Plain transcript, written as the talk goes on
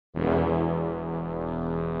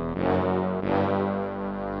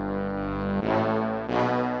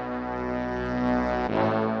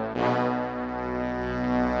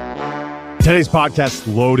Today's podcast is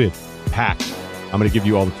loaded, packed. I'm going to give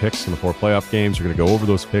you all the picks in the 4 playoff games. We're going to go over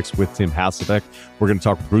those picks with Tim Hasselbeck. We're going to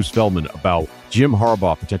talk with Bruce Feldman about Jim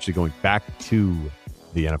Harbaugh potentially going back to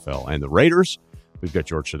the NFL and the Raiders. We've got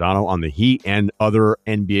Jorge Sedano on the Heat and other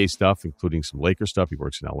NBA stuff, including some Lakers stuff. He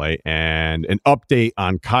works in LA. And an update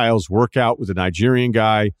on Kyle's workout with a Nigerian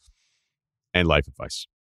guy and life advice.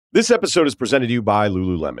 This episode is presented to you by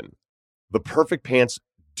Lululemon. The perfect pants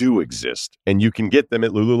do exist, and you can get them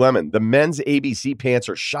at Lululemon. The men's ABC pants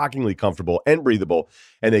are shockingly comfortable and breathable,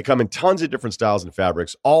 and they come in tons of different styles and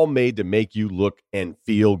fabrics, all made to make you look and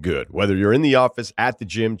feel good. Whether you're in the office, at the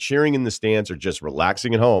gym, cheering in the stands, or just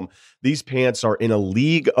relaxing at home, these pants are in a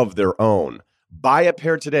league of their own. Buy a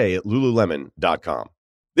pair today at Lululemon.com.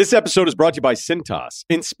 This episode is brought to you by Cintas.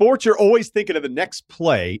 In sports, you're always thinking of the next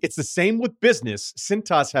play. It's the same with business.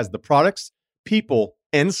 Cintas has the products, people,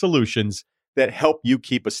 and solutions that help you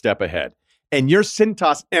keep a step ahead. And your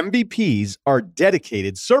Cintas MVPs are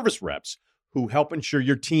dedicated service reps who help ensure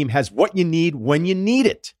your team has what you need when you need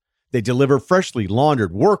it. They deliver freshly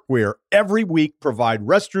laundered workwear every week, provide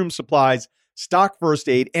restroom supplies, stock first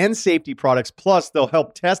aid, and safety products. Plus, they'll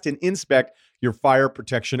help test and inspect your fire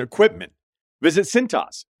protection equipment. Visit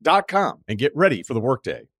Cintas.com and get ready for the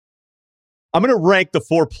workday. I'm going to rank the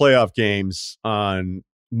 4 playoff games on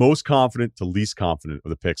most confident to least confident of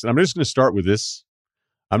the picks. And I'm just going to start with this.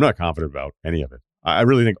 I'm not confident about any of it. I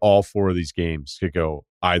really think all 4 of these games could go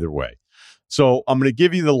either way. So I'm going to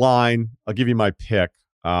give you the line. I'll give you my pick.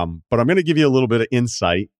 But I'm going to give you a little bit of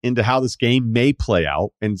insight into how this game may play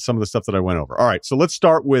out and some of the stuff that I went over. All right, so let's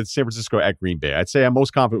start with San Francisco at Green Bay. I'd say I'm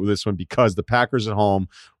most confident with this one because the Packers at home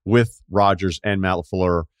with Rodgers and Matt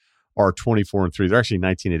LaFleur are 24-3. They're actually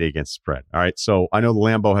 19-8 against the spread. All right. So I know the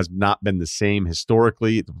Lambeau has not been the same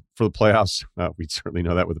historically for the playoffs. We certainly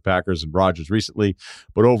know that with the Packers and Rodgers recently.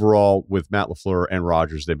 But overall, with Matt LaFleur and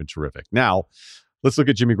Rodgers, they've been terrific. Now, let's look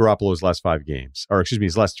at Jimmy Garoppolo's last 5 games. Or excuse me,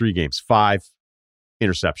 his last 3 games. 5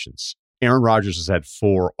 interceptions. Aaron Rodgers has had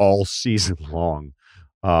 4 all season long.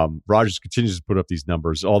 Rodgers continues to put up these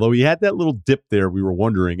numbers, although he had that little dip there. We were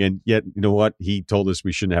wondering, and yet, you know what? He told us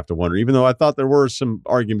we shouldn't have to wonder, even though I thought there were some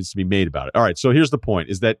arguments to be made about it. All right, so here's the point,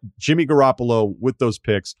 is that Jimmy Garoppolo, with those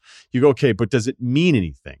picks, you go, okay, but does it mean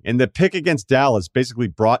anything? And the pick against Dallas basically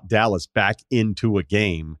brought Dallas back into a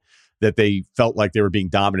game that they felt like they were being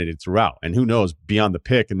dominated throughout. And who knows, beyond the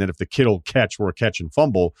pick, and then if the Kittle catch were a catch and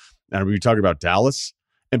fumble, and we were talking about Dallas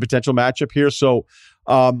and potential matchup here. So,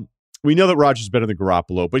 we know that Rodgers is better than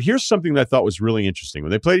Garoppolo, but here's something that I thought was really interesting. When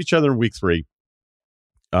they played each other in week 3,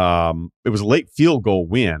 it was a late field goal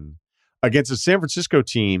win against a San Francisco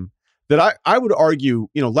team that I would argue,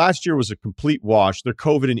 last year was a complete wash. Their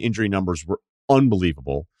COVID and injury numbers were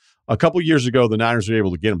unbelievable. A couple years ago, the Niners were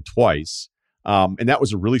able to get them twice, and that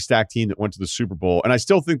was a really stacked team that went to the Super Bowl. And I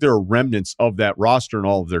still think there are remnants of that roster and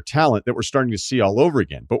all of their talent that we're starting to see all over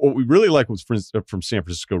again. But what we really like was from San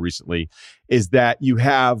Francisco recently is that you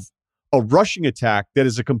have a rushing attack that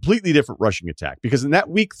is a completely different rushing attack, because in that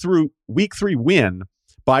week 3 win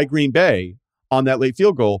by Green Bay on that late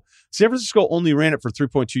field goal, San Francisco only ran it for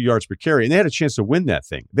 3.2 yards per carry, and they had a chance to win that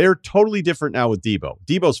thing. They're totally different now with Debo.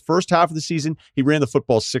 Debo's first half of the season, he ran the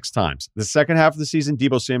football 6 times. The second half of the season,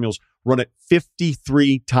 Debo Samuel's run it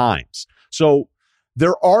 53 times. So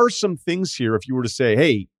there are some things here, if you were to say,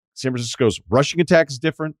 hey, San Francisco's rushing attack is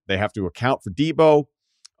different. They have to account for Debo.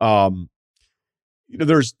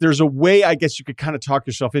 There's a way I guess you could kind of talk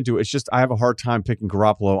yourself into it. It's just I have a hard time picking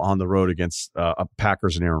Garoppolo on the road against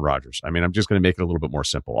Packers and Aaron Rodgers. I mean, I'm just going to make it a little bit more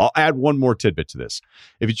simple. I'll add one more tidbit to this.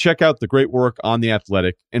 If you check out the great work on The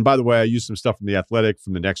Athletic, and by the way, I use some stuff from The Athletic,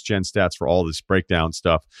 from the Next Gen Stats for all this breakdown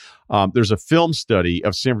stuff. There's a film study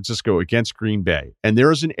of San Francisco against Green Bay, and there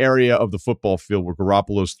is an area of the football field where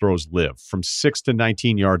Garoppolo's throws live, from 6 to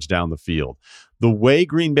 19 yards down the field. The way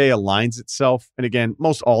Green Bay aligns itself, and again,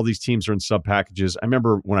 most all these teams are in sub packages. I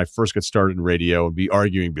remember when I first got started in radio and be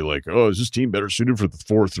arguing, be like, oh, is this team better suited for the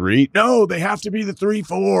 4-3? No, they have to be the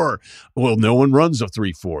 3-4. Well, no one runs a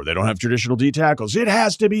 3-4. They don't have traditional D tackles. It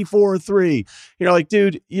has to be 4-3. You're like,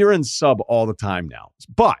 dude, you're in sub all the time now.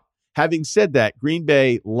 But having said that, Green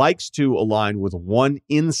Bay likes to align with one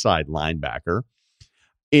inside linebacker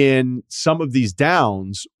in some of these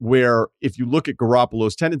downs where, if you look at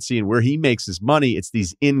Garoppolo's tendency and where he makes his money, it's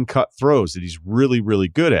these in-cut throws that he's really, really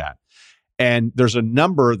good at. And there's a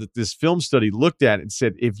number that this film study looked at and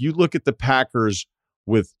said, if you look at the Packers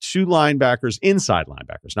with 2 linebackers, inside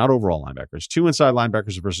linebackers, not overall linebackers, 2 inside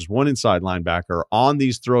linebackers versus 1 inside linebacker on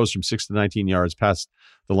these throws from 6 to 19 yards past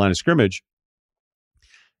the line of scrimmage,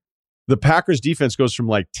 the Packers defense goes from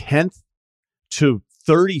like 10th to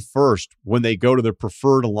 31st when they go to their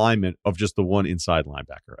preferred alignment of just the one inside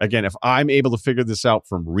linebacker. Again, if I'm able to figure this out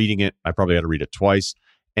from reading it, I probably had to read it twice.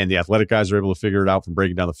 And the Athletic guys are able to figure it out from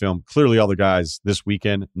breaking down the film. Clearly, all the guys this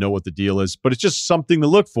weekend know what the deal is, but it's just something to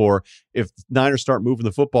look for if Niners start moving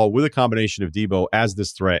the football with a combination of Debo as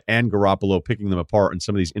this threat and Garoppolo picking them apart in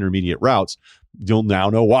some of these intermediate routes. You'll now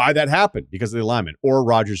know why that happened, because of the alignment, or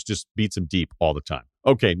Rodgers just beats him deep all the time.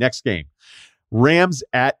 Okay, next game. Rams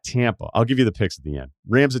at Tampa. I'll give you the picks at the end.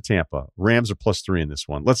 Rams at Tampa. Rams are +3 in this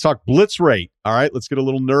one. Let's talk blitz rate. All right, let's get a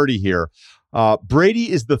little nerdy here. Brady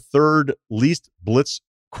is the third least blitz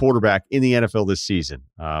quarterback in the NFL this season.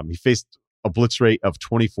 He faced a blitz rate of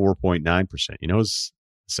 24.9%. You know who's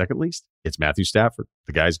second least? It's Matthew Stafford.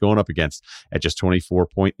 The guy's going up against at just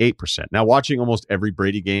 24.8%. Now, watching almost every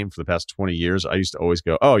Brady game for the past 20 years, I used to always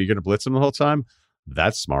go, oh, you're going to blitz him the whole time?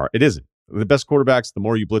 That's smart. It isn't. The best quarterbacks, the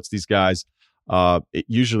more you blitz these guys, it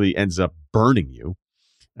usually ends up burning you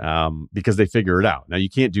because they figure it out. Now, you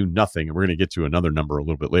can't do nothing, and we're going to get to another number a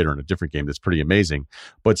little bit later in a different game that's pretty amazing.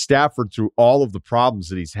 But Stafford, through all of the problems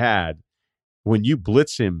that he's had, when you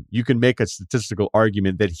blitz him, you can make a statistical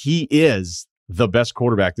argument that he is the best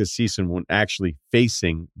quarterback this season when actually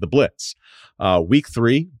facing the blitz. Week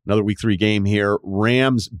 3, another week 3 game here.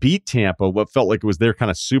 Rams beat Tampa, what felt like it was their kind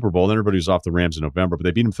of Super Bowl. And everybody was off the Rams in November, but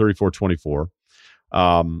they beat him 34-24.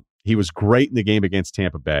 He was great in the game against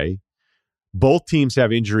Tampa Bay. Both teams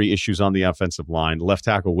have injury issues on the offensive line. Left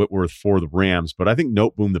tackle Whitworth for the Rams, but I think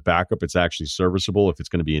Noteboom, the backup, it's actually serviceable if it's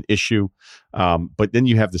going to be an issue. But then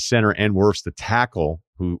you have the center and Wirfs, the tackle,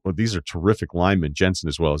 these are terrific linemen. Jensen,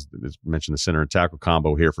 as well as mentioned, the center and tackle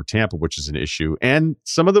combo here for Tampa, which is an issue. And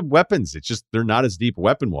some of the weapons, it's just they're not as deep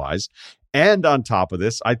weapon-wise. And on top of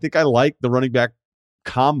this, I think I like the running back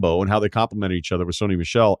combo and how they complement each other with Sony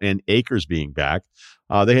Michel and Akers being back.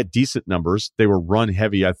 They had decent numbers. They were run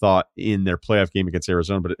heavy, I thought, in their playoff game against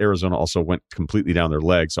Arizona, but Arizona also went completely down their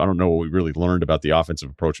legs. So I don't know what we really learned about the offensive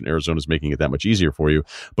approach, and Arizona's making it that much easier for you.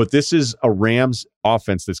 But this is a Rams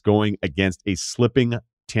offense that's going against a slipping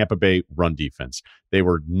Tampa Bay run defense. They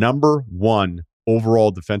were number 1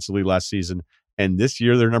 overall defensively last season, and this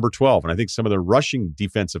year they're number 12. And I think some of their rushing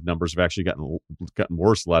defensive numbers have actually gotten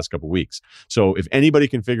worse the last couple of weeks. So if anybody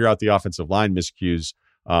can figure out the offensive line miscues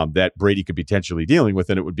that Brady could be potentially dealing with,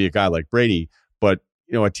 then it would be a guy like Brady. But,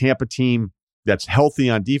 you know, a Tampa team that's healthy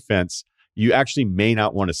on defense, you actually may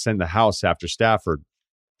not want to send the house after Stafford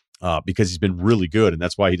because he's been really good, and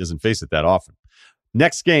that's why he doesn't face it that often.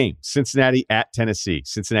 Next game, Cincinnati at Tennessee.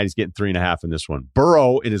 Cincinnati's getting 3.5 in this one.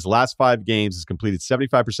 Burrow, in his last 5 games, has completed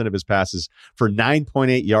 75% of his passes for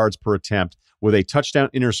 9.8 yards per attempt with a touchdown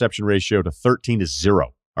interception ratio to 13-0.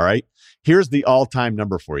 All right. Here's the all-time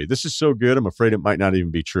number for you. This is so good, I'm afraid it might not even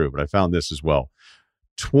be true, but I found this as well.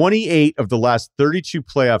 28 of the last 32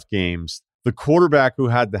 playoff games, the quarterback who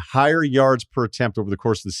had the higher yards per attempt over the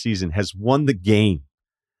course of the season has won the game.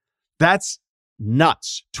 That's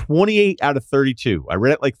nuts. 28 out of 32. I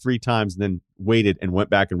read it like 3 times and then waited and went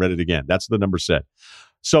back and read it again. That's what the number said.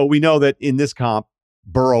 So we know that in this comp,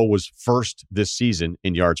 Burrow was first this season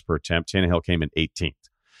in yards per attempt. Tannehill came in 18th.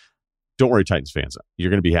 Don't worry, Titans fans. You're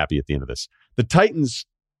going to be happy at the end of this. The Titans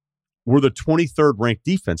were the 23rd ranked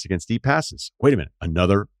defense against deep passes. Wait a minute.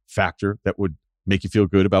 Another factor that would make you feel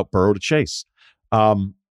good about Burrow to chase.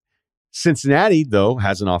 Cincinnati, though,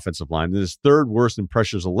 has an offensive line that is 3rd worst in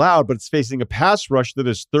pressures allowed, but it's facing a pass rush that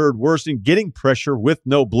is 3rd worst in getting pressure with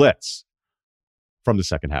no blitz from the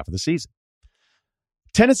second half of the season.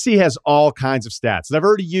 Tennessee has all kinds of stats that I've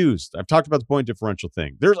already used. I've talked about the point differential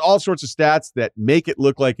thing. There's all sorts of stats that make it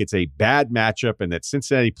look like it's a bad matchup and that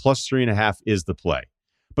Cincinnati +3.5 is the play.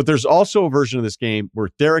 But there's also a version of this game where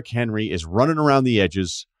Derrick Henry is running around the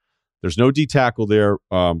edges. There's no D tackle there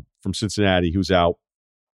from Cincinnati who's out.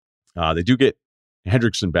 They do get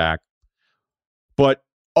Hendrickson back. But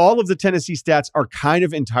all of the Tennessee stats are kind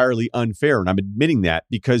of entirely unfair, and I'm admitting that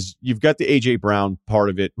because you've got the A.J. Brown part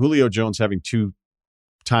of it, Julio Jones having 2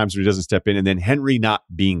 times where he doesn't step in, and then Henry not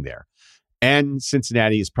being there. And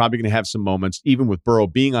Cincinnati is probably going to have some moments, even with Burrow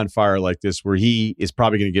being on fire like this, where he is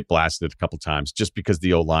probably going to get blasted a couple times just because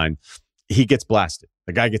the O-line, he gets blasted.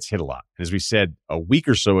 The guy gets hit a lot. And as we said a week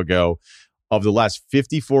or so ago, of the last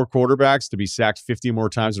 54 quarterbacks to be sacked 50 more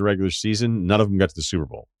times in the regular season, none of them got to the Super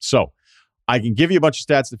Bowl. So I can give you a bunch of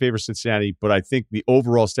stats that favor Cincinnati, but I think the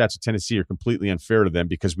overall stats of Tennessee are completely unfair to them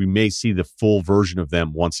because we may see the full version of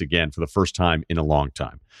them once again for the first time in a long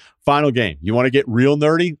time. Final game. You want to get real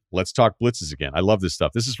nerdy? Let's talk blitzes again. I love this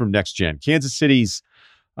stuff. This is from Next Gen. Kansas City's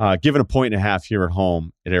given 1.5 here at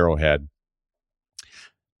home at Arrowhead.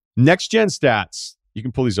 Next Gen stats. You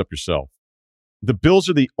can pull these up yourself. The Bills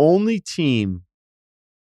are the only team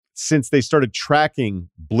since they started tracking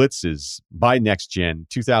blitzes by next gen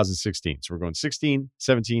 2016. So we're going 16,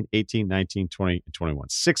 17, 18, 19, 20, and 21.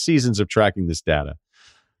 6 seasons of tracking this data.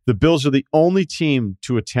 The Bills are the only team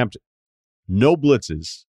to attempt no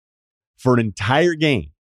blitzes for an entire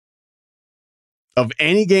game of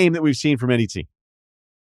any game that we've seen from any team.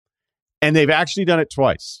 And they've actually done it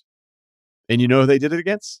twice. And you know who they did it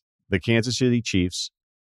against? The Kansas City Chiefs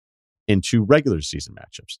in 2 regular season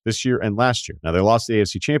matchups, this year and last year. Now, they lost the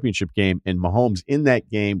AFC Championship game, and Mahomes in that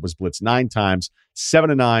game was blitzed 9 times,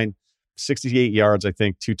 7-9, 68 yards, I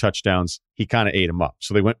think, 2 touchdowns. He kind of ate him up.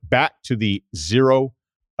 So they went back to the 0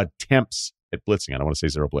 attempts at blitzing. I don't want to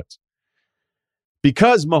say 0 blitz.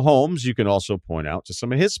 Because Mahomes, you can also point out to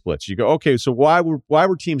some of his splits. You go, okay, so why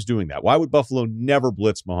were teams doing that? Why would Buffalo never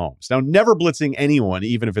blitz Mahomes? Now, never blitzing anyone,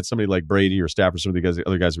 even if it's somebody like Brady or Stafford or some of the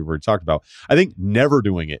other guys we've already talked about, I think never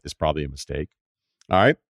doing it is probably a mistake. All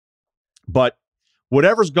right? But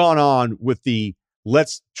whatever's gone on with the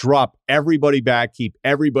let's drop everybody back, keep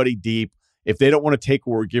everybody deep. If they don't want to take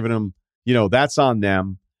what we're giving them, that's on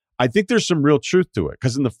them. I think there's some real truth to it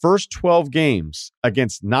because in the first 12 games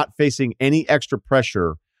against not facing any extra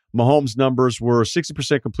pressure, Mahomes' numbers were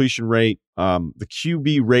 60% completion rate. The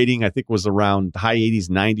QB rating, I think, was around high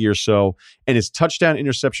 80s, 90 or so. And his touchdown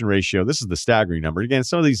interception ratio, this is the staggering number. Again,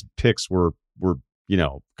 some of these picks were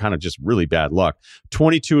kind of just really bad luck.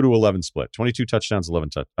 22-11 split, 22 touchdowns,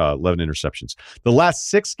 11 interceptions. The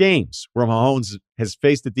last 6 games where Mahomes has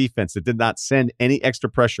faced a defense that did not send any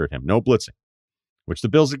extra pressure at him, no blitzing, which the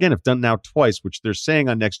Bills, again, have done now twice, which they're saying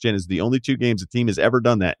on Next Gen is the only 2 games a team has ever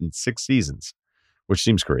done that in 6 seasons, which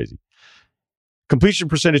seems crazy. Completion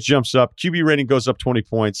percentage jumps up, QB rating goes up 20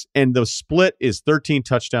 points, and the split is 13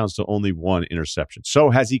 touchdowns to only 1 interception.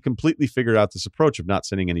 So has he completely figured out this approach of not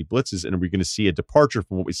sending any blitzes, and are we going to see a departure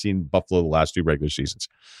from what we've seen in Buffalo the last 2 regular seasons?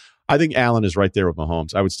 I think Allen is right there with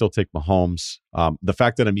Mahomes. I would still take Mahomes. The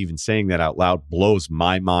fact that I'm even saying that out loud blows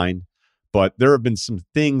my mind. But there have been some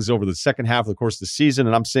things over the second half of the course of the season,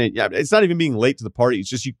 and I'm saying, it's not even being late to the party. It's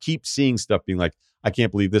just you keep seeing stuff being like, I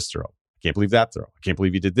can't believe this throw. I can't believe that throw. I can't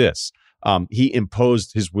believe he did this. He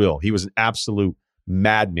imposed his will. He was an absolute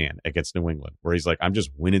madman against New England, where he's like, I'm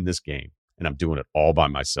just winning this game, and I'm doing it all by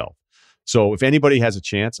myself. So if anybody has a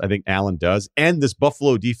chance, I think Allen does. And this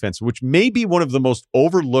Buffalo defense, which may be one of the most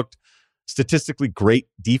overlooked, statistically great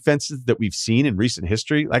defenses that we've seen in recent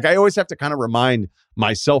history. Like, I always have to kind of remind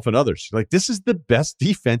myself and others, like, this is the best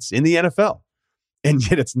defense in the NFL. And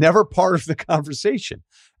yet it's never part of the conversation.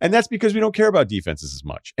 And that's because we don't care about defenses as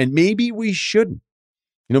much. And maybe we shouldn't.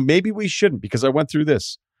 Maybe we shouldn't, because I went through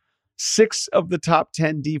this. 6 of the top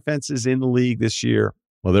 10 defenses in the league this year,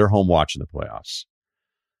 well, they're home watching the playoffs.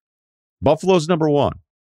 Buffalo's number 1.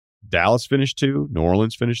 Dallas finished 2. New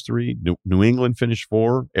Orleans finished 3. New England finished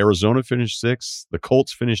 4. Arizona finished 6. The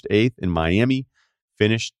Colts finished 8th. And Miami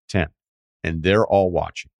finished 10th. And they're all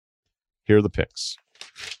watching. Here are the picks.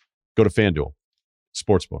 Go to FanDuel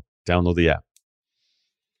Sportsbook. Download the app.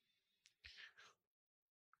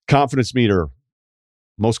 Confidence meter.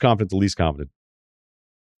 Most confident to least confident.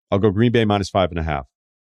 I'll go Green Bay minus 5.5.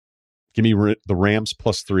 Give me the Rams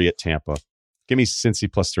plus 3 at Tampa. Give me Cincy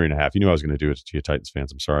plus 3.5. You knew I was going to do it to you Titans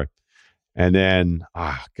fans. I'm sorry. And then,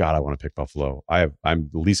 God, I want to pick Buffalo. I'm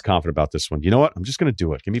the least confident about this one. You know what? I'm just going to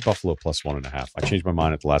do it. Give me Buffalo plus 1.5. I changed my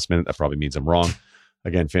mind at the last minute. That probably means I'm wrong.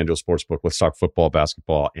 Again, FanDuel Sportsbook. Let's talk football,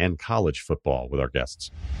 basketball, and college football with our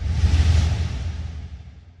guests.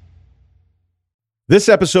 This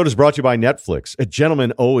episode is brought to you by Netflix. A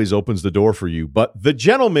gentleman always opens the door for you, but the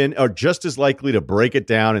gentlemen are just as likely to break it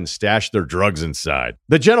down and stash their drugs inside.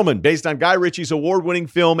 The Gentleman, based on Guy Ritchie's award-winning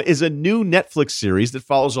film, is a new Netflix series that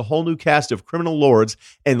follows a whole new cast of criminal lords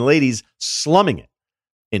and ladies slumming it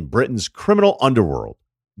in Britain's criminal underworld.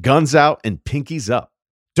 Guns out and pinkies up.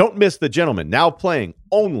 Don't miss The Gentleman, now playing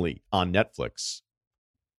only on Netflix.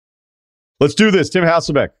 Let's do this. Tim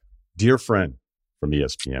Hasselbeck, dear friend from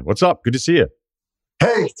ESPN. What's up? Good to see you.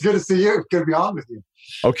 Hey, it's good to see you. Good to be on with you.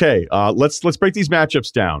 Okay, let's break these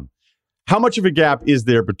matchups down. How much of a gap is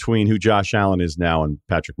there between who Josh Allen is now and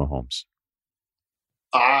Patrick Mahomes?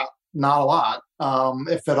 Not a lot,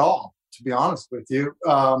 if at all, to be honest with you.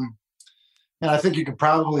 And I think you could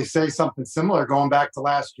probably say something similar going back to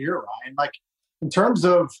last year, Ryan. Like, in terms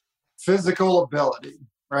of physical ability,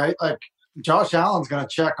 right? Like, Josh Allen's going to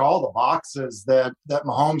check all the boxes that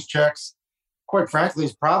Mahomes checks. Quite frankly,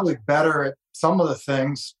 he's probably better at some of the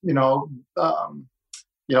things,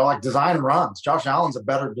 like design runs. Josh Allen's a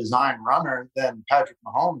better design runner than Patrick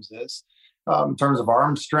Mahomes is in terms of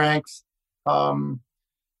arm strength.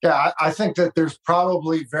 I think that there's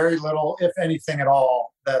probably very little, if anything at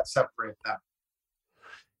all, that separate them.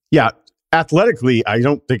 Yeah, Athletically, I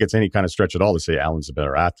don't think it's any kind of stretch at all to say Allen's a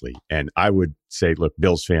better athlete. And I would say, look,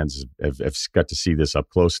 Bills fans have got to see this up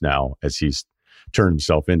close now as he's turned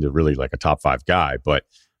himself into really like a top 5 guy. But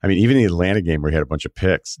I mean, even the Atlanta game where he had a bunch of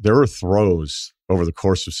picks, there were throws over the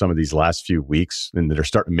course of some of these last few weeks and that are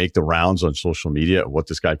starting to make the rounds on social media of what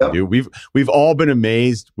this guy can do. We've all been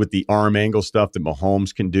amazed with the arm angle stuff that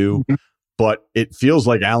Mahomes can do. But it feels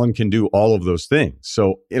like Allen can do all of those things.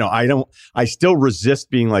 So, I still resist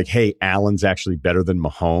being like, hey, Allen's actually better than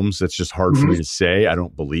Mahomes. That's just hard for me to say. I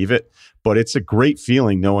don't believe it. But it's a great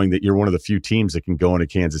feeling knowing that you're one of the few teams that can go into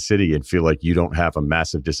Kansas City and feel like you don't have a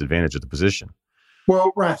massive disadvantage at the position.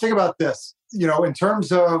 Well, Ryan, think about this. In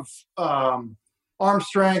terms of arm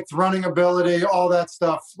strength, running ability, all that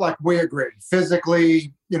stuff, like we agree.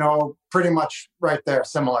 Physically, pretty much right there,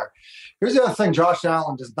 similar. Here's the other thing Josh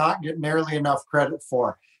Allen does not get nearly enough credit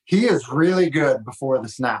for. He is really good before the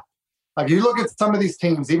snap. Like you look at some of these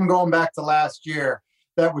teams, even going back to last year,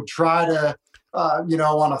 that would try to,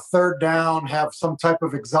 on a third down, have some type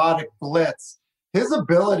of exotic blitz. His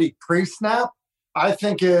ability pre-snap, I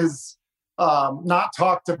think, is not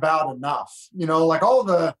talked about enough. Like all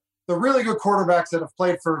the really good quarterbacks that have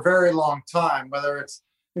played for a very long time, whether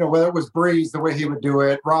it was Breeze, the way he would do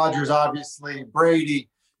it, Rodgers, obviously, Brady,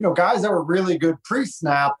 guys that were really good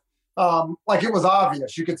pre-snap, like it was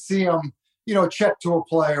obvious. You could see them, check to a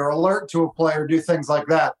play or alert to a play or do things like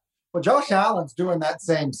that. Well, Josh Allen's doing that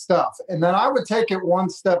same stuff. And then I would take it one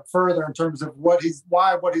step further in terms of what he's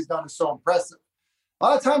done is so impressive. A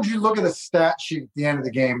lot of times you look at the stat sheet at the end of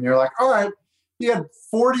the game and you're like, all right, he had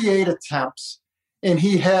 48 attempts and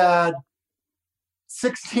he had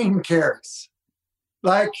 16 carries.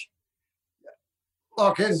 Like,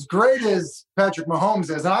 look, as great as Patrick Mahomes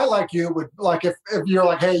is, and I like you would like if you're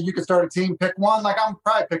like, hey, you could start a team, pick one. Like I'm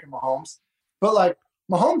probably picking Mahomes, but like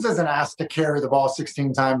Mahomes isn't asked to carry the ball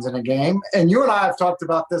 16 times in a game. And you and I have talked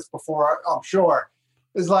about this before, I'm sure.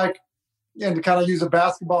 Is like, and to kind of use a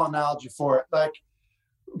basketball analogy for it, like,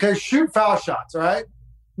 okay, shoot foul shots, right?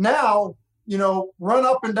 Now, run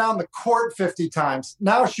up and down the court 50 times.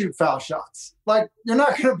 Now shoot foul shots. Like you're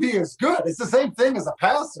not going to be as good. It's the same thing as a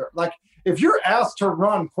passer. Like if you're asked to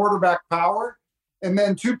run quarterback power and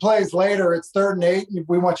then 2 plays later, it's 3rd and 8,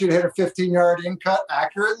 we want you to hit a 15-yard in cut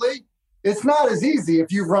accurately. It's not as easy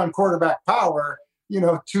if you run quarterback power,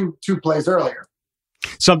 two plays earlier.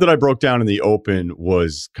 Something I broke down in the open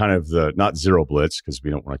was kind of the, not zero blitz, because we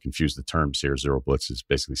don't want to confuse the terms here. Zero blitz is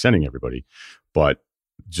basically sending everybody, but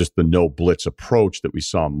just the no blitz approach that we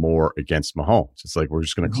saw more against Mahomes. It's like, we're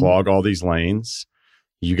just going to clog all these lanes.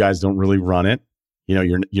 You guys don't really run it.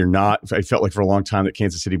 You're not, I felt like for a long time that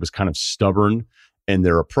Kansas City was kind of stubborn in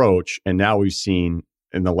their approach. And now we've seen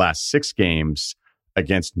in the last 6 games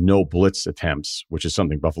against no blitz attempts, which is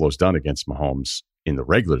something Buffalo's done against Mahomes in the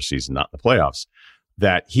regular season, not in the playoffs,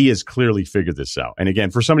 that he has clearly figured this out. And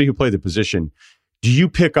again, for somebody who played the position, do you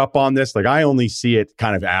pick up on this? Like I only see it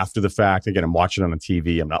kind of after the fact. Again, I'm watching on the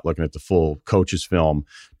TV. I'm not looking at the full coach's film.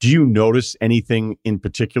 Do you notice anything in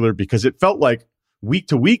particular? Because it felt like week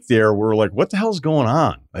to week there, we're like, what the hell's going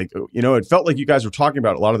on? Like, it felt like you guys were talking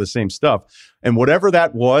about a lot of the same stuff. And whatever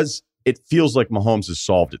that was, it feels like Mahomes has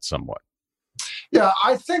solved it somewhat. Yeah,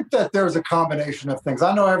 I think that there's a combination of things.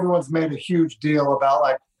 I know everyone's made a huge deal about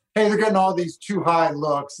like, hey, they're getting all these too high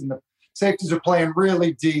looks and the safeties are playing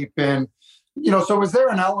really deep. And, so was there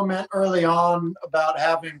an element early on about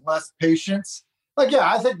having less patience? Like,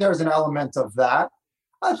 yeah, I think there's an element of that.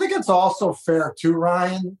 I think it's also fair too,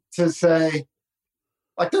 Ryan, to say,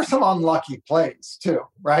 like, there's some unlucky plays too,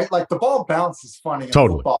 right? Like the ball bounces funny in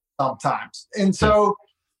football sometimes. And so,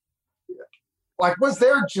 like, was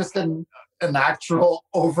there just an actual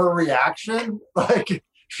overreaction? Like,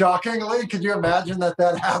 shockingly, could you imagine that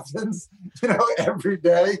happens, every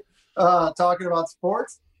day, talking about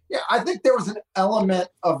sports? Yeah, I think there was an element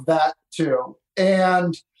of that too.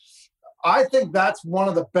 And I think that's one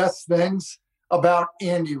of the best things about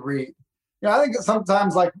Andy Reid. I think that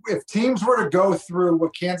sometimes, like, if teams were to go through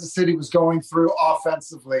what Kansas City was going through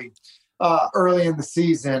offensively early in the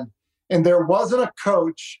season, and there wasn't a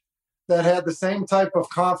coach that had the same type of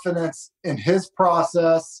confidence in his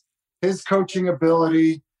process, his coaching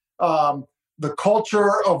ability, the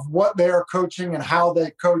culture of what they are coaching and how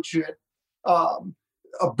they coach it,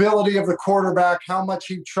 ability of the quarterback, how much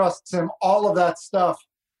he trusts him, all of that stuff.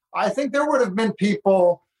 I think there would have been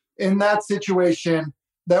people in that situation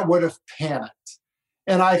that would have panicked.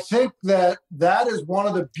 And I think that is one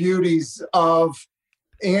of the beauties of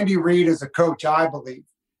Andy Reid as a coach, I believe,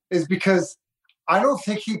 is because I don't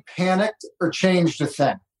think he panicked or changed a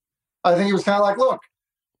thing. I think he was kind of like, look,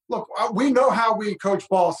 look, we know how we coach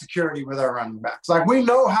ball security with our running backs. Like, we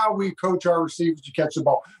know how we coach our receivers to catch the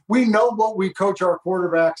ball. We know what we coach our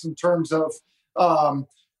quarterbacks in terms of,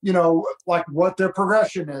 like what their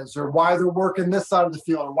progression is, or why they're working this side of the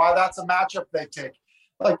field, or why that's a matchup they take.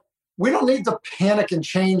 Like, we don't need to panic and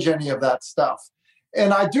change any of that stuff.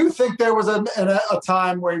 And I do think there was a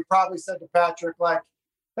time where he probably said to Patrick, like,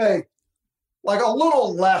 hey, like a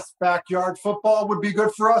little less backyard football would be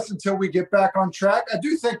good for us until we get back on track. I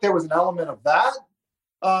do think there was an element of that.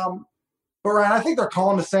 But Ryan, I think they're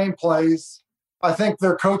calling the same plays. I think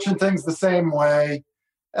they're coaching things the same way.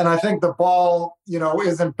 And I think the ball,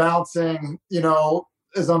 isn't bouncing,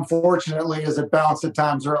 as unfortunately as it bounced at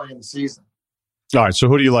times early in the season. All right. So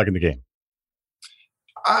who do you like in the game?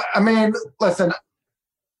 I mean, listen,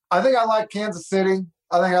 I think I like Kansas City.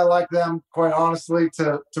 I think I like them, quite honestly,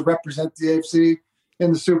 to represent the AFC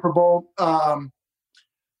in the Super Bowl.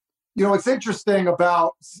 What's interesting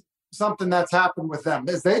about something that's happened with them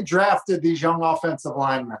is they drafted these young offensive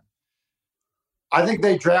linemen. I think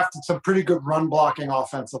they drafted some pretty good run-blocking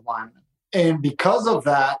offensive linemen. And because of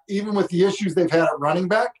that, even with the issues they've had at running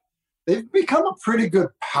back, they've become a pretty good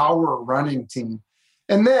power running team.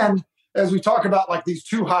 And then, as we talk about, like, these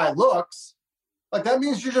too high looks, like, that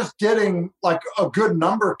means you're just getting like a good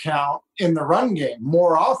number count in the run game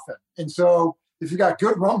more often. And so if you got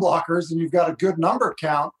good run blockers and you've got a good number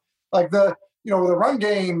count, like the run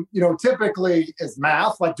game, typically is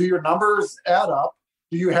math. Like, do your numbers add up?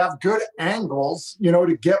 Do you have good angles,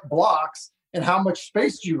 to get blocks, and how much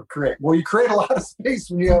space do you create? Well, you create a lot of space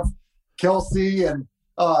when you have Kelsey and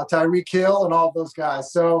Tyreek Hill and all of those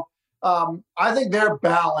guys. So I think their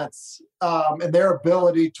balance and their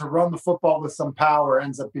ability to run the football with some power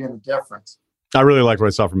ends up being the difference. I really like what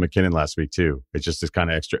I saw from McKinnon last week, too. It's just this kind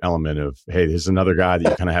of extra element of, hey, this is another guy that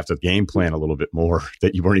you kind of have to game plan a little bit more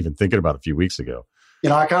that you weren't even thinking about a few weeks ago.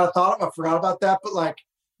 I kind of I forgot about that. But, like,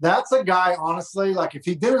 that's a guy, honestly, like, if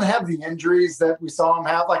he didn't have the injuries that we saw him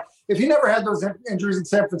have, like, if he never had those injuries in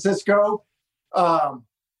San Francisco,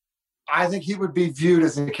 I think he would be viewed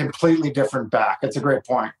as a completely different back. It's a great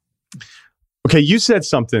point. Okay, you said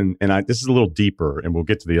something, and this is a little deeper, and we'll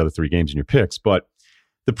get to the other three games in your picks, but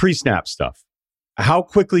the pre-snap stuff. How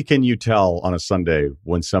quickly can you tell on a Sunday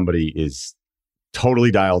when somebody is totally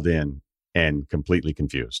dialed in and completely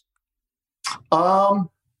confused?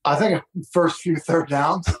 I think first few third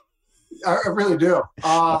downs. I really do.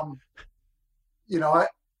 I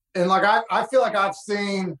feel like I've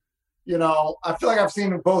seen,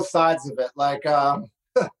 both sides of it. Like,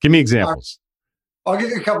 give me examples. I'll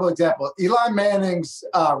give you a couple of examples. Eli Manning's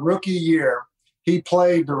rookie year, he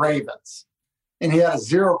played the Ravens, and he had a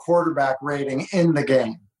 0 quarterback rating in the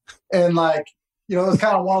game. And, like, it was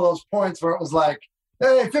kind of one of those points where it was like,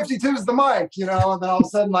 hey, 52 is the mic, and then all of a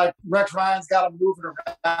sudden, like, Rex Ryan's got him moving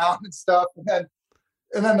around and stuff. And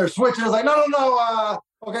then they're switching. It's like, no.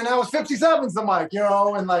 Okay, now it's 57's the mic,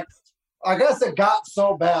 and, like, I guess it got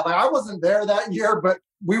so bad. Like, I wasn't there that year, but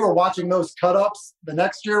we were watching those cut-ups the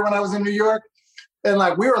next year when I was in New York. And,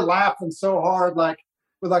 like, we were laughing so hard, like,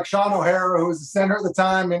 with, like, Sean O'Hara, who was the center at the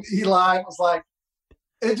time, and Eli. It was like,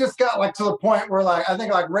 it just got, like, to the point where, like, I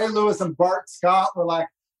think, like, Ray Lewis and Bart Scott were, like,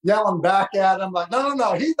 yelling back at him, like,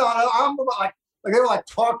 no. He thought I'm like they were, like,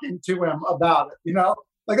 talking to him about it,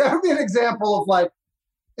 Like, that would be an example of, like,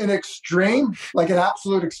 an extreme, like an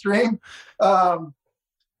absolute extreme. And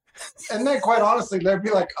then, quite honestly, there'd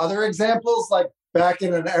be, like, other examples, like, back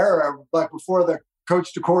in an era, like, before the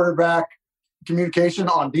coach to quarterback communication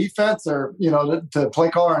on defense, or to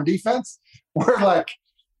play caller on defense, where, like,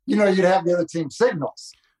 you'd have the other team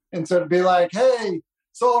signals, and so it'd be like, hey,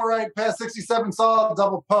 it's all right, pass 67, saw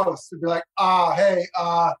double post. It'd be like, hey,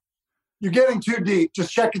 you're getting too deep,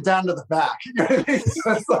 just check it down to the back. You know what I mean?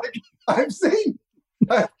 So it's like, I've seen,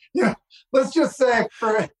 let's just say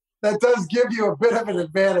that does give you a bit of an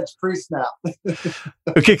advantage pre-snap.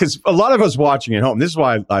 Okay, because a lot of us watching at home, this is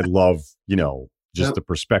why I love just the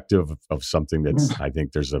perspective of something that's, I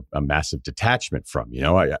think there's a massive detachment from,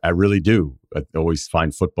 I really do. I always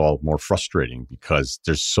find football more frustrating because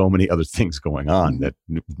there's so many other things going on that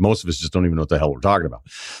most of us just don't even know what the hell we're talking about.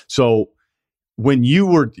 So when you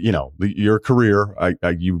were, your career, I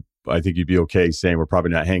think you'd be okay saying we're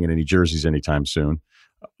probably not hanging any jerseys anytime soon.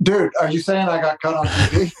 Dude, are you saying I got cut on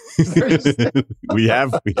TV?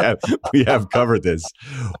 we have covered this.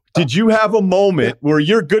 Did you have a moment where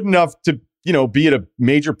you're good enough to be at a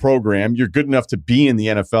major program, you're good enough to be in the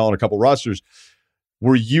NFL and a couple rosters,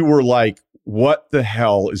 where you were like, what the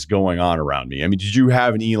hell is going on around me? I mean, did you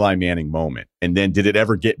have an Eli Manning moment? And then did it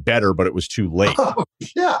ever get better, but it was too late? Oh,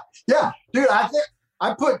 yeah. Dude,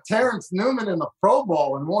 I put Terrence Newman in the Pro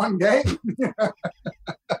Bowl in one game.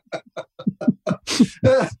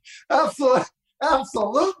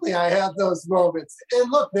 Absolutely, I had those moments.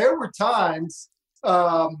 And look, there were times,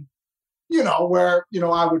 where,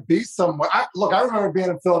 I would be somewhere. I remember being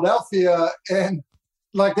in Philadelphia, and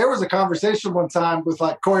like there was a conversation one time with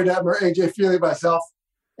like Corey Detmer, AJ Feely, myself,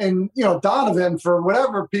 and, Donovan, for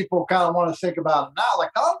whatever people kind of want to think about him now,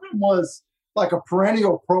 like Donovan was like a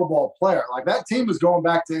perennial Pro Bowl player. Like that team was going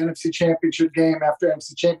back to NFC Championship game after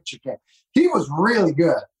NFC Championship game. He was really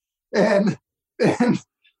good. And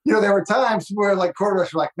there were times where like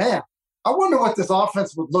quarterbacks were like, man, I wonder what this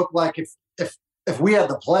offense would look like if we had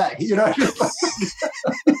to play,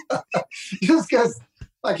 just because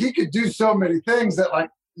like he could do so many things that like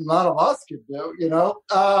none of us could do,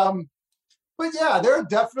 But yeah, there are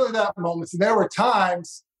definitely that moments. And there were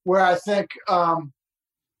times where I think,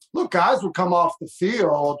 guys would come off the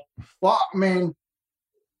field. Well, I mean,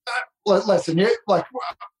 listen,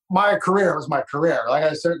 my career was my career. Like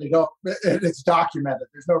I certainly don't, it's documented.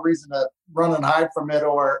 There's no reason to run and hide from it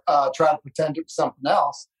or try to pretend it was something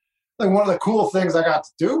else. Like one of the cool things I got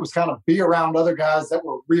to do was kind of be around other guys that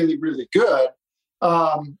were really, really good.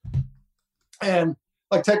 And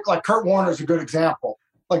take Kurt Warner's a good example.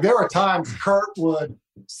 Like there were times Kurt would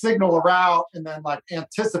signal a route and then like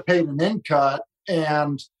anticipate an in cut,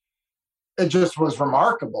 and it just was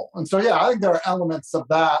remarkable. And so, yeah, I think there are elements of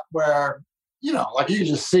that where, like you can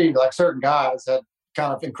just see like certain guys had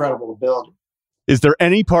kind of incredible ability. Is there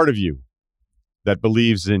any part of you that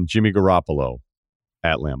believes in Jimmy Garoppolo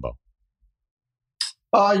at Lambeau?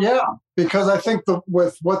 Yeah, because I think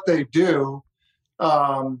with what they do,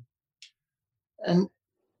 and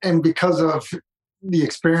because of the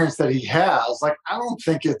experience that he has, like I don't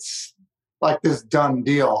think it's like this done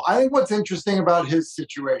deal. I think what's interesting about his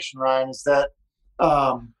situation, Ryan, is that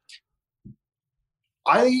I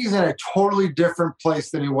think he's in a totally different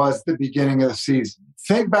place than he was at the beginning of the season.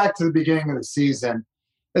 Think back to the beginning of the season.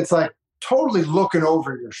 It's like totally looking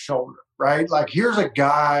over your shoulder, right? Like here's a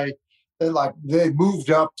guy that like they moved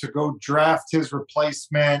up to go draft his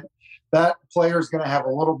replacement. That player is going to have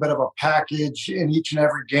a little bit of a package in each and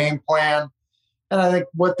every game plan. And I think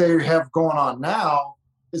what they have going on now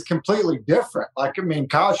is completely different. Like, I mean,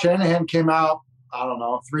 Kyle Shanahan came out, I don't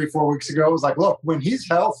know, 3-4 weeks ago. It was like, look, when he's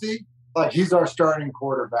healthy, like he's our starting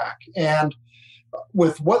quarterback. And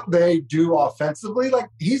with what they do offensively, like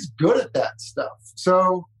he's good at that stuff.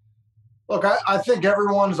 So, look, I think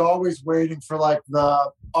everyone's always waiting for like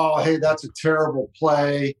hey, that's a terrible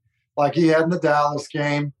play like he had in the Dallas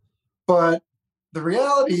game. But the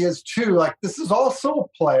reality is, too, like this is also a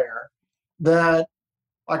player that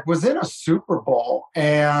like was in a Super Bowl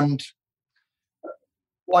and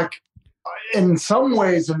like in some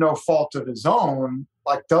ways and no fault of his own,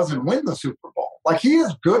 like doesn't win the Super Bowl. Like he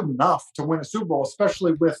is good enough to win a Super Bowl,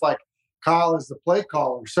 especially with like Kyle as the play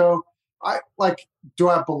caller. So do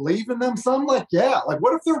I believe in them some? Like, yeah, like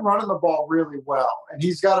what if they're running the ball really well and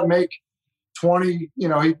he's got to make 20,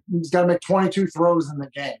 he's got to make 22 throws in the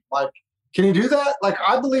game. Like, can he do that? Like,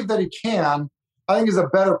 I believe that he can. I think he's a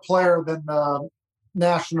better player than the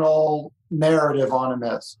national narrative on him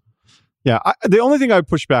is. Yeah. The only thing I would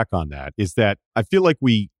push back on that is that I feel like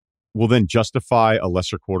we will then justify a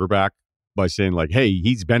lesser quarterback by saying like, hey,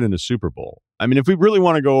 he's been in a Super Bowl. I mean, if we really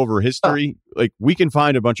want to go over history, like we can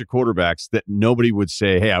find a bunch of quarterbacks that nobody would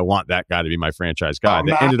say, hey, I want that guy to be my franchise guy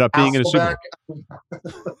that ended up being in a Super Bowl.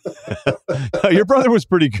 Your brother was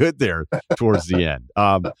pretty good there towards the end.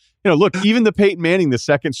 Look, even the Peyton Manning, the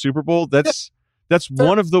second Super Bowl, that's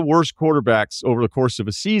one of the worst quarterbacks over the course of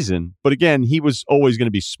a season. But again, he was always going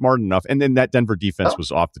to be smart enough. And then that Denver defense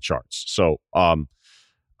was off the charts. So, all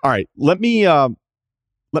right, let me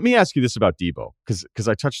ask you this about Debo, because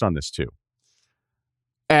I touched on this too.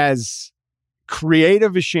 As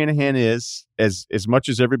creative as Shanahan is, as much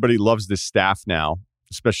as everybody loves this staff now,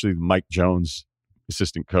 especially Mike Jones,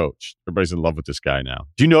 assistant coach, everybody's in love with this guy now.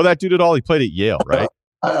 Do you know that dude at all? He played at Yale, right?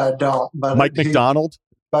 I don't. But Mike McDonald?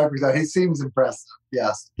 He seems impressive,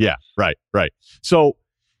 yes. Yeah, right. So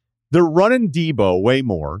they're running Debo way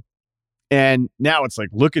more, and now it's like,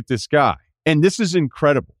 look at this guy. And this is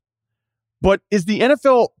incredible. But is the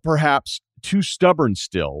NFL perhaps too stubborn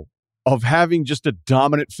still of having just a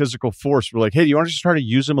dominant physical force? We're like, hey, do you want to just try to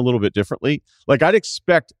use him a little bit differently? Like, I'd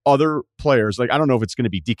expect other players, like, I don't know if it's going to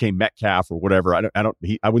be DK Metcalf or whatever. I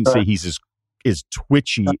wouldn't say he's as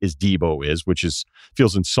twitchy as Debo is, which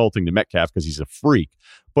feels insulting to Metcalf because he's a freak.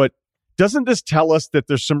 But doesn't this tell us that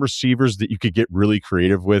there's some receivers that you could get really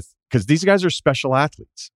creative with? Because these guys are special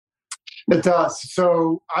athletes. It does.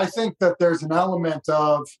 So I think that there's an element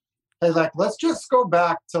of hey, like, let's just go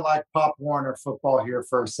back to like Pop Warner football here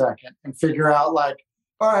for a second and figure out like,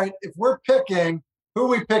 all right, if we're picking, who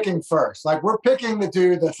are we picking first? Like, we're picking the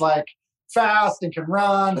dude that's like fast and can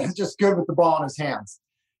run and just good with the ball in his hands.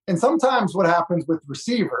 And sometimes what happens with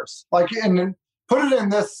receivers, like, and put it in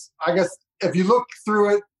this, I guess, if you look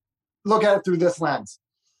at it through this lens.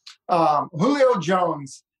 Julio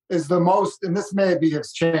Jones is the most, and this maybe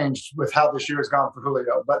has changed with how this year has gone for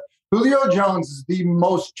Julio, but Julio Jones is the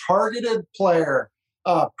most targeted player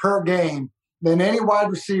per game than any wide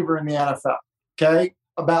receiver in the NFL, okay?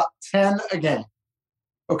 About 10 a game,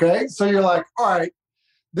 okay? So you're like, all right,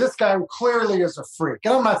 this guy clearly is a freak.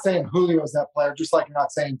 And I'm not saying Julio is that player, just like you're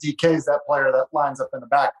not saying DK is that player that lines up in the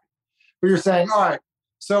back. But you're saying, all right,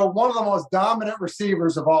 so one of the most dominant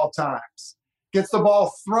receivers of all times gets the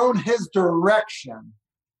ball thrown his direction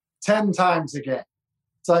 10 times a game.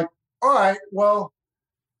 It's like, all right, well,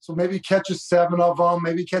 so maybe he catches 7 of them,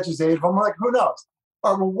 maybe he catches 8 of them. Like, who knows?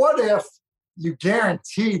 All right, well, what if you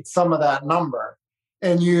guaranteed some of that number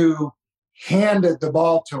and you handed the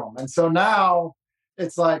ball to him? And so now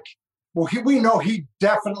it's like, well, we know he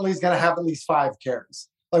definitely is going to have at least 5 carries.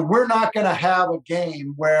 Like, we're not going to have a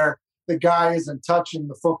game where the guy isn't touching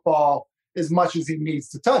the football as much as he needs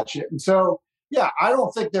to touch it. And so, yeah, I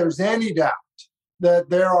don't think there's any doubt that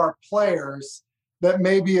there are players that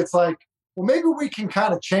maybe it's like, well, maybe we can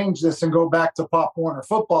kind of change this and go back to Pop Warner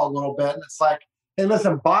football a little bit. And it's like, hey,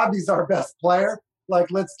 listen, Bobby's our best player. Like,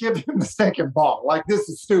 let's give him the stinking ball. Like, this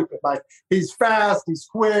is stupid. Like, he's fast, he's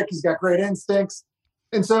quick, he's got great instincts.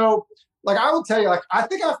 And so, like, I will tell you, like, I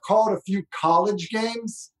think I've called a few college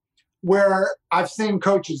games where I've seen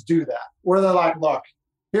coaches do that, where they're like, look,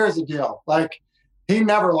 here's the deal. Like, he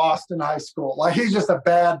never lost in high school. Like, he's just a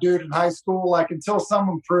bad dude in high school. Like, until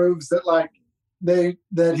someone proves that, like,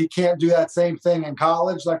 that he can't do that same thing in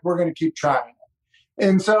college, like, we're going to keep trying it.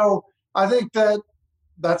 And so I think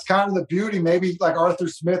that's kind of the beauty. Maybe like Arthur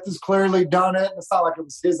Smith has clearly done it. It's not like it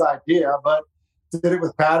was his idea, but did it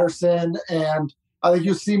with Patterson. And I think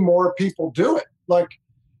you'll see more people do it. Like,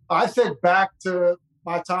 I think back to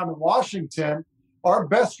my time in Washington, our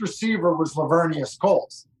best receiver was Lavernius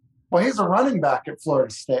Coles. Well, he's a running back at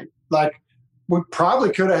Florida State. Like, we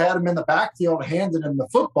probably could have had him in the backfield, handing him the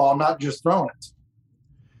football, not just throwing it.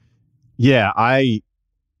 Yeah, I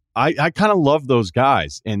kind of love those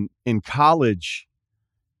guys. And in college,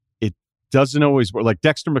 it doesn't always work. Like,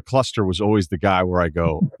 Dexter McCluster was always the guy where I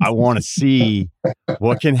go, I want to see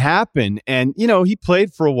what can happen. And, you know, he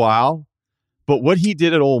played for a while, but what he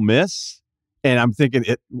did at Ole Miss, and I'm thinking,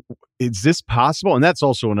 is this possible? And that's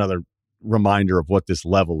also another reminder of what this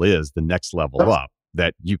level is, the next level up,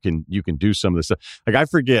 that you can do some of this stuff. Like, I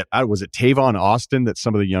forget, was it Tavon Austin that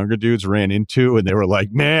some of the younger dudes ran into, and they were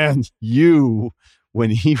like, man, when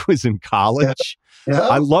he was in college. Yeah.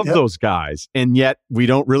 I love those guys. And yet we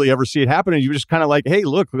don't really ever see it happen. And you just kind of like, hey,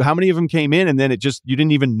 look, how many of them came in? And then you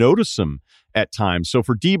didn't even notice them at times. So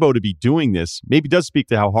for Debo to be doing this, maybe does speak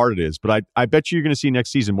to how hard it is. But I bet you're going to see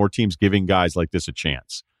next season more teams giving guys like this a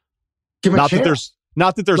chance. Not that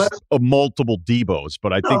there's multiple Debos,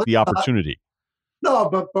 but I think the opportunity. No,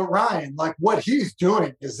 but Ryan, like, what he's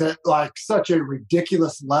doing is at like such a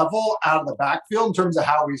ridiculous level out of the backfield in terms of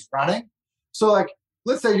how he's running. So, like,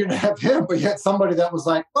 let's say you didn't have him, but you had somebody that was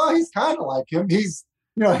like, oh, he's kind of like him. He's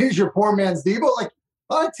your poor man's Debo. Like,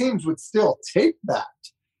 a lot of teams would still take that.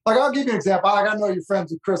 Like, I'll give you an example. Like, I know you're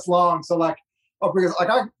friends with Chris Long. So, like, because, like,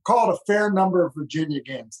 I called a fair number of Virginia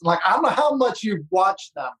games. Like, I don't know how much you've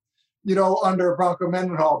watched them, under Bronco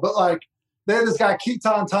Mendenhall. But, like, they had this guy,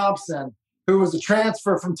 Keaton Thompson, who was a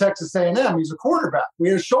transfer from Texas A&M. He's a quarterback. We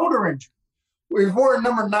had a shoulder injury. We wore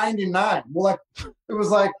number 99. Well, it was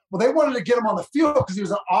like, they wanted to get him on the field because he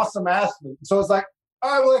was an awesome athlete. So it's like,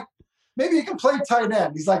 all right, well, maybe he can play tight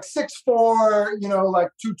end. He's like 6'4", like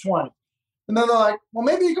 220. And then they're like, well,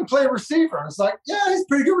 maybe he can play receiver. And it's like, yeah, he's a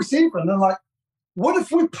pretty good receiver. And they're like, what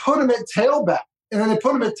if we put him at tailback? And then they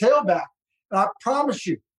put him at tailback. And I promise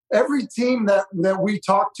you, every team that we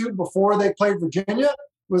talked to before they played Virginia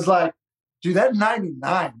was like, dude, that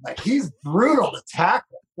 99, like, he's brutal to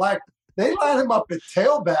tackle. Like, they line him up at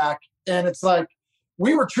tailback, and it's like,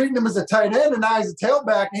 we were treating him as a tight end, and now he's a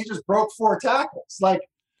tailback, and he just broke 4 tackles. Like,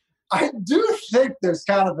 I do think there's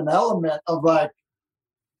kind of an element of like,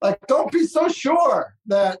 don't be so sure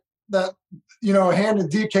that handing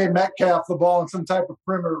DK Metcalf the ball in some type of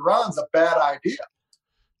perimeter run's a bad idea.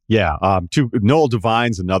 Yeah, Noel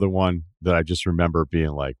Devine's another one that I just remember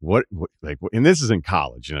being like, what, and this is in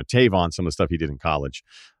college, Tavon, some of the stuff he did in college,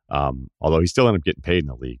 although he still ended up getting paid in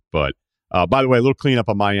the league. But by the way, a little cleanup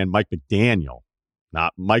on my end, Mike McDaniel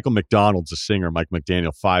Not Michael McDonald's a singer. Mike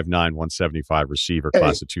McDaniel, 5'9", 175 receiver,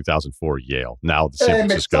 class of 2004, Yale. Now the San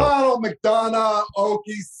Francisco. McDonough,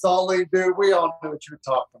 Okie, Sully, dude. We all know what you're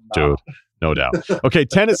talking Dude, about. no doubt. Okay,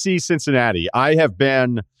 Tennessee, Cincinnati. I have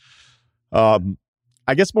been,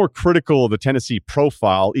 I guess, more critical of the Tennessee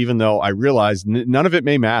profile, even though I realize none of it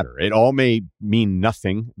may matter. It all may mean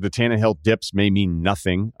nothing. The Tannehill dips may mean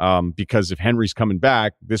nothing because if Henry's coming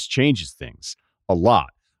back, this changes things a lot.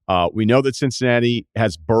 We know that Cincinnati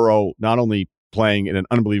has Burrow not only playing at an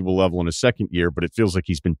unbelievable level in his second year, but it feels like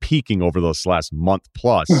he's been peaking over this last month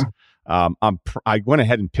plus. I went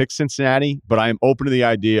ahead and picked Cincinnati, but I am open to the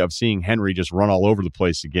idea of seeing Henry just run all over the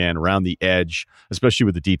place again around the edge, especially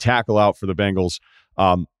with the D tackle out for the Bengals.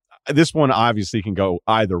 This one obviously can go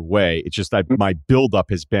either way. It's just that my buildup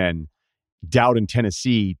has been doubt in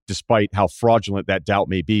Tennessee, despite how fraudulent that doubt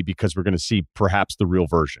may be, because we're going to see perhaps the real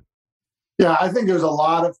version. Yeah, I think there's a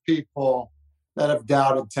lot of people that have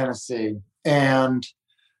doubted Tennessee. And,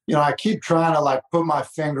 I keep trying to put my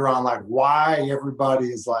finger on why everybody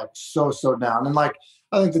is so down. And I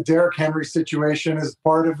think the Derrick Henry situation is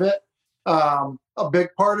part of it, a big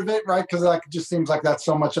part of it, right? Because it just seems like that's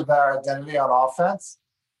so much of their identity on offense.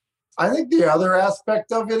 I think the other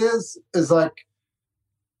aspect of it is look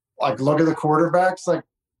at the quarterbacks.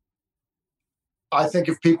 I think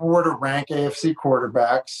if people were to rank AFC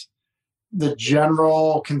quarterbacks, the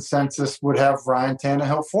general consensus would have Ryan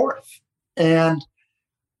Tannehill fourth. And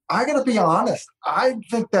I got to be honest, I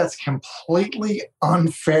think that's completely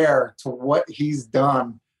unfair to what he's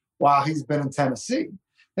done while he's been in Tennessee.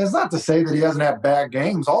 And it's not to say that he hasn't had bad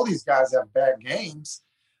games. All these guys have bad games.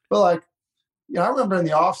 But I remember in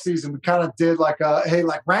the offseason, we kind of did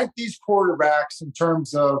rank these quarterbacks in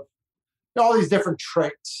terms of all these different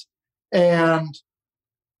traits. And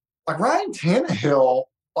Ryan Tannehill,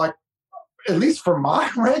 at least for my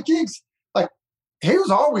rankings, he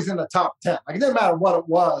was always in the top 10. It didn't matter what it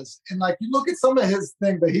was. And you look at some of his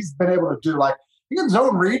things that he's been able to do, you can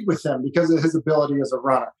zone read with him because of his ability as a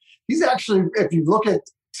runner. He's actually, if you look at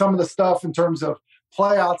some of the stuff in terms of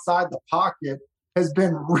play outside the pocket, has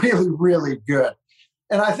been really, really good.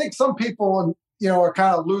 And I think some people, are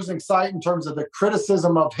kind of losing sight in terms of the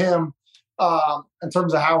criticism of him in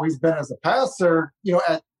terms of how he's been as a passer,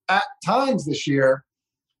 at times this year.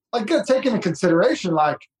 Got to take into consideration,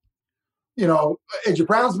 AJ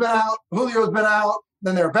Brown's been out, Julio's been out,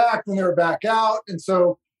 then they're back out. And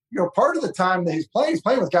so, part of the time that he's playing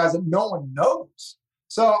with guys that no one knows.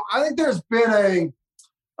 So I think there's been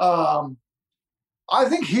I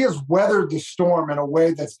think he has weathered the storm in a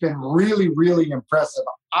way that's been really, really impressive.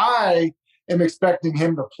 I am expecting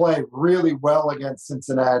him to play really well against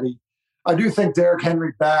Cincinnati. I do think Derrick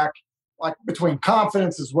Henry back, between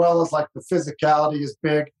confidence as well as the physicality is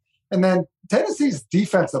big. And then Tennessee's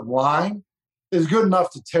defensive line is good enough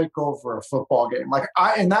to take over a football game.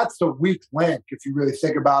 And that's the weak link, if you really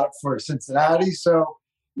think about it, for Cincinnati. So,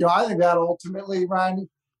 I think that ultimately, Ryan,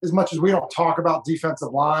 as much as we don't talk about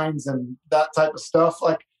defensive lines and that type of stuff,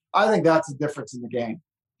 I think that's the difference in the game.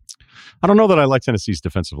 I don't know that I like Tennessee's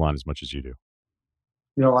defensive line as much as you do.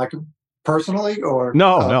 You don't like him personally, or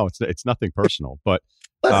no, it's nothing personal. But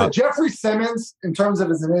listen, Jeffrey Simmons, in terms of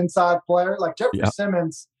as an inside player, Jeffrey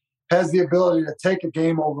Simmons has the ability to take a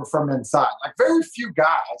game over from inside. Very few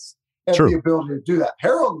guys have the ability to do that.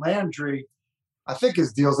 Harold Landry, I think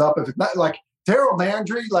his deal's up. If it's not Harold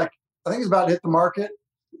Landry, I think he's about to hit the market.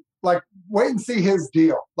 Wait and see his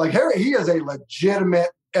deal. He is a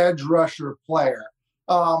legitimate edge rusher player.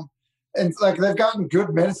 And they've gotten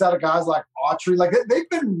good minutes out of guys like Autry. They've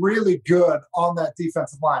been really good on that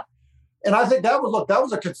defensive line. And I think that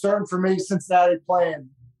was a concern for me, Cincinnati playing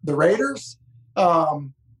the Raiders.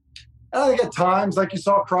 And I think at times, you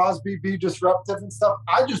saw Crosby be disruptive and stuff.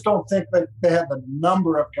 I just don't think that they have the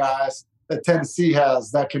number of guys that Tennessee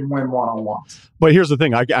has that can win one-on-one. But here's the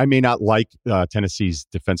thing. I may not like Tennessee's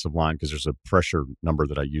defensive line because there's a pressure number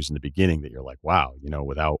that I use in the beginning that you're wow,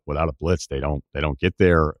 without a blitz, they don't get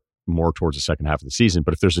there more towards the second half of the season.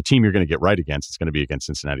 But if there's a team you're going to get right against, it's going to be against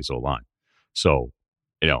Cincinnati's O-line. So,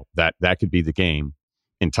 that could be the game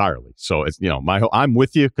entirely. So, it's, I'm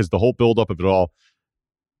with you because the whole buildup of it all,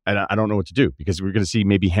 and I don't know what to do because we're going to see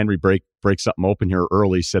maybe Henry break something open here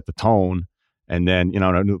early, set the tone. And then,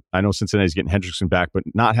 I know Cincinnati's getting Hendrickson back, but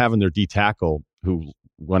not having their D tackle who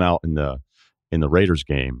went out in the Raiders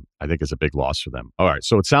game, I think is a big loss for them. All right.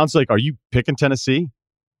 So it sounds like, are you picking Tennessee?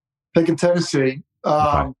 Picking Tennessee.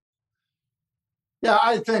 Okay. Yeah,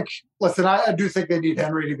 I think, listen, I do think they need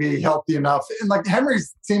Henry to be healthy enough. And Henry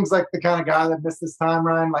seems like the kind of guy that missed his time,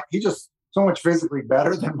 Ryan. He's just so much physically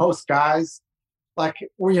better than most guys.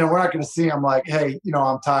 We're not going to see him hey,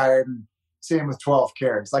 I'm tired and see him with 12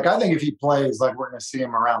 carries. Like, I think if he plays, like, we're going to see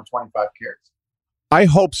him around 25 carries. I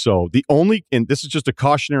hope so. And this is just a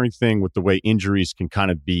cautionary thing with the way injuries can kind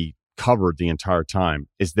of be covered the entire time,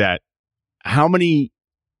 is that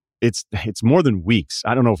it's more than weeks.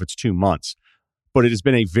 I don't know if it's 2 months, but it has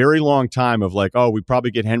been a very long time of like, oh, we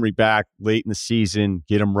probably get Henry back late in the season,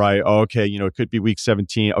 get him right. Oh, okay, it could be week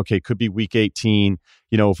 17. Okay, it could be week 18.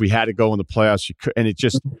 If we had to go in the playoffs, you could. And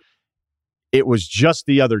it was just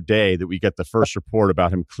the other day that we get the first report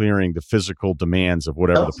about him clearing the physical demands of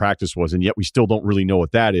whatever the practice was, and yet we still don't really know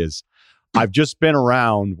what that is. I've just been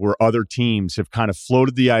around where other teams have kind of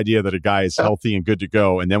floated the idea that a guy is healthy and good to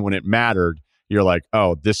go, and then when it mattered, you're like,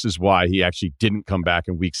 oh, this is why he actually didn't come back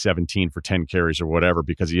in week 17 for 10 carries or whatever,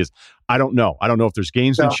 because he is. I don't know. I don't know if there's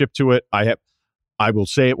gamesmanship to it. I will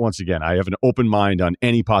say it once again. I have an open mind on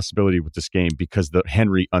any possibility with this game because the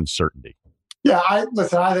Henry uncertainty. Yeah, I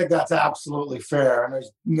think that's absolutely fair. And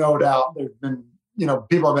there's no doubt there's been,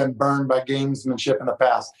 people have been burned by gamesmanship in the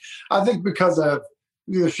past. I think because of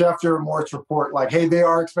either Schefter or Mort's report, like, hey, they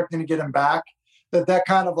are expecting to get him back, that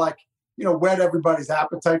kind of like, whet everybody's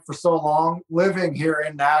appetite for so long. Living here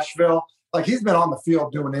in Nashville, like, he's been on the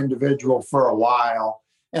field doing individual for a while.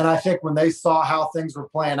 And I think when they saw how things were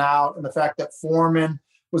playing out and the fact that Foreman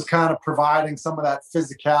was kind of providing some of that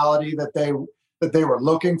physicality that they were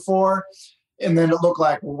looking for, and then it looked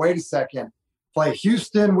like, well, wait a second, play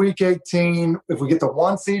Houston week 18. If we get the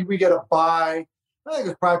 1 seed, we get a bye. I think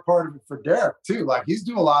it's probably part of it for Derek too. Like, he's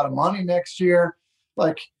due a lot of money next year.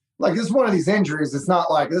 Like this is one of these injuries. It's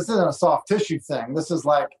not like, this isn't a soft tissue thing. This is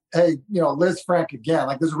like, hey, Liz Frank again.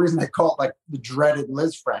 Like, there's a reason they call it like the dreaded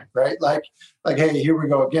Liz Frank, right? Like, hey, here we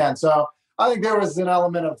go again. So I think there was an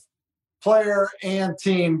element of player and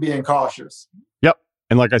team being cautious. Yep.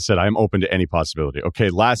 And like I said, I'm open to any possibility.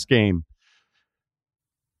 Okay, last game.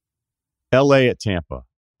 LA at Tampa.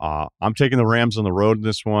 I'm taking the Rams on the road in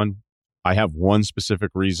this one. I have one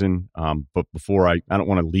specific reason, but before I don't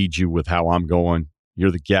want to lead you with how I'm going.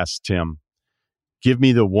 You're the guest, Tim. Give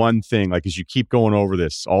me the one thing, like as you keep going over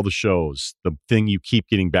this, all the shows, the thing you keep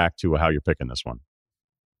getting back to how you're picking this one.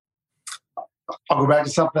 I'll go back to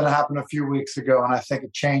something that happened a few weeks ago, and I think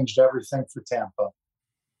it changed everything for Tampa.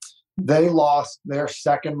 They lost their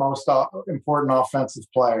second most important offensive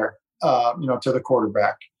player, to the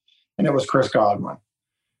quarterback. And it was Chris Godwin.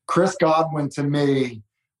 Chris Godwin, to me,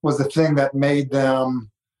 was the thing that made them,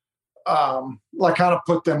 kind of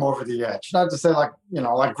put them over the edge. Not to say like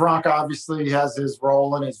Gronk obviously has his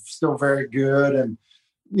role and he's still very good. And,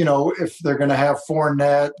 if they're going to have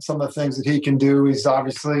Fournette, some of the things that he can do, he's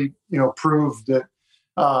obviously, proved that,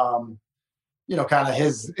 kind of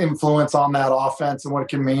his influence on that offense and what it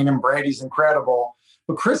can mean. And Brady's incredible.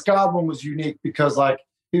 But Chris Godwin was unique because,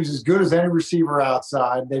 he was as good as any receiver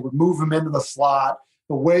outside. They would move him into the slot.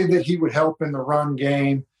 The way that he would help in the run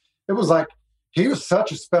game, it was like he was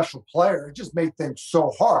such a special player. It just made things so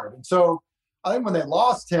hard. And so I think when they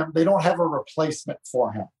lost him, they don't have a replacement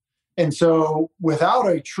for him. And so without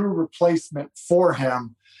a true replacement for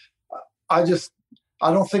him, I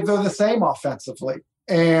don't think they're the same offensively.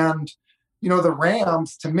 And, the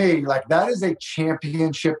Rams, to me, like, that is a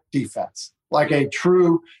championship defense, like a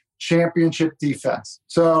true championship defense.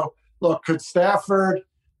 So look, could Stafford,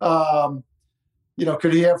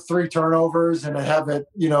 could he have 3 turnovers and have it,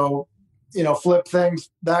 flip things?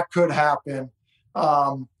 That could happen.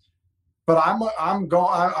 But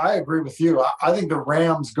I agree with you. I think the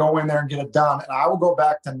Rams go in there and get it done. And I will go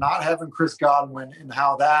back to not having Chris Godwin and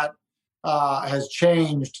how that has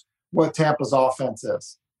changed what Tampa's offense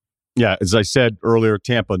is. Yeah, as I said earlier,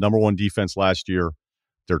 Tampa, number 1 defense last year.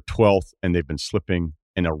 They're 12th, and they've been slipping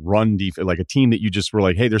in a run defense, like a team that you just were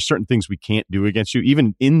like, hey, there's certain things we can't do against you.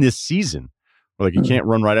 Even in this season, where like you can't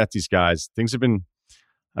run right at these guys. Things have been,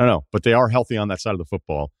 I don't know, but they are healthy on that side of the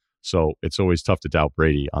football. So it's always tough to doubt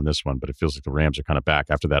Brady on this one, but it feels like the Rams are kind of back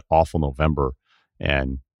after that awful November.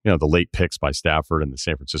 And, the late picks by Stafford in the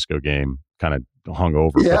San Francisco game kind of hung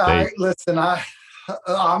over. Yeah,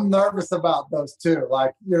 I'm nervous about those too.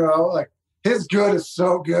 Like, his good is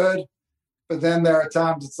so good, but then there are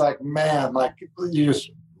times it's like, man, like you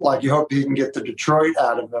hope you can get the Detroit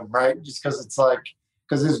out of him, right? Just because it's like,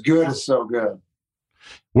 because his good is so good.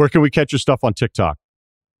 Where can we catch your stuff on TikTok?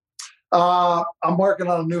 I'm working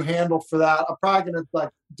on a new handle for that. I'm probably going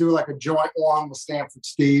to do a joint one with Stanford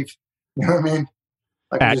Steve. You know what I mean?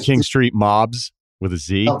 At King Street Mobs with a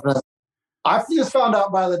Z. I just found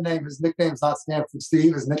out by the name. His nickname's not Stanford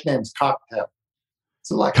Steve. His nickname's Cocktail.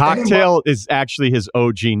 So Cocktail is actually his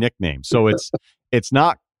OG nickname. So it's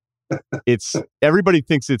not. It's everybody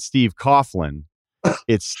thinks it's Steve Coughlin.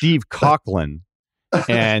 It's Steve Coughlin.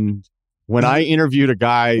 And when I interviewed a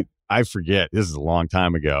guy, I forget. This is a long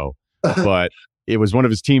time ago, but it was one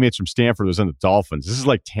of his teammates from Stanford who was on the Dolphins. This is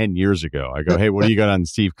like 10 years ago. I go, hey, what do you got on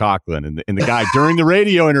Steve Coughlin? And the guy during the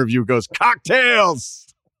radio interview goes, cocktails.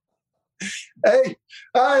 Hey,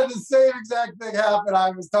 I had the same exact thing happen.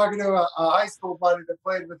 I was talking to a high school buddy that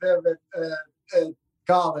played with him at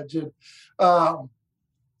college. And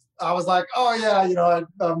I was like, oh, yeah,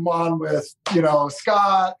 I'm on with,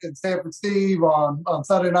 Scott and Stanford Steve on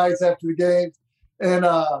Sunday nights after the games. And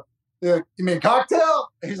you mean cocktail?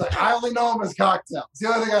 He's like, I only know him as cocktail. It's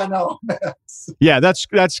the only thing I know him as. Yeah, that's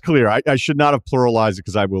clear. I should not have pluralized it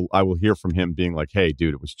because I will hear from him being like, hey,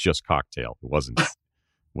 dude, it was just cocktail. It wasn't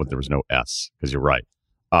there was no S, because you're right.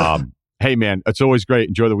 Hey, man, it's always great.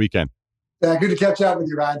 Enjoy the weekend. Yeah, good to catch up with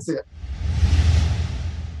you, Ryan. See ya.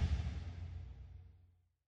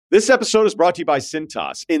 This episode is brought to you by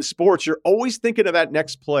Cintas. In sports, you're always thinking of that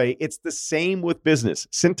next play. It's the same with business.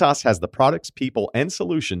 Cintas has the products, people, and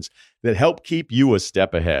solutions that help keep you a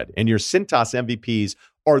step ahead. And your Cintas MVPs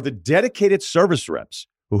are the dedicated service reps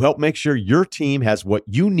who help make sure your team has what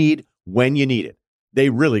you need when you need it. They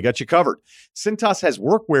really got you covered. Cintas has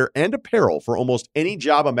workwear and apparel for almost any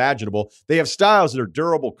job imaginable. They have styles that are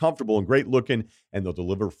durable, comfortable, and great looking, and they'll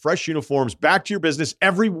deliver fresh uniforms back to your business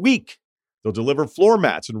every week. They'll deliver floor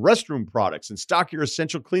mats and restroom products and stock your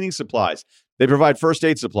essential cleaning supplies. They provide first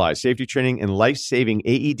aid supplies, safety training, and life-saving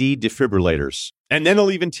AED defibrillators. And then they'll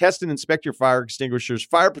even test and inspect your fire extinguishers,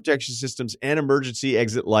 fire protection systems, and emergency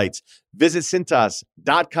exit lights. Visit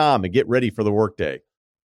Cintas.com and get ready for the workday.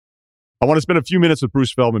 I want to spend a few minutes with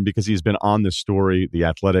Bruce Feldman because he's been on this story, The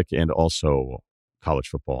Athletic, and also college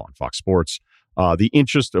football on Fox Sports. The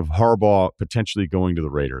interest of Harbaugh potentially going to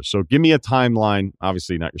the Raiders. So give me a timeline.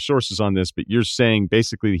 Obviously not your sources on this, but you're saying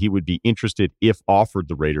basically he would be interested if offered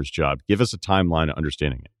the Raiders job. Give us a timeline of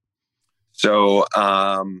understanding it. So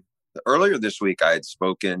earlier this week, I had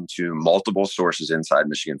spoken to multiple sources inside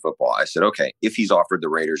Michigan football. I said, okay, if he's offered the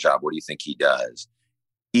Raiders job, what do you think he does?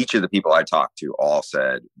 Each of the people I talked to all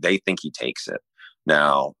said they think he takes it.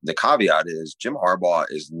 Now, the caveat is Jim Harbaugh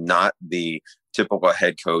is not the typical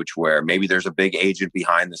head coach where maybe there's a big agent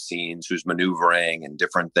behind the scenes who's maneuvering and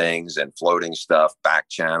different things and floating stuff, back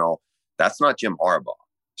channel. That's not Jim Harbaugh.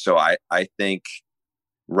 So I think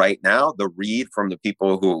right now, the read from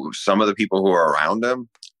some of the people who are around him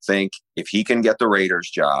think if he can get the Raiders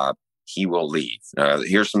job, he will leave.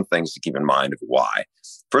 Here's some things to keep in mind of why.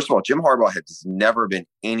 First of all, Jim Harbaugh has never been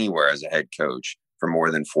anywhere as a head coach for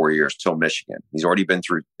more than 4 years till Michigan. He's already been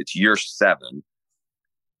through, it's year 7.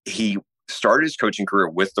 He started his coaching career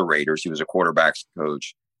with the Raiders. He was a quarterbacks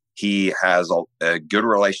coach. He has a good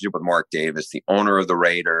relationship with Mark Davis, the owner of the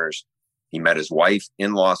Raiders. He met his wife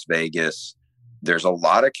in Las Vegas. There's a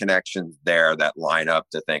lot of connections there that line up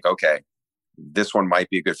to think, okay, this one might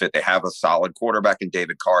be a good fit. They have a solid quarterback in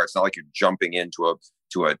David Carr. It's not like you're jumping into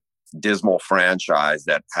a dismal franchise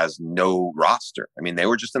that has no roster. I mean, they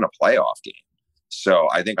were just in a playoff game. So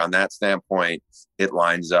I think on that standpoint, it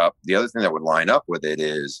lines up. The other thing that would line up with it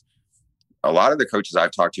is a lot of the coaches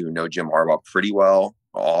I've talked to who know Jim Harbaugh pretty well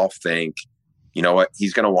all think, you know what,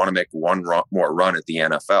 he's going to want to make one more run at the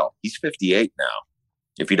NFL. He's 58 now.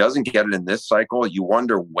 If he doesn't get it in this cycle, you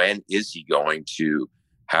wonder when is he going to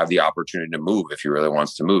have the opportunity to move if he really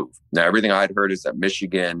wants to move. Now, everything I'd heard is that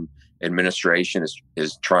Michigan administration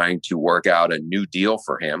is trying to work out a new deal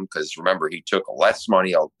for him because remember, he took less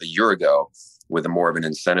money a year ago with a more of an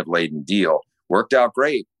incentive-laden deal. Worked out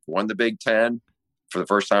great. Won the Big Ten for the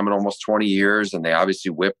first time in almost 20 years, and they obviously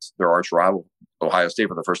whipped their arch rival, Ohio State,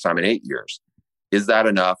 for the first time in 8 years. Is that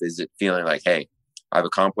enough? Is it feeling like, hey, I've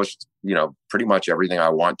accomplished, pretty much everything I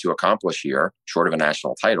want to accomplish here, short of a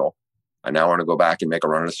national title. I now want to go back and make a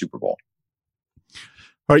run at a Super Bowl.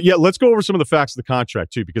 All right, yeah, let's go over some of the facts of the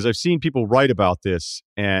contract, too, because I've seen people write about this,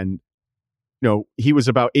 and he was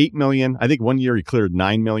about $8 million. I think 1 year he cleared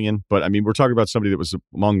 $9 million. But I mean, we're talking about somebody that was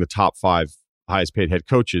among the top 5 highest paid head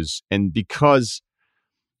coaches. And because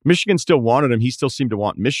Michigan still wanted him, he still seemed to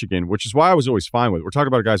want Michigan, which is why I was always fine with it. We're talking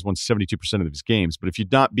about a guy who's won 72% of his games. But if you're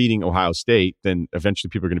not beating Ohio State, then eventually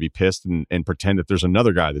people are going to be pissed and pretend that there's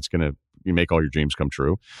another guy that's going to make all your dreams come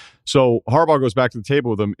true. So Harbaugh goes back to the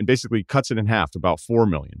table with him and basically cuts it in half to about $4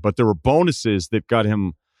 million. But there were bonuses that got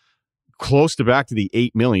him close to back to the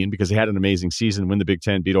 $8 million because he had an amazing season, win the Big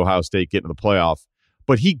Ten, beat Ohio State, get into the playoff.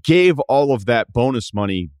 But he gave all of that bonus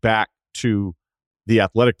money back to the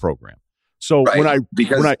athletic program. So right. He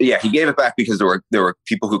gave it back because there were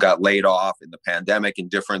people who got laid off in the pandemic and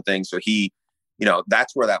different things. So he,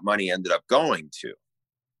 that's where that money ended up going to.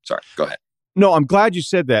 Sorry, go ahead. No, I'm glad you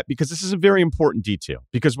said that because this is a very important detail.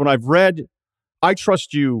 Because when I've read, I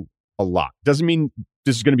trust you a lot. Doesn't mean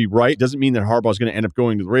this is going to be right. Doesn't mean that Harbaugh is going to end up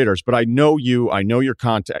going to the Raiders, but I know you. I know your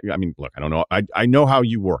contact. I mean, look, I don't know. I know how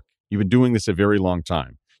you work. You've been doing this a very long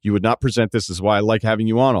time. You would not present this. This is why I like having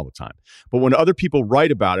you on all the time. But when other people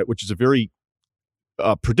write about it, which is a very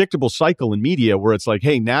predictable cycle in media where it's like,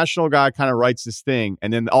 hey, national guy kind of writes this thing,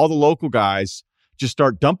 and then all the local guys just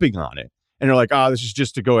start dumping on it. And they're like, this is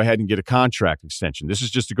just to go ahead and get a contract extension. This is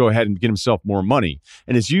just to go ahead and get himself more money.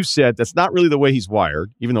 And as you said, that's not really the way he's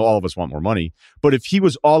wired, even though all of us want more money. But if he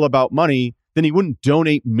was all about money, then he wouldn't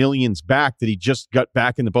donate millions back that he just got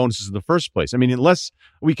back in the bonuses in the first place. I mean, unless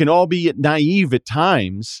we can all be naive at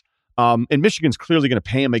times, and Michigan's clearly going to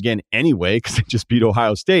pay him again anyway because they just beat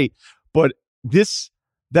Ohio State. But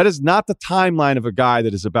that is not the timeline of a guy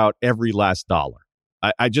that is about every last dollar.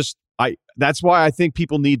 That's why I think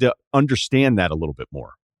people need to understand that a little bit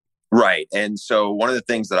more. Right. And so one of the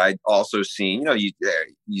things that I also seen,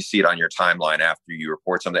 you see it on your timeline after you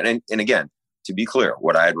report something. And again, to be clear,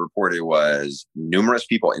 what I had reported was numerous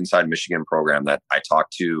people inside Michigan program that I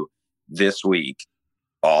talked to this week,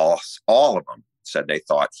 all of them said they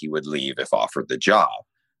thought he would leave if offered the job.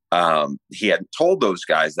 He hadn't told those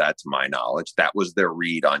guys that, to my knowledge. That was their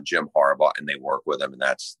read on Jim Harbaugh, and they work with him, and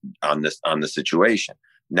that's on the situation.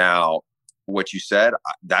 Now, what you said,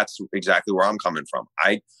 that's exactly where I'm coming from.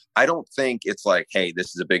 I don't think it's like, hey,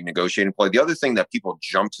 this is a big negotiating play. The other thing that people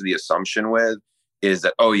jump to the assumption with is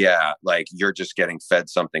that, oh yeah, like you're just getting fed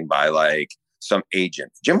something by like some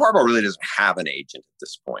agent. Jim Harbaugh really doesn't have an agent at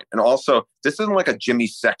this point. And also, this isn't like a Jimmy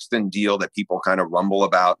Sexton deal that people kind of rumble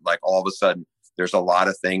about. Like all of a sudden, there's a lot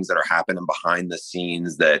of things that are happening behind the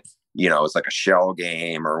scenes that, it's like a shell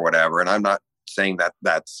game or whatever. And I'm not saying that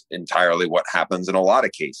that's entirely what happens in a lot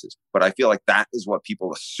of cases, but I feel like that is what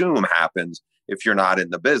people assume happens if you're not in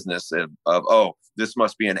the business of oh, this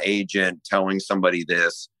must be an agent telling somebody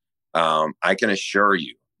this. I can assure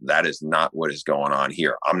you that is not what is going on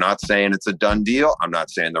here. I'm not saying it's a done deal. I'm not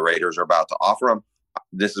saying the Raiders are about to offer him.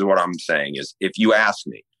 This is what I'm saying is, if you ask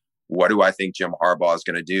me, what do I think Jim Harbaugh is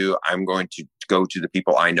going to do? I'm going to go to the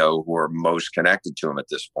people I know who are most connected to him at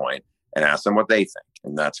this point and ask them what they think.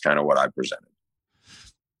 And that's kind of what I presented.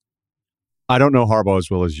 I don't know Harbaugh as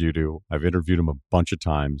well as you do. I've interviewed him a bunch of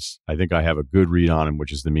times. I think I have a good read on him,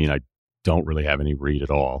 which is to mean I don't really have any read at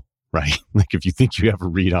all, right? Like if you think you have a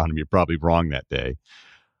read on him, you're probably wrong that day.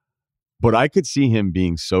 But I could see him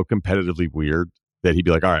being so competitively weird that he'd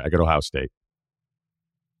be like, all right, I go to Ohio State.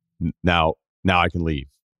 Now I can leave,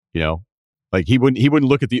 Like he wouldn't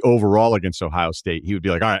look at the overall against Ohio State. He would be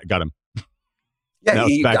like, all right, got him. Yeah,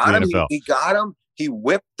 he got him. He got him. He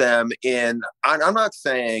whipped them in. I'm not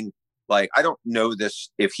saying, like, I don't know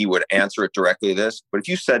this if he would answer it directly this, but if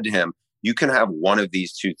you said to him, you can have one of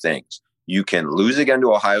these two things. You can lose again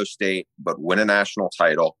to Ohio State, but win a national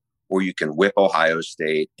title, or you can whip Ohio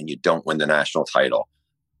State and you don't win the national title.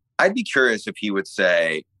 I'd be curious if he would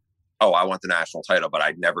say, oh, I want the national title, but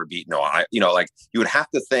I'd never beaten Ohio. Like you would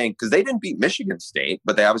have to think, because they didn't beat Michigan State,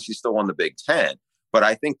 but they obviously still won the Big Ten. But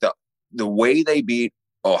I think the way they beat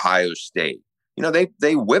Ohio State,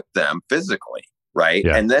 they whipped them physically. Right.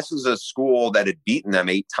 Yeah. And this is a school that had beaten them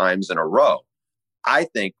 8 times in a row. I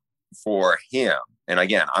think for him, and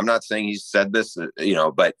again, I'm not saying he said this,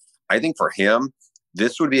 but I think for him,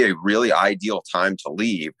 this would be a really ideal time to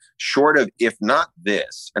leave, short of, if not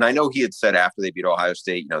this. And I know he had said after they beat Ohio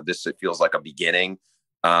State, it feels like a beginning.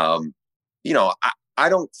 I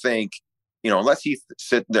don't think, unless he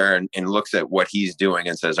sits there and looks at what he's doing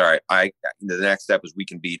and says, all right, the next step is we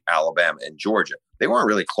can beat Alabama and Georgia. They weren't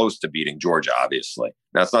really close to beating Georgia, obviously.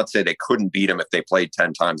 Now, it's not to say they couldn't beat them if they played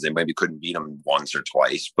 10 times. They maybe couldn't beat them once or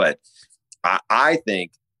twice. But I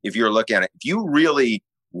think if you're looking at it, if you really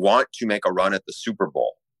want to make a run at the Super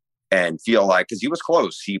Bowl and feel like, because he was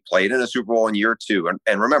close, he played in a Super Bowl in year 2.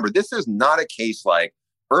 And remember, this is not a case like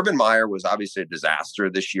Urban Meyer was obviously a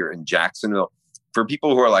disaster this year in Jacksonville. For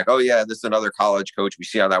people who are like, oh, yeah, this is another college coach, we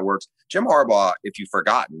see how that works. Jim Harbaugh, if you've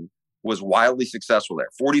forgotten, was wildly successful there,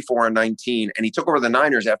 44-19. And he took over the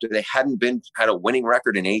Niners after they hadn't had a winning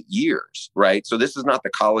record in 8 years, right? So this is not the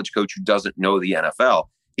college coach who doesn't know the NFL.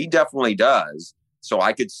 He definitely does. So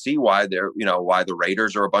I could see why why the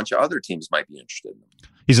Raiders or a bunch of other teams might be interested in him.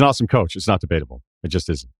 He's an awesome coach. It's not debatable. It just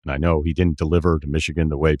isn't. And I know he didn't deliver to Michigan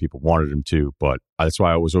the way people wanted him to, but that's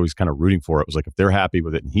why I was always kind of rooting for it. It was like, if they're happy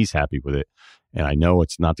with it and he's happy with it, and I know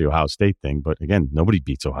it's not the Ohio State thing, but again, nobody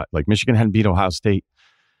beats Ohio. Like Michigan hadn't beat Ohio State.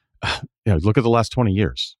 Look at the last 20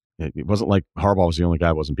 years. It wasn't like Harbaugh was the only guy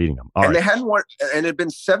who wasn't beating them. They hadn't won, and it had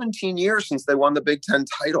been 17 years since they won the Big Ten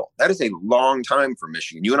title. That is a long time for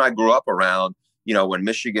Michigan. You and I grew up around, when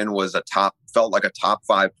Michigan was felt like a top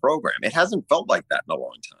 5 program. It hasn't felt like that in a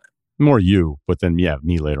long time. More you, but then,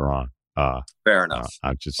 me later on. Fair enough.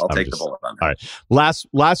 I'll take the bullet on that. All right.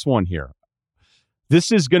 Last one here.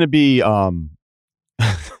 This is going to be,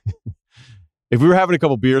 if we were having a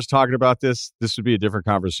couple beers talking about this would be a different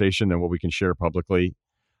conversation than what we can share publicly.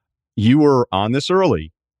 You were on this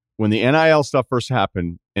early when the NIL stuff first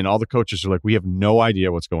happened, and all the coaches are like, we have no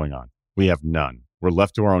idea what's going on. We have none. We're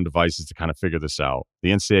left to our own devices to kind of figure this out.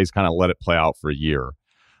 The NCAA's kind of let it play out for a year.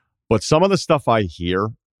 But some of the stuff I hear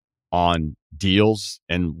on deals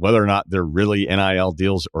and whether or not they're really NIL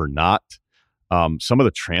deals or not, some of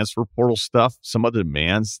the transfer portal stuff, some of the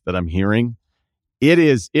demands that I'm hearing, it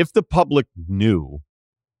is, if the public knew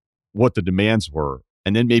what the demands were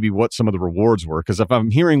and then maybe what some of the rewards were, because if I'm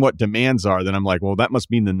hearing what demands are, then I'm like, well, that must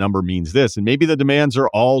mean the number means this. And maybe the demands are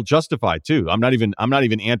all justified too. I'm not even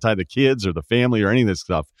anti the kids or the family or any of this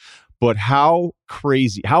stuff. But how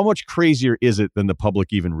much crazier is it than the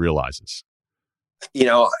public even realizes?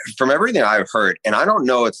 From everything I've heard, and I don't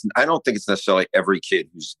think it's necessarily every kid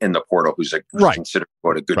who's in the portal who's considered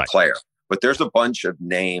a good player. But there's a bunch of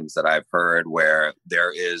names that I've heard where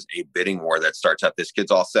there is a bidding war that starts up. This kid's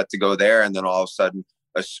all set to go there. And then all of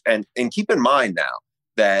a sudden, and keep in mind now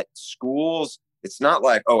that schools, it's not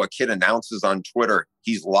like, a kid announces on Twitter,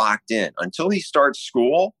 he's locked in. Until he starts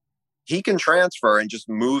school, he can transfer and just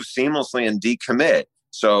move seamlessly and decommit.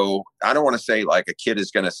 So I don't want to say like a kid is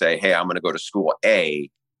going to say, hey, I'm going to go to school A.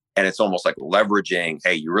 And it's almost like leveraging,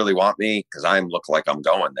 hey, you really want me? Because I look like I'm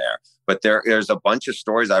going there. But there's a bunch of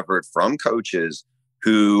stories I've heard from coaches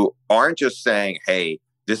who aren't just saying, hey,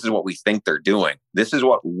 this is what we think they're doing. This is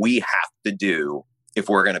what we have to do if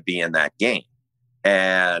we're going to be in that game.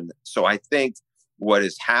 And so I think what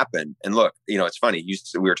has happened, and look, it's funny,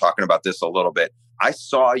 we were talking about this a little bit. I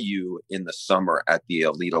saw you in the summer at the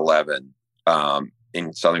Elite 11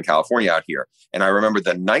 in Southern California out here. And I remember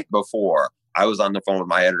the night before, I was on the phone with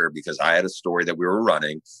my editor because I had a story that we were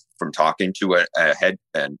running from talking to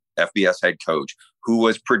an FBS head coach who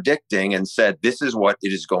was predicting and said, this is what it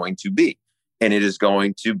is going to be. And it is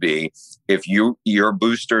going to be, if your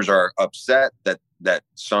boosters are upset that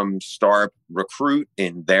some star recruit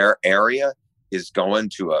in their area is going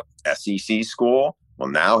to a SEC school, well,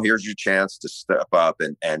 now here's your chance to step up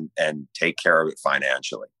and take care of it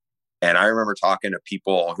financially. And I remember talking to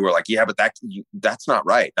people who were like, yeah, but that's not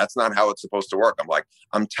right. That's not how it's supposed to work. I'm like,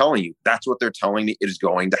 I'm telling you, that's what they're telling me it is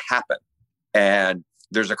going to happen. And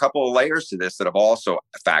there's a couple of layers to this that have also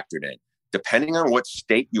factored in. Depending on what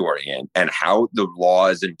state you are in and how the law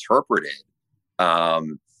is interpreted,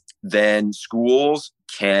 then schools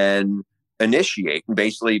can initiate and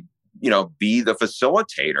basically, be the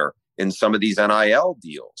facilitator in some of these NIL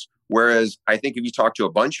deals. Whereas I think if you talk to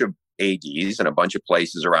a bunch of ADs and a bunch of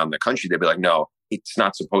places around the country, they'd be like, no, it's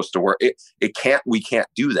not supposed to work. We can't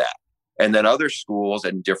do that. And then other schools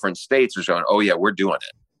in different states are going, oh yeah, we're doing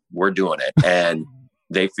it. And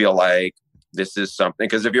they feel like this is something,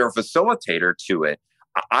 because if you're a facilitator to it,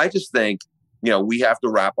 I just think, we have to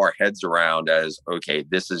wrap our heads around as, okay,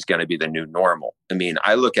 this is going to be the new normal. I mean,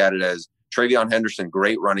 I look at it as Travion Henderson,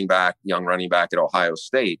 great young running back at Ohio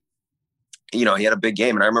State. He had a big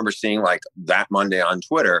game. And I remember seeing like that Monday on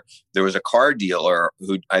Twitter, there was a car dealer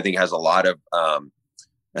who I think has a lot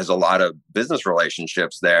of business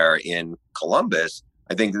relationships there in Columbus.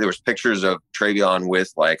 I think there was pictures of Travion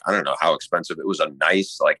with like, I don't know how expensive. It was a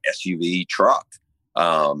nice like SUV truck.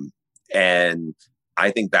 And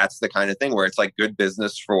I think that's the kind of thing where it's like good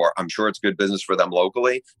business I'm sure it's good business for them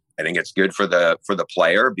locally. I think it's good for the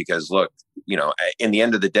player because look, in the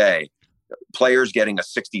end of the day, players getting a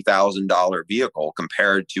 $60,000 vehicle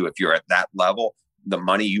compared to if you're at that level, the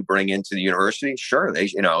money you bring into the university, sure,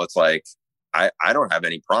 it's like, I don't have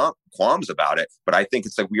any qualms about it, but I think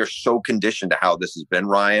it's like we are so conditioned to how this has been,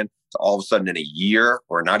 Ryan. So all of a sudden in a year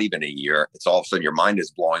or not even a year, it's all of a sudden your mind is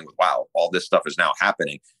blowing with, wow, all this stuff is now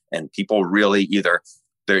happening. And people really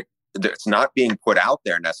it's not being put out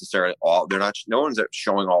there necessarily. No one's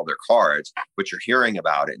showing all their cards, but you're hearing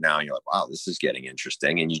about it now. And you're like, wow, this is getting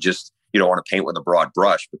interesting. And you don't want to paint with a broad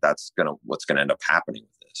brush, but that's what's going to end up happening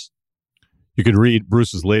with this. You can read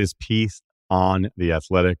Bruce's latest piece on The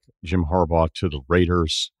Athletic, Jim Harbaugh to the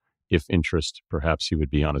Raiders. If interest, perhaps he would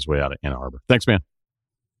be on his way out of Ann Arbor. Thanks, man.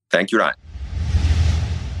 Thank you, Ryan.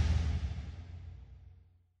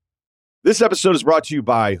 This episode is brought to you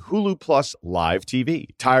by Hulu Plus Live TV.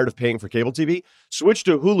 Tired of paying for cable TV? Switch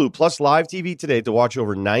to Hulu Plus Live TV today to watch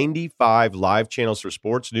over 95 live channels for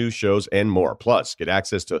sports, news, shows, and more. Plus, get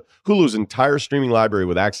access to Hulu's entire streaming library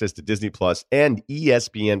with access to Disney Plus and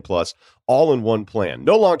ESPN Plus all in one plan.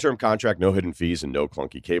 No long-term contract, no hidden fees, and no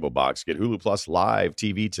clunky cable box. Get Hulu Plus Live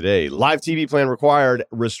TV today. Live TV plan required.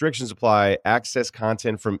 Restrictions apply. Access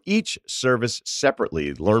content from each service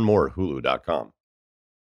separately. Learn more at hulu.com.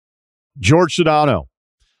 Jorge Sedano,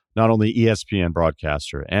 not only ESPN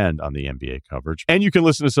broadcaster and on the NBA coverage. And you can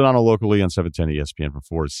listen to Sedano locally on 710 ESPN from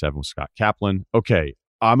 4 to 7 with Scott Kaplan. Okay,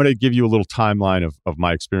 I'm going to give you a little timeline of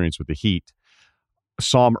my experience with the Heat.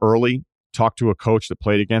 Saw him early, talked to a coach that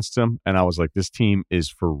played against him, and I was like, this team is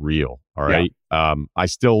for real, all right? Yeah. I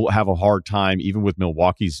still have a hard time, even with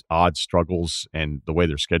Milwaukee's odd struggles and the way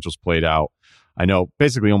their schedules played out. I know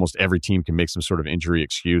basically almost every team can make some sort of injury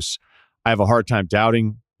excuse. I have a hard time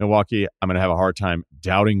doubting Milwaukee. I'm going to have a hard time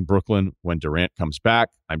doubting Brooklyn when Durant comes back.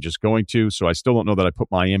 I'm just going to. So I still don't know that I put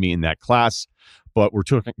Miami in that class. But we're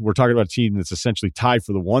talking about a team that's essentially tied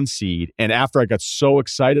for the 1 seed. And after I got so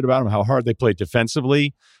excited about them, how hard they played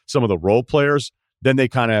defensively, some of the role players, then they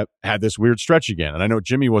kind of had this weird stretch again. And I know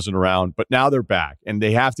Jimmy wasn't around, but now they're back and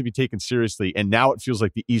they have to be taken seriously. And now it feels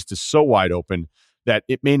like the East is so wide open that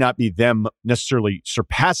it may not be them necessarily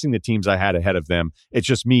surpassing the teams I had ahead of them. It's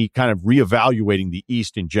just me kind of reevaluating the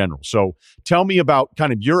East in general. So tell me about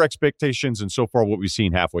kind of your expectations and so far what we've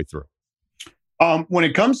seen halfway through. When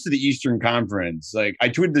it comes to the Eastern Conference, like I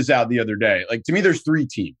tweeted this out the other day, like to me, there's 3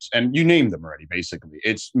 teams and you named them already, basically.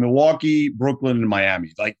 It's Milwaukee, Brooklyn, and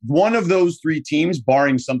Miami. Like one of those 3 teams,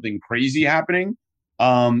 barring something crazy happening,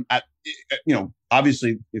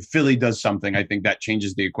 obviously if Philly does something, I think that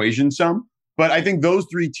changes the equation some. But I think those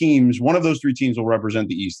 3 teams, one of those 3 teams will represent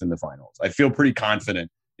the East in the finals. I feel pretty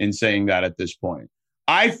confident in saying that at this point.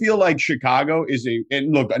 I feel like Chicago is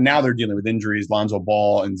and look, now they're dealing with injuries, Lonzo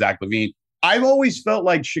Ball and Zach LaVine. I've always felt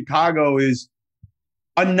like Chicago is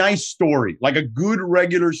a nice story, like a good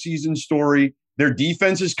regular season story. Their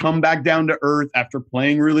defense has come back down to earth after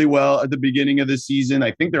playing really well at the beginning of the season.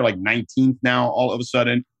 I think they're like 19th now all of a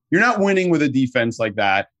sudden. You're not winning with a defense like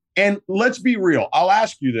that. And let's be real. I'll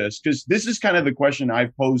ask you this because this is kind of the question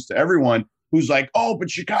I've posed to everyone who's like, oh,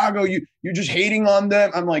 but Chicago, you're just hating on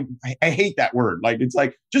them. I'm like, I hate that word. Like, it's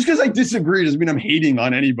like, just because I disagree doesn't mean I'm hating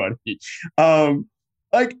on anybody.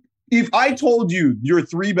 Like, if I told you your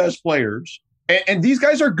 3 best players, and these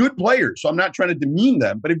guys are good players, so I'm not trying to demean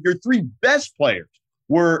them, but if your 3 best players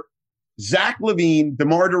were Zach LaVine,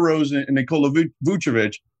 DeMar DeRozan, and Nikola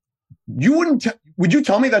Vucevic, would you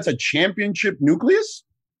tell me that's a championship nucleus?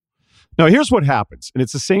 Now, here's what happens, and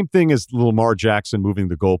it's the same thing as Lamar Jackson moving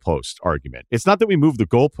the goalpost argument. It's not that we move the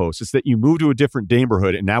goalpost, it's that you move to a different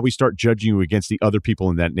neighborhood, and now we start judging you against the other people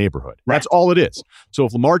in that neighborhood. Right. That's all it is. So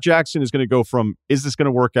if Lamar Jackson is going to go from, is this going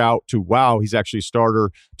to work out, to, wow, he's actually a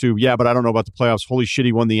starter, to, yeah, but I don't know about the playoffs, holy shit,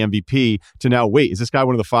 he won the MVP, to now, wait, is this guy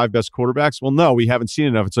one of the 5 best quarterbacks? Well, no, we haven't seen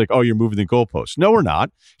enough. It's like, oh, you're moving the goalpost. No, we're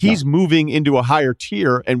not. He's moving into a higher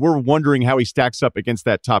tier, and we're wondering how he stacks up against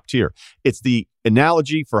that top tier. It's the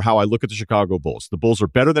analogy for how I look at the Chicago Bulls. The Bulls are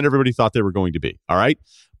better than everybody thought they were going to be. All right.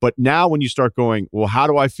 But now when you start going, well, how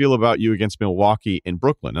do I feel about you against Milwaukee and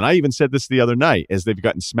Brooklyn? And I even said this the other night as they've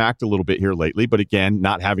gotten smacked a little bit here lately. But again,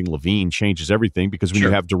 not having LaVine changes everything because when you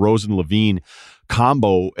have DeRozan LaVine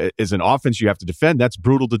combo as an offense you have to defend, that's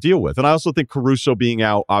brutal to deal with. And I also think Caruso being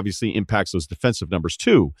out obviously impacts those defensive numbers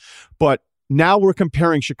too. But now we're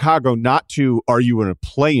comparing Chicago not to, are you in a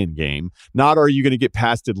play-in game? Not, are you going to get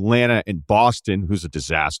past Atlanta and Boston, who's a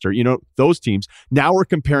disaster? You know, those teams. Now we're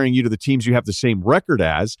comparing you to the teams you have the same record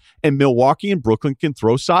as, and Milwaukee and Brooklyn can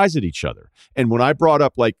throw size at each other. And when I brought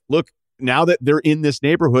up, like, look, now that they're in this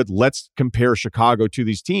neighborhood, let's compare Chicago to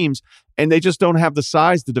these teams, and they just don't have the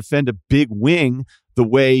size to defend a big wing the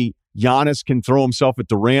way Giannis can throw himself at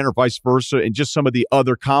Durant or vice versa, and just some of the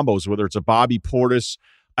other combos, whether it's a Bobby Portis.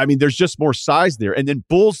 I mean, there's just more size there. And then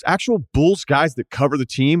actual Bulls guys that cover the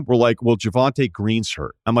team were like, well, Javonte Green's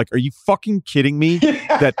hurt. I'm like, are you fucking kidding me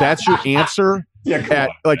that's your answer? Yeah,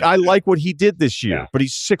 I like what he did this year, but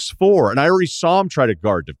he's 6'4", and I already saw him try to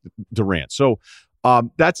guard Durant. So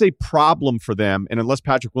that's a problem for them. And unless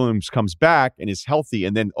Patrick Williams comes back and is healthy,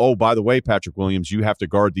 and then, oh, by the way, Patrick Williams, you have to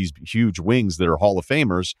guard these huge wings that are Hall of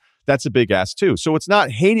Famers, that's a big ask too. So it's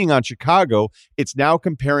not hating on Chicago. It's now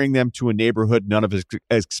comparing them to a neighborhood none of us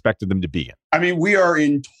expected them to be in. I mean, we are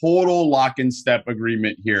in total lock and step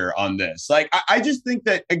agreement here on this. Like, I just think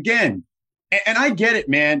that, again, and I get it,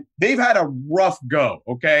 man, they've had a rough go,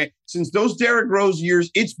 okay? Since those Derrick Rose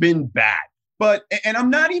years, it's been bad. But, and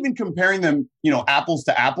I'm not even comparing them, apples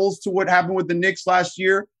to apples to what happened with the Knicks last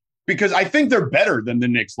year, because I think they're better than the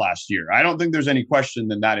Knicks last year. I don't think there's any question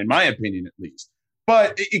than that, in my opinion, at least.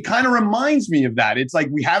 But it kind of reminds me of that. It's like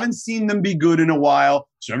we haven't seen them be good in a while,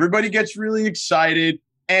 so everybody gets really excited.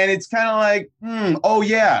 And it's kind of like, oh,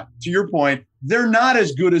 yeah, to your point, they're not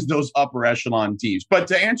as good as those upper echelon teams. But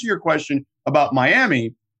to answer your question about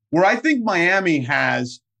Miami, where I think Miami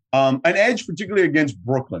has an edge, particularly against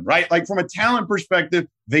Brooklyn, right? Like from a talent perspective,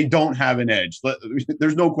 they don't have an edge.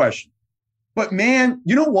 There's no question. But man,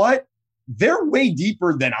 you know what? They're way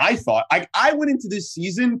deeper than I thought. I went into this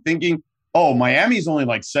season thinking, oh, Miami's only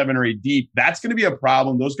like 7 or 8 deep. That's going to be a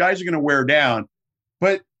problem. Those guys are going to wear down.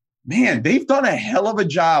 But man, they've done a hell of a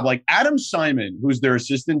job. Like Adam Simon, who's their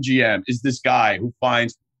assistant GM, is this guy who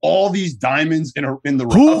finds all these diamonds in the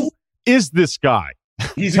rough. Who is this guy?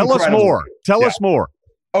 Tell us more. Tell us more.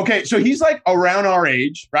 Okay, so he's like around our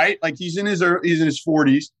age, right? Like he's in his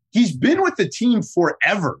 40s. He's been with the team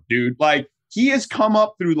forever, dude. Like he has come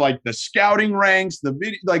up through like the scouting ranks, the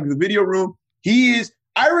video room.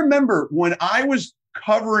 I remember when I was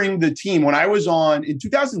covering the team, when I was on in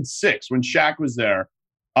 2006, when Shaq was there,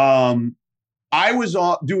 I was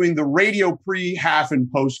doing the radio pre, half, and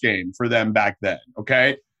post game for them back then.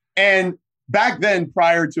 Okay. And back then,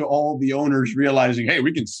 prior to all the owners realizing, hey,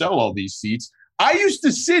 we can sell all these seats, I used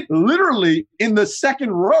to sit literally in the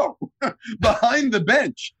second row behind the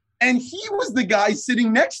bench. And he was the guy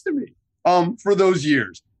sitting next to me for those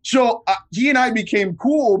years. So he and I became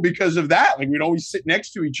cool because of that. Like we'd always sit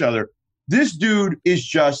next to each other. This dude is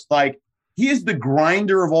just like, he is the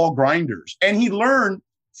grinder of all grinders. And he learned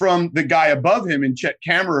from the guy above him in Chet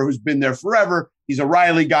Kammerer, who's been there forever. He's a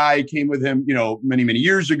Riley guy, came with him, many, many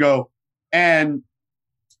years ago. And,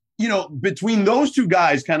 between those two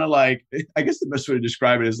guys, kind of like, I guess the best way to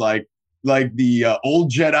describe it is like the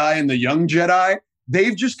old Jedi and the young Jedi,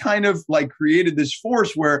 they've just kind of like created this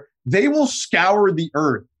force where they will scour the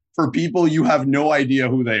earth for people you have no idea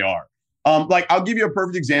who they are. Like I'll give you a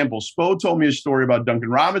perfect example. Spo told me a story about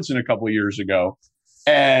Duncan Robinson a couple of years ago.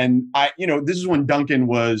 And this is when Duncan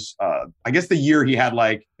was, I guess the year he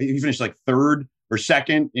finished like third or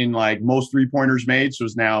second in like most 3-pointers made. So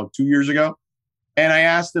it's now 2 years ago. And I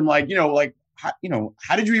asked him how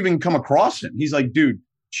did you even come across him? He's like, dude,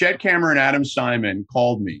 Chet Kammerer and Adam Simon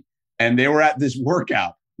called me and they were at this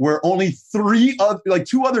workout where only 2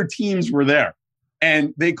 other teams were there.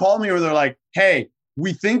 And they called me where they're like, hey,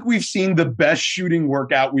 we think we've seen the best shooting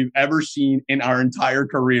workout we've ever seen in our entire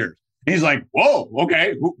careers. And he's like, whoa,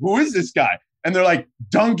 okay, who is this guy? And they're like,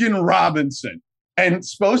 Duncan Robinson. And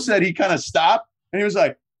Spo said he kind of stopped and he was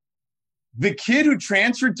like, the kid who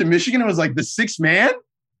transferred to Michigan and was like the 6th man?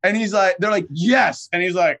 And he's like, they're like, yes. And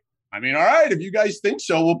he's like, I mean, all right, if you guys think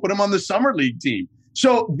so, we'll put him on the summer league team.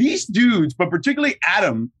 So these dudes, but particularly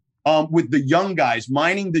Adam, with the young guys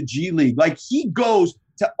mining the G League, like he goes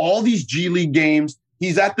to all these G League games.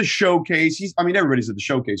 He's at the showcase. Everybody's at the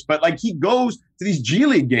showcase, but like he goes to these G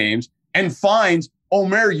League games and finds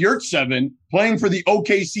Omer Yurtseven playing for the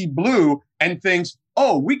OKC Blue and thinks,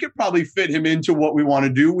 oh, we could probably fit him into what we want to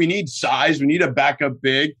do. We need size. We need a backup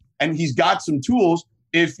big. And he's got some tools.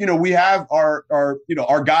 If, we have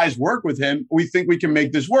our guys work with him, we think we can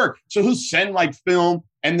make this work. So he'll send like film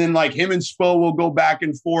and then like him and Spo will go back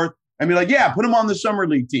and forth and be like, yeah, put him on the summer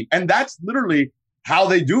league team. And that's literally how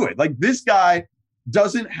they do it. Like this guy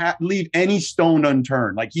doesn't leave any stone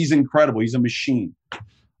unturned. Like he's incredible. He's a machine.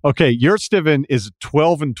 Okay, Yurtseven is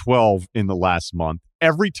 12-12 in the last month.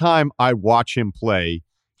 Every time I watch him play,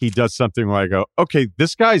 he does something where I go, okay,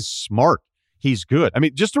 this guy's smart. He's good. I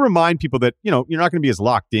mean, just to remind people that, you're not going to be as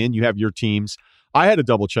locked in. You have your teams. I had to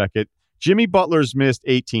double check it. Jimmy Butler's missed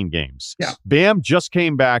 18 games. Yeah. Bam just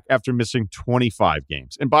came back after missing 25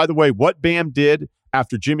 games. And by the way, what Bam did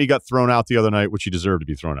after Jimmy got thrown out the other night, which he deserved to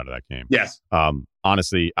be thrown out of that game. Yes.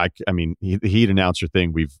 Honestly, I mean, the heat announcer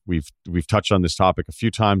thing, we've touched on this topic a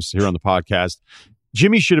few times here on the podcast.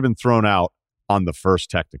 Jimmy should have been thrown out on the first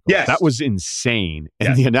technical. Yes. That was insane.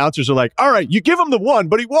 And the announcers are like, all right, you give him the one,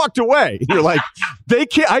 but he walked away. And you're like,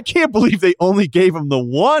 I can't believe they only gave him the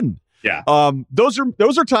one. Yeah. Those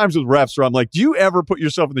are times with refs where I'm like, do you ever put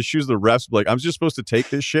yourself in the shoes of the refs? Like, I'm just supposed to take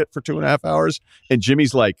this shit for 2.5 hours. And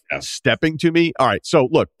Jimmy's like stepping to me. All right. So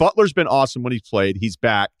look, Butler's been awesome when he's played. He's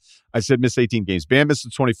back. I said missed 18 games. Bam missed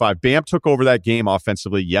 25. Bam took over that game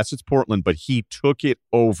offensively. Yes, it's Portland, but he took it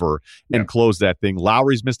over and closed that thing.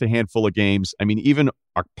 Lowry's missed a handful of games. I mean, even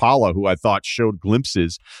Akpala, who I thought showed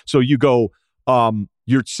glimpses. So you go,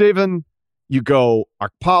 Yurtseven, you go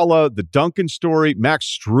Akpala, the Duncan story, Max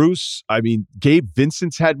Strus. I mean, Gabe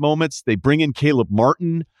Vincent's had moments. They bring in Caleb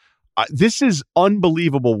Martin. This is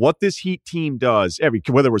unbelievable what this Heat team does.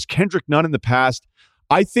 Whether it was Kendrick Nunn in the past,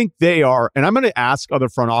 I think they are, and I'm going to ask other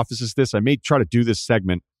front offices this. I may try to do this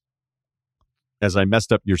segment as I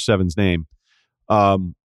messed up your seven's name.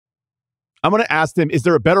 I'm going to ask them, is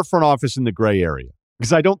there a better front office in the gray area?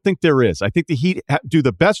 Because I don't think there is. I think the Heat do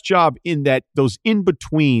the best job in that those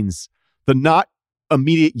in-betweens, the not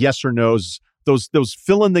immediate yes or no's, those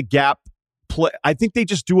fill in the gap play. I think they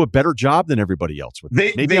just do a better job than everybody else with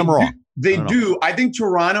it. Maybe I'm wrong. They do. I think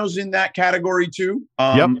Toronto's in that category too.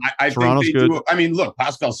 I Toronto's think they good. do. I mean, look,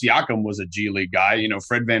 Pascal Siakam was a G League guy. You know,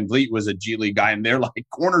 Fred VanVleet was a G League guy, and they're like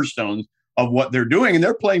cornerstones of what they're doing, and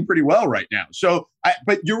they're playing pretty well right now. So,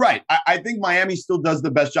 but you're right. I think Miami still does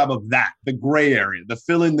the best job of that, the gray area, the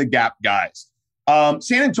fill in the gap guys.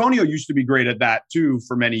 San Antonio used to be great at that too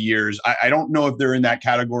for many years. I don't know if they're in that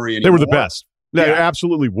category anymore. They were the best. They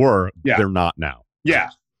absolutely were. Yeah. They're not now. Yeah.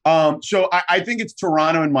 So I think it's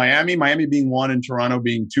Toronto and Miami being 1 and Toronto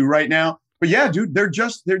being 2 right now. But yeah, dude, they're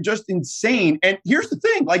just insane. And here's the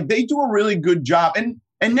thing, like they do a really good job.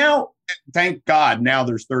 And now, thank God, now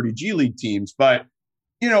there's 30 G League teams. But,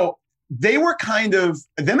 you know, they were kind of,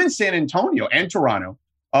 them in San Antonio and Toronto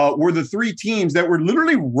were the 3 teams that were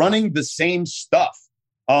literally running the same stuff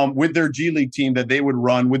with their G League team that they would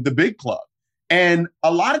run with the big club. And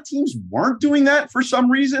a lot of teams weren't doing that for some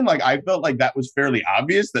reason. Like I felt like that was fairly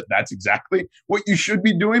obvious that that's exactly what you should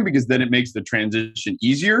be doing because then it makes the transition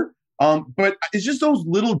easier. But it's just those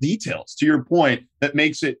little details, to your point, that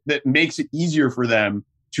makes it easier for them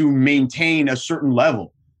to maintain a certain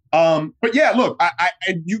level. But yeah, look,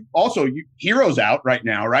 Hero's out right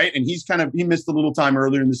now, right? And he missed a little time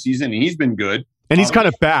earlier in the season, and he's been good. And he's kind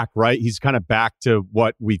of back, right? He's kind of back to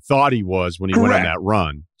what we thought he was when he went on that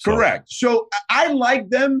run. So. Correct. So I like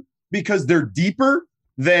them because they're deeper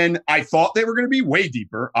than I thought they were going to be. Way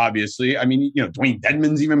deeper, obviously. I mean, you know, Dwayne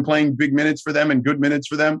Dedman's even playing big minutes for them and good minutes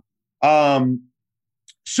for them.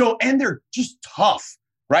 So, and they're just tough,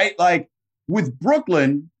 right? Like with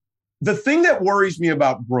Brooklyn, the thing that worries me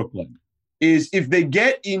about Brooklyn is if they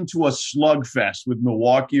get into a slugfest with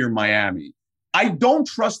Milwaukee or Miami, I don't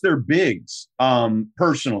trust their bigs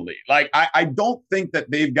personally. Like, I don't think that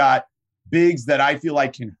they've got bigs that I feel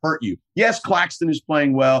like can hurt you. Yes, Claxton is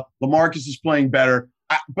playing well. LaMarcus is playing better.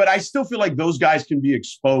 But I still feel like those guys can be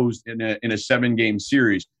exposed in a 7-game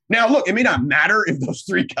series. Now, look, it may not matter if those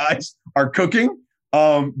 3 guys are cooking.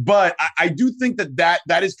 But I do think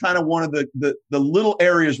that is kind of one of the little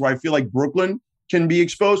areas where I feel like Brooklyn can be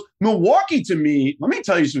exposed. Milwaukee, to me, let me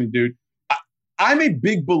tell you something, dude. I'm a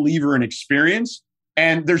big believer in experience,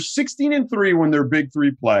 and they're 16-3 when their big 3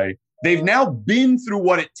 play. They've now been through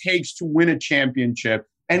what it takes to win a championship.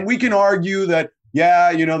 And we can argue that, yeah,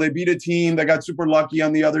 you know, they beat a team that got super lucky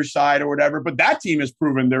on the other side or whatever, but that team has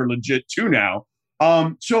proven they're legit too now.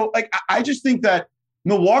 So like, I just think that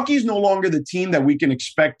Milwaukee's no longer the team that we can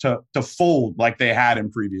expect to fold like they had in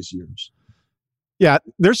previous years. Yeah,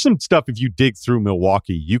 there's some stuff, if you dig through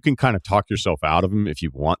Milwaukee, you can kind of talk yourself out of them if you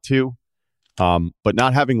want to. But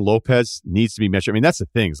not having Lopez needs to be measured. I mean, that's the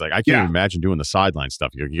thing. It's like, I can't even imagine doing the sideline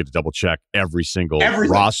stuff. You get to double check every single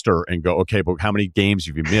roster and go, okay, but how many games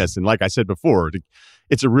have you missed? And like I said before,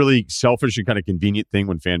 it's a really selfish and kind of convenient thing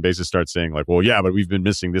when fan bases start saying like, well, yeah, but we've been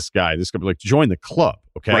missing this guy. This could be like, join the club.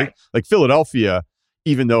 Okay. Right. Like Philadelphia,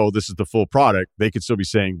 even though this is the full product, they could still be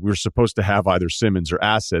saying we're supposed to have either Simmons or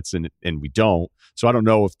assets and we don't. So I don't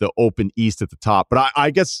know if the open East at the top, but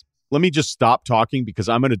I guess let me just stop talking because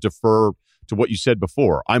I'm going to defer to what you said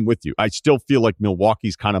before. I'm with you. I still feel like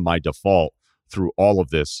Milwaukee's kind of my default through all of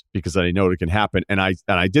this because I know it can happen. And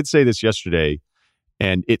I did say this yesterday,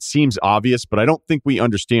 and it seems obvious, but I don't think we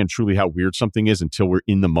understand truly how weird something is until we're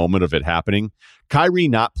in the moment of it happening. Kyrie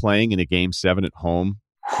not playing in a Game 7 at home,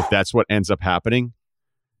 if that's what ends up happening,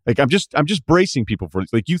 like I'm just bracing people for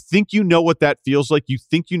like, you think you know what that feels like. You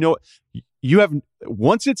think you know you have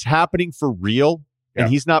once it's happening for real and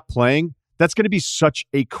he's not playing. That's going to be such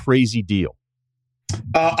a crazy deal.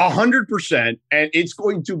 100%. And it's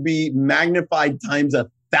going to be magnified times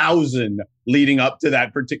 1,000 leading up to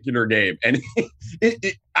that particular game. And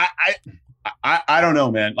I don't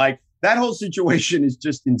know, man. Like that whole situation is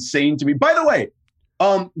just insane to me. By the way,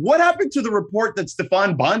 what happened to the report that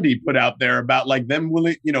Stefan Bondi put out there about like them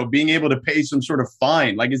willing, being able to pay some sort of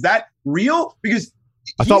fine? Like, is that real? Because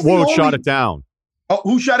I thought Woj shot it down. Oh,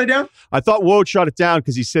 who shot it down? I thought Woj shot it down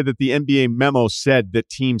because he said that the NBA memo said that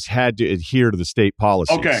teams had to adhere to the state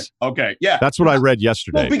policies. Okay. Yeah. That's what I read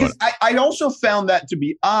yesterday. Well, because I also found that to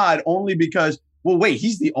be odd only because, well, wait,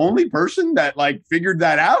 he's the only person that like figured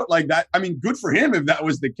that out like that. I mean, good for him if that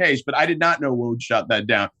was the case, but I did not know Woj shot that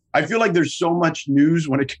down. I feel like there's so much news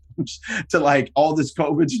when it comes to like all this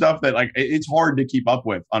COVID stuff that like it's hard to keep up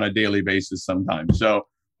with on a daily basis sometimes. So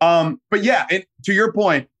But yeah, to your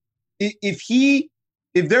point, if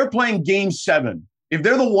they're playing game 7, if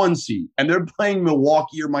they're the 1 seed and they're playing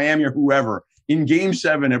Milwaukee or Miami or whoever in game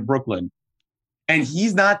 7 at Brooklyn, and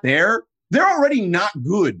he's not there, they're already not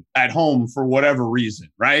good at home for whatever reason,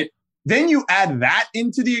 right? Then you add that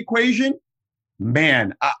into the equation,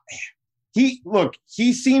 man.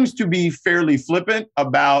 He seems to be fairly flippant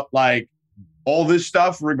about like all this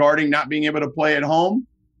stuff regarding not being able to play at home.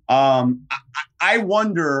 I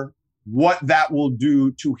wonder what that will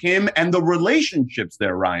do to him and the relationships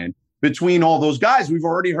there, Ryan, between all those guys. We've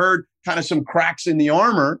already heard kind of some cracks in the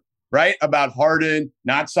armor, right? About Harden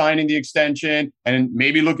not signing the extension and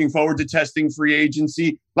maybe looking forward to testing free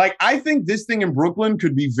agency. Like, I think this thing in Brooklyn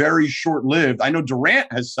could be very short-lived. I know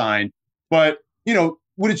Durant has signed, but,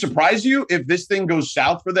 would it surprise you if this thing goes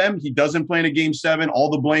south for them? He doesn't play in a game 7. All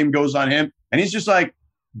the blame goes on him. And he's just like,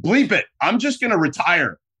 bleep it. I'm just going to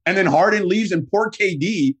retire. And then Harden leaves and poor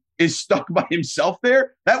KD is stuck by himself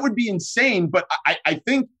there. That would be insane. But I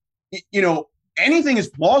think, anything is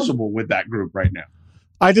plausible with that group right now.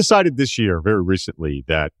 I decided this year, very recently,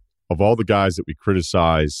 that of all the guys that we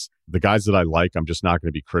criticize, the guys that I like, I'm just not going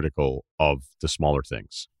to be critical of the smaller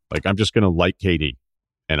things. Like, I'm just going to like KD.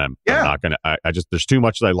 And I'm not going to, there's too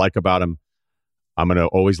much that I like about him. I'm going to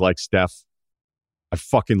always like Steph. I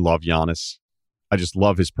fucking love Giannis. I just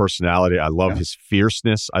love his personality. I love his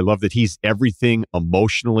fierceness. I love that he's everything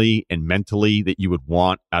emotionally and mentally that you would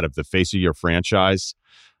want out of the face of your franchise.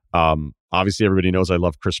 Obviously, everybody knows I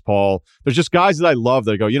love Chris Paul. There's just guys that I love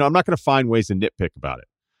that I go, I'm not going to find ways to nitpick about it.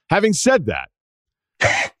 Having said that,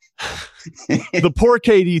 the poor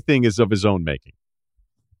KD thing is of his own making.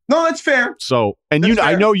 No, that's fair. So, and that's fair.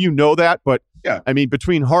 I know you know that, but yeah. I mean,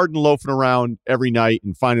 between Harden loafing around every night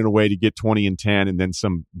and finding a way to get 20 and 10, and then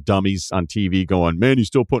some dummies on TV going, man, he's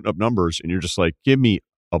still putting up numbers, and you're just like, give me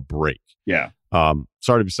a break. Yeah.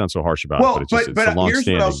 Sorry to sound so harsh about it, but it's a long here's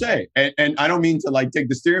standing. what I'll say, and I don't mean to like take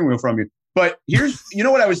the steering wheel from you, but here's,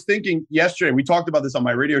 what I was thinking yesterday. We talked about this on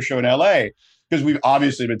my radio show in LA because we've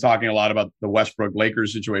obviously been talking a lot about the Westbrook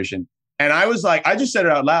Lakers situation, and I was like, I just said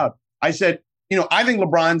it out loud. I said, I think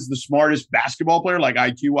LeBron's the smartest basketball player, like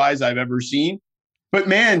IQ-wise, I've ever seen. But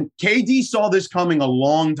man, KD saw this coming a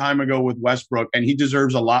long time ago with Westbrook, and he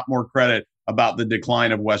deserves a lot more credit about the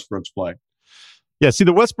decline of Westbrook's play. Yeah, see,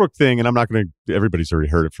 the Westbrook thing, and I'm not going to, everybody's already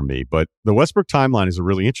heard it from me, but the Westbrook timeline is a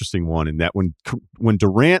really interesting one in that when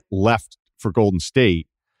Durant left for Golden State,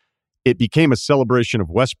 it became a celebration of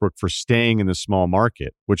Westbrook for staying in the small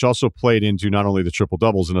market, which also played into not only the triple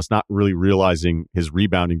doubles and us not really realizing his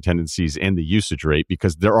rebounding tendencies and the usage rate,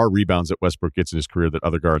 because there are rebounds that Westbrook gets in his career that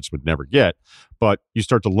other guards would never get. But you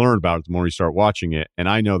start to learn about it the more you start watching it. And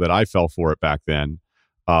I know that I fell for it back then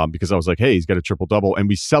because I was like, hey, he's got a triple double. And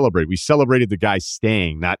we celebrated the guy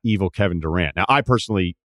staying, not evil Kevin Durant. Now, I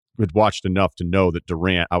personally had watched enough to know that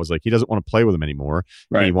Durant, I was like, he doesn't want to play with him anymore.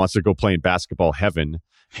 Right. And he wants to go play in basketball heaven.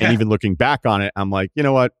 And even looking back on it, I'm like, you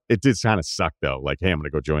know what? It did kind of suck, though. Like, hey, I'm going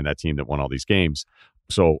to go join that team that won all these games.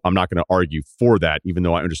 So I'm not going to argue for that, even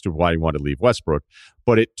though I understood why he wanted to leave Westbrook.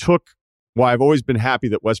 But it took, why I've always been happy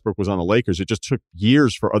that Westbrook was on the Lakers, it just took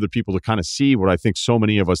years for other people to kind of see what I think so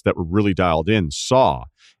many of us that were really dialed in saw.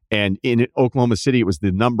 And in Oklahoma City, it was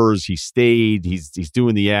the numbers. He stayed. He's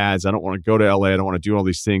doing the ads. I don't want to go to LA. I don't want to do all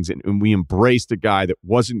these things. And we embraced a guy that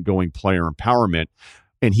wasn't going player empowerment.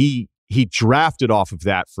 And he drafted off of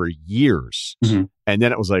that for years. Mm-hmm. And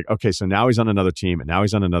then it was like, okay, so now he's on another team, and now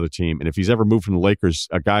he's on another team. And if he's ever moved from the Lakers,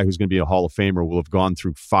 a guy who's going to be a Hall of Famer will have gone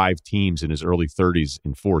through 5 teams in his early 30s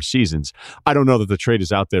in 4 seasons. I don't know that the trade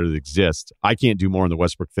is out there that exists. I can't do more on the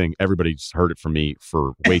Westbrook thing. Everybody's heard it from me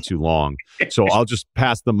for way too long. So I'll just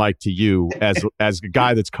pass the mic to you as a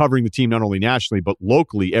guy that's covering the team not only nationally, but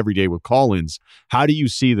locally every day with call-ins. How do you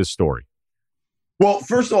see this story? Well,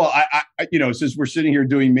 first of all, I since we're sitting here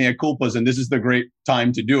doing mea culpas, and this is the great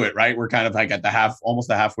time to do it, right? We're kind of like at almost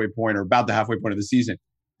the halfway point, or about the halfway point of the season.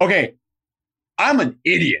 Okay, I'm an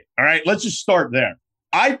idiot. All right, let's just start there.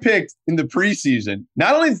 I picked in the preseason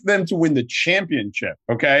not only for them to win the championship,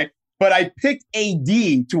 okay, but I picked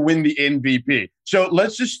AD to win the MVP. So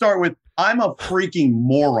let's just start with I'm a freaking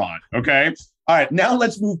moron. Okay, all right, now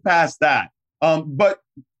let's move past that. But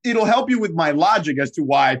it'll help you with my logic as to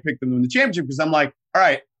why I picked them to win the championship, because I'm like, all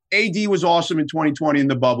right, AD was awesome in 2020 in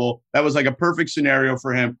the bubble. That was like a perfect scenario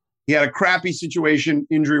for him. He had a crappy situation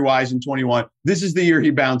injury-wise in 21. This is the year he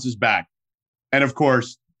bounces back. And of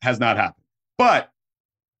course, has not happened. But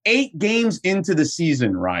 8 games into the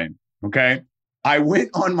season, Ryan, okay, I went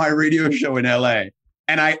on my radio show in LA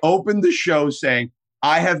and I opened the show saying,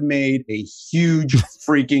 I have made a huge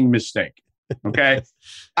freaking mistake. Okay.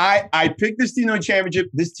 I picked this team to a championship.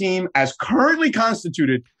 This team, as currently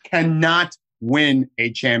constituted, cannot win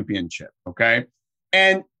a championship. Okay.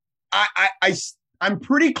 And I'm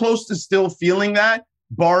pretty close to still feeling that,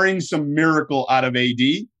 barring some miracle out of AD.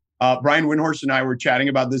 Brian Windhorst and I were chatting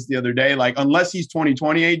about this the other day. Like, unless he's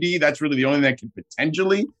 2020 AD, that's really the only thing that can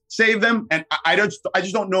potentially save them. And I just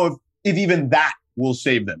don't know if even that will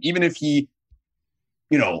save them, even if he,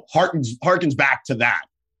 harkens back to that.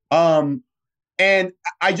 And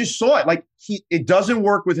I just saw it. Like, it doesn't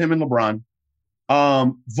work with him and LeBron.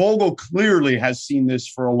 Vogel clearly has seen this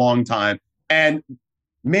for a long time. And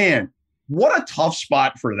man, what a tough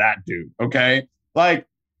spot for that dude. Okay. Like,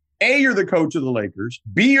 A, you're the coach of the Lakers.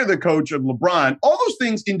 B, you're the coach of LeBron. All those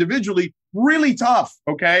things individually, really tough.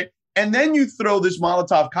 Okay. And then you throw this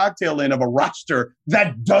Molotov cocktail in of a roster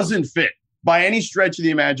that doesn't fit by any stretch of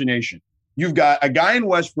the imagination. You've got a guy in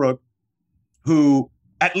Westbrook who,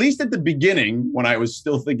 at least at the beginning, when I was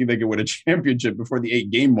still thinking they could win a championship before the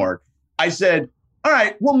 8-game mark, I said, all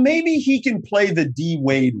right, well, maybe he can play the D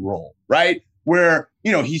Wade role, right? Where,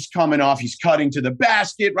 he's coming off, he's cutting to the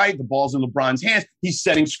basket, right? The ball's in LeBron's hands. He's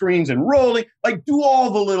setting screens and rolling, like, do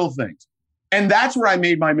all the little things. And that's where I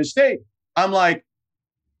made my mistake. I'm like,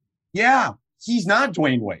 yeah, he's not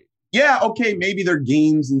Dwayne Wade. Yeah, okay, maybe their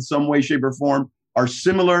games in some way, shape, or form are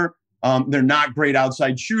similar. They're not great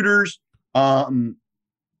outside shooters. And,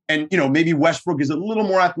 maybe Westbrook is a little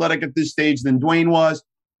more athletic at this stage than Dwayne was.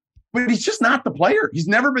 But he's just not the player. He's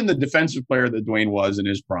never been the defensive player that Dwayne was in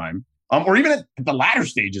his prime, or even at the latter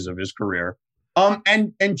stages of his career,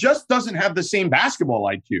 and just doesn't have the same basketball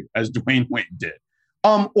IQ as Dwayne Wade did,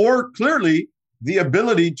 or clearly the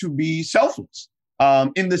ability to be selfless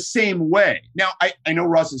in the same way. Now, I know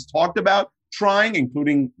Russ has talked about trying,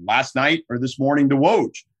 including last night or this morning, to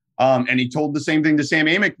Woj, and he told the same thing to Sam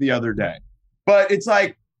Amick the other day. But it's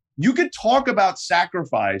like, you could talk about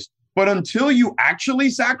sacrifice, but until you actually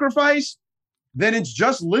sacrifice, then it's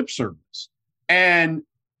just lip service. And,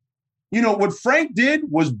 what Frank did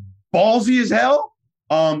was ballsy as hell.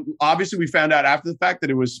 Obviously, we found out after the fact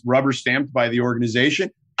that it was rubber stamped by the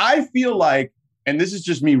organization. I feel like, and this is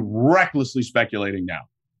just me recklessly speculating now,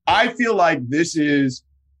 I feel like this is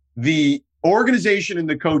the organization and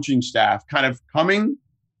the coaching staff kind of coming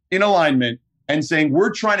in alignment and saying,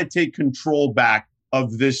 we're trying to take control back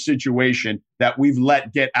of this situation that we've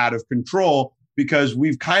let get out of control, because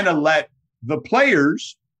we've kind of let the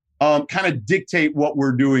players kind of dictate what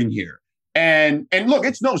we're doing here. And look,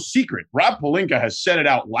 it's no secret. Rob Pelinka has said it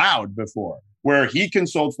out loud before, where he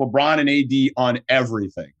consults LeBron and AD on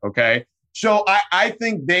everything. Okay. So I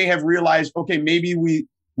think they have realized, okay, maybe we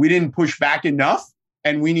didn't push back enough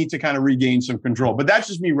and we need to kind of regain some control. But that's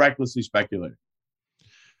just me recklessly speculating.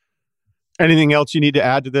 Anything else you need to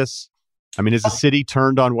add to this? I mean, is the city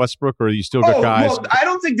turned on Westbrook, or are you still got guys? Well, I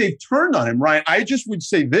don't think they've turned on him, Ryan. I just would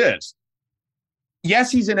say this. Yes,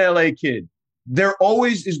 he's an LA kid. There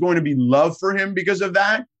always is going to be love for him because of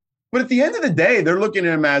that. But at the end of the day, they're looking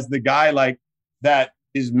at him as the guy like that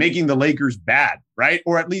is making the Lakers bad, right?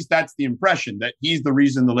 Or at least that's the impression, that he's the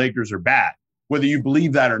reason the Lakers are bad. Whether you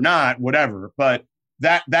believe that or not, whatever. But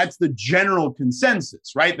that's the general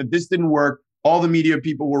consensus, right? That this didn't work. All the media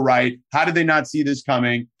people were right. How did they not see this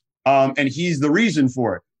coming? And he's the reason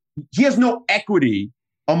for it. He has no equity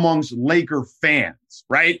amongst Laker fans,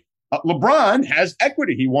 right? LeBron has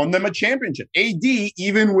equity. He won them a championship. AD,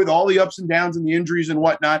 even with all the ups and downs and the injuries and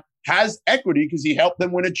whatnot, has equity because he helped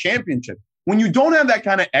them win a championship. When you don't have that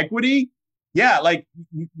kind of equity, yeah, like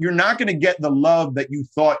you're not going to get the love that you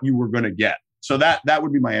thought you were going to get. So that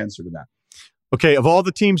would be my answer to that. Okay, of all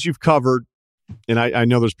the teams you've covered, and I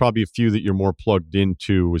know there's probably a few that you're more plugged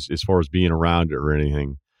into as far as being around it or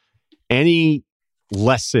anything, any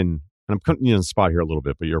lesson, and I'm putting you on the spot here a little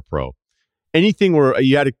bit, but you're a pro, anything where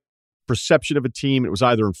you had a perception of a team, it was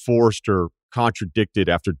either enforced or contradicted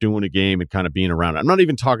after doing a game and kind of being around it? I'm not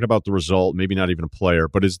even talking about the result, maybe not even a player,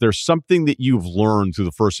 but is there something that you've learned through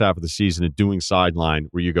the first half of the season and doing sideline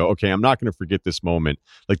where you go, okay, I'm not going to forget this moment.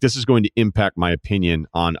 Like, this is going to impact my opinion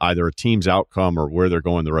on either a team's outcome or where they're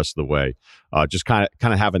going the rest of the way. Just kind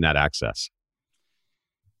of having that access.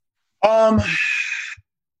 Let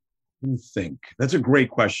me think. That's a great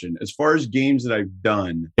question. As far as games that I've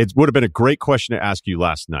done, it would have been a great question to ask you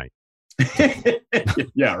last night.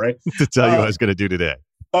 Yeah, right. To tell you what I was going to do today.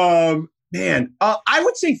 I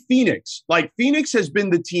would say Phoenix. Like, Phoenix has been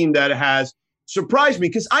the team that has surprised me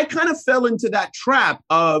because I kind of fell into that trap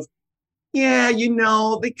of,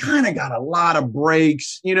 they kind of got a lot of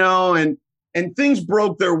breaks, and things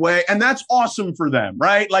broke their way. And that's awesome for them,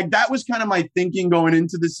 right? Like, that was kind of my thinking going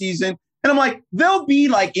into the season. And I'm like, they'll be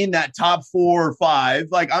like in that top 4 or 5.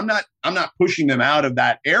 Like, I'm not pushing them out of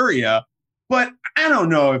that area, but I don't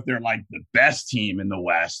know if they're like the best team in the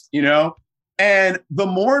West, you know? And the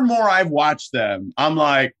more and more I've watched them, I'm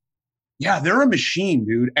like, yeah, they're a machine,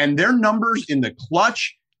 dude. And their numbers in the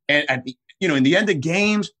clutch and at the, in the end of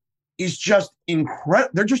games is just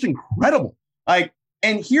incredible. They're just incredible. Like,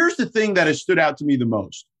 and here's the thing that has stood out to me the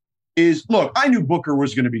most is, look, I knew Booker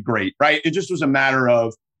was going to be great, right? It just was a matter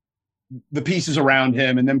of the pieces around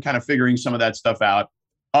him and them kind of figuring some of that stuff out.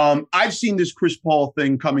 I've seen this Chris Paul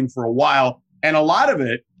thing coming for a while, and a lot of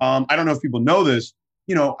it, I don't know if people know this,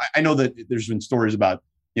 I know that there's been stories about,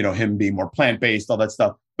 him being more plant-based, all that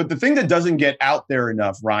stuff. But the thing that doesn't get out there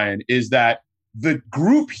enough, Ryan, is that the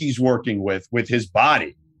group he's working with his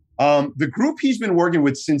body, the group he's been working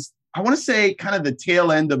with since, I want to say, kind of the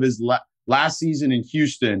tail end of his last season in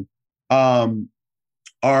Houston,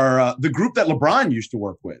 are the group that LeBron used to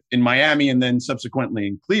work with in Miami and then subsequently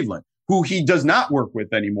in Cleveland, who he does not work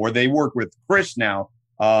with anymore. They work with Chris now,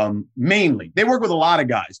 mainly. They work with a lot of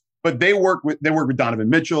guys, but they work with Donovan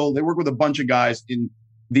Mitchell. They work with a bunch of guys in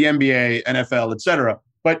the NBA, NFL, et cetera.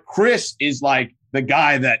 But Chris is like the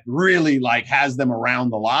guy that really like has them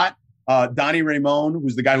around a lot. Donnie Ramon,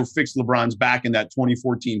 who's the guy who fixed LeBron's back in that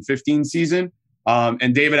 2014-15 season,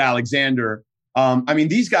 and David Alexander.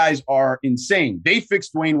 These guys are insane. They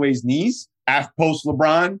fixed Dwayne Wade's knees after post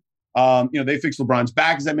LeBron. They fixed LeBron's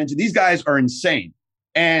back, as I mentioned. These guys are insane.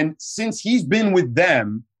 And since he's been with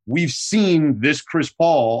them, we've seen this Chris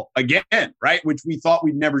Paul again, right? Which we thought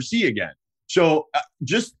we'd never see again. So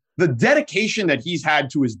just the dedication that he's had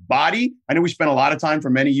to his body. I know we spent a lot of time for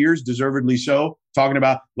many years, deservedly so, talking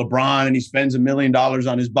about LeBron and he spends $1 million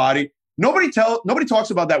on his body. Nobody talks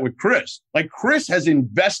about that with Chris. Like, Chris has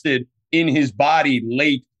invested in his body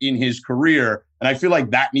late in his career. And I feel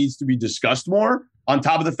like that needs to be discussed more, on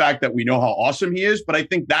top of the fact that we know how awesome he is. But I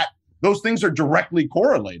think that those things are directly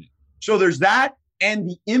correlated. So there's that, and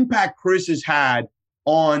the impact Chris has had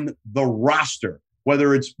on the roster,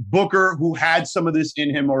 whether it's Booker, who had some of this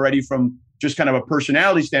in him already from just kind of a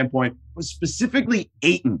personality standpoint, but specifically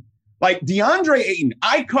Ayton. Like DeAndre Ayton,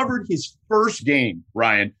 I covered his first game,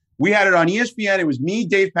 Ryan. We had it on ESPN. It was me,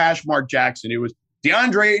 Dave Pasch, Mark Jackson. It was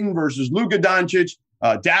DeAndre Ayton versus Luka Doncic,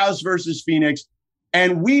 Dallas versus Phoenix.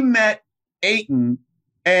 And we met Ayton,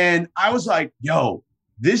 and I was like, yo,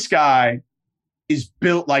 this guy is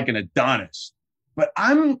built like an Adonis. But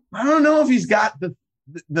I don't know if he's got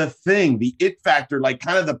the thing, the it factor, like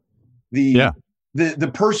kind of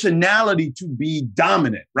the personality to be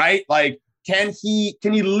dominant, right? Like, can he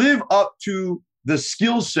live up to the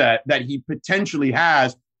skill set that he potentially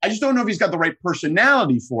has? I just don't know if he's got the right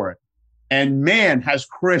personality for it. And man, has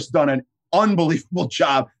Chris done an unbelievable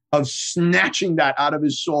job of snatching that out of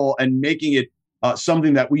his soul and making it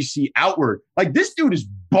something that we see outward. Like, this dude is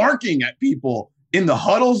barking at people in the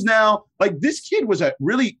huddles now. Like, this kid was a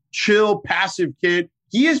really chill, passive kid.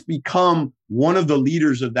 He has become one of the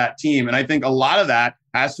leaders of that team. And I think a lot of that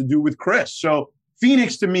has to do with Chris. So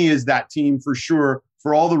Phoenix, to me, is that team for sure,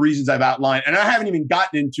 for all the reasons I've outlined. And I haven't even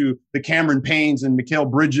gotten into the Cameron Paynes and Mikal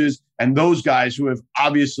Bridges and those guys who have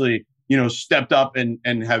obviously, stepped up and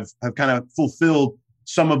have kind of fulfilled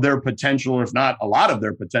some of their potential, or if not a lot of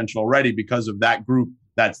their potential already, because of that group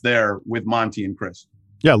that's there with Monty and Chris.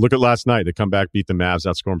 Yeah, look at last night. They come back, beat the Mavs,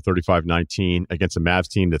 outscore them 35-19 against a Mavs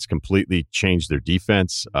team that's completely changed their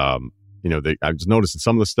defense. I was noticing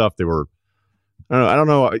some of the stuff they were, I don't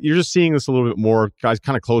know. You're just seeing this a little bit more, guys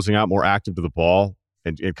kind of closing out, more active to the ball,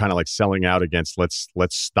 and kind of like selling out against let's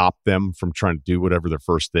stop them from trying to do whatever their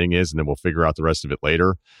first thing is, and then we'll figure out the rest of it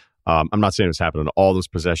later. I'm not saying it's happened on all those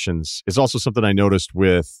possessions. It's also something I noticed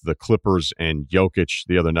with the Clippers and Jokic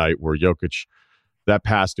the other night, where Jokic, that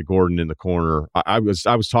pass to Gordon in the corner. I was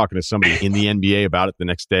talking to somebody in the NBA about it the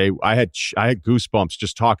next day. I had goosebumps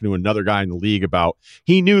just talking to another guy in the league about,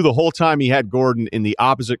 he knew the whole time he had Gordon in the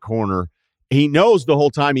opposite corner. He knows the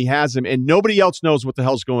whole time he has him, and nobody else knows what the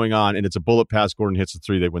hell's going on. And it's a bullet pass. Gordon hits the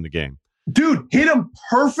three. They win the game. Dude, hit him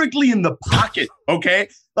perfectly in the pocket, okay?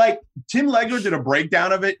 Like, Tim Legler did a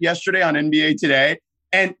breakdown of it yesterday on NBA Today,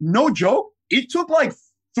 and no joke, it took like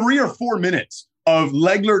 3 or 4 minutes of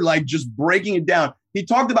Legler like just breaking it down. He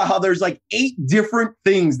talked about how there's like 8 different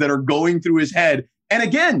things that are going through his head. And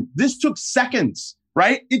again, this took seconds,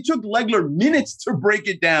 right? It took Legler minutes to break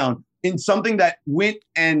it down in something that went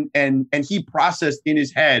and he processed in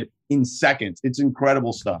his head in seconds. It's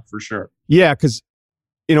incredible stuff for sure. Yeah, because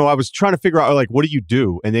I was trying to figure out, like, what do you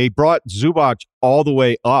do? And they brought Zubac all the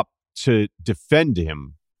way up to defend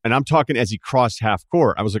him. And I'm talking as he crossed half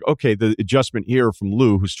court. I was like, okay, the adjustment here from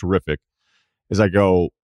Lou, who's terrific, is I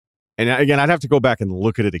go, And again, I'd have to go back and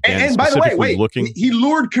look at it again. And by the way, he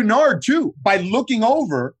lured Kennard too by looking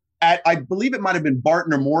over at, I believe it might have been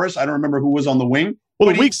Barton or Morris. I don't remember who was on the wing.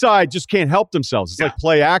 Well, the weak side just can't help themselves. It's like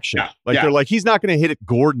play action. They're like, he's not going to hit it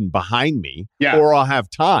Gordon behind me or I'll have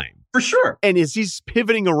time. For sure. And as he's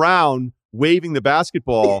pivoting around, waving the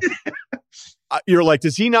basketball, you're like,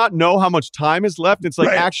 does he not know how much time is left? It's like,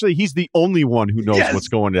 actually, he's the only one who knows what's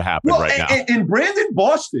going to happen right now. And Brandon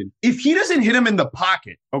Boston, if he doesn't hit him in the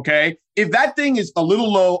pocket, okay, if that thing is a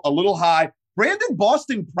little low, a little high, Brandon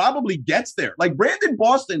Boston probably gets there. Like, Brandon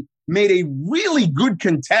Boston made a really good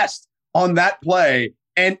contest on that play.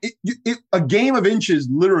 And a game of inches,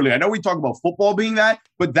 literally. I know we talk about football being that,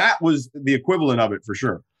 but that was the equivalent of it for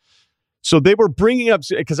sure. So they were bringing up,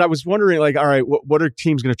 because I was wondering, like, all right, what are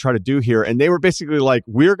teams going to try to do here? And they were basically like,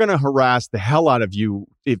 we're going to harass the hell out of you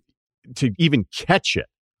to even catch it.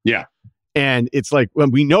 Yeah. And it's like,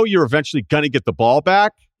 when we know you're eventually going to get the ball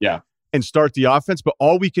back and start the offense, but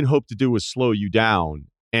all we can hope to do is slow you down.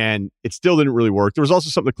 And it still didn't really work. There was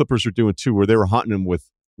also something the Clippers were doing too, where they were hunting him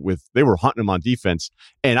they were hunting him on defense.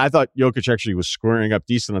 And I thought Jokic actually was squaring up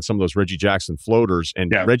decent on some of those Reggie Jackson floaters.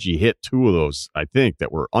 And Reggie hit 2 of those, I think,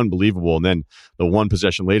 that were unbelievable. And then the one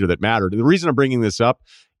possession later that mattered. And the reason I'm bringing this up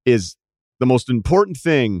is the most important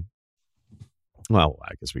thing. Well,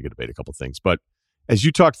 I guess we could debate a couple things. But as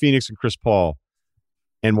you talk Phoenix and Chris Paul,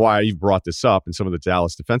 and why you've brought this up and some of the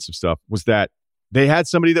Dallas defensive stuff, was that they had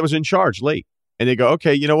somebody that was in charge late. And they go,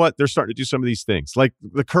 okay, you know what? They're starting to do some of these things. Like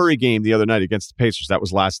the Curry game the other night against the Pacers, that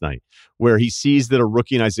was last night, where he sees that a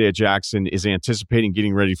rookie in Isaiah Jackson is anticipating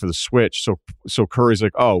getting ready for the switch. So Curry's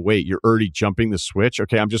like, oh, wait, you're already jumping the switch?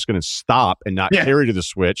 Okay, I'm just going to stop and not carry to the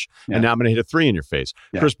switch, and now I'm going to hit a 3 in your face.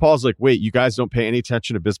 Yeah. Chris Paul's like, wait, you guys don't pay any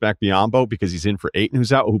attention to Bismack Biyombo because he's in for 8 and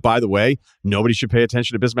who's out? Who, by the way, nobody should pay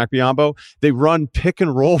attention to Bismack Biyombo. They run pick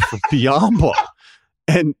and roll for Biyombo.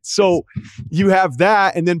 And so you have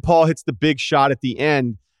that, and then Paul hits the big shot at the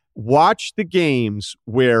end. Watch the games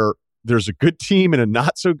where there's a good team and a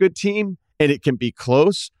not so good team, and it can be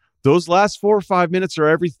close. Those last 4 or 5 minutes are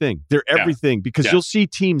everything. They're everything because you'll see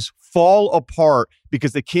teams fall apart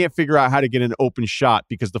because they can't figure out how to get an open shot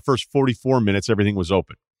because the first 44 minutes, everything was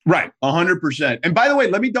open. Right, 100%. And by the way,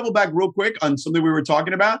 let me double back real quick on something we were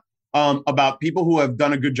talking about people who have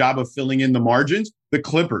done a good job of filling in the margins, the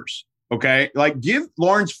Clippers. Okay, like give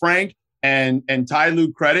Lawrence Frank and Ty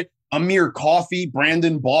Lue credit. Amir Coffey,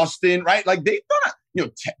 Brandon Boston, right? Like they've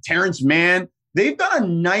done Terrence Mann. They've done a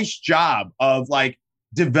nice job of like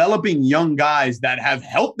developing young guys that have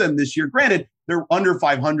helped them this year. Granted, they're under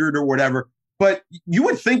 500 or whatever, but you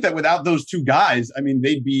would think that without those 2 guys, I mean,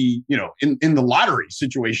 they'd be in the lottery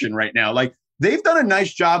situation right now. Like they've done a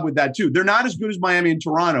nice job with that too. They're not as good as Miami and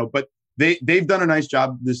Toronto, but they've done a nice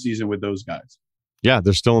job this season with those guys. Yeah,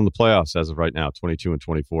 they're still in the playoffs as of right now, 22 and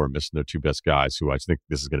 24, missing their 2 best guys, who I think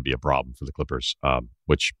this is going to be a problem for the Clippers,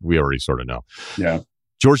 which we already sort of know. Yeah.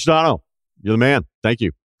 George Sedano, you're the man. Thank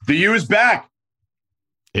you. The U is back.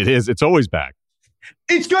 It is. It's always back.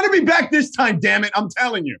 It's going to be back this time, damn it. I'm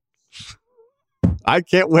telling you. I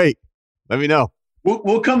can't wait. Let me know.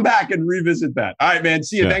 We'll come back and revisit that. All right, man.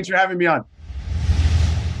 See you. Yeah. Thanks for having me on.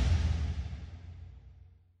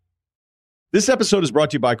 This episode is brought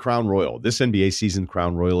to you by Crown Royal. This NBA season,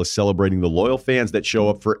 Crown Royal is celebrating the loyal fans that show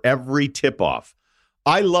up for every tip-off.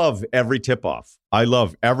 I love every tip-off. I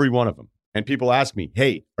love every one of them. And people ask me,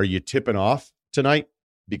 hey, are you tipping off tonight?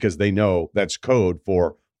 Because they know that's code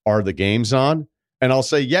for, are the games on? And I'll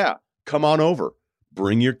say, yeah, come on over.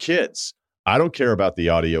 Bring your kids. I don't care about the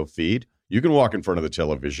audio feed. You can walk in front of the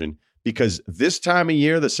television because this time of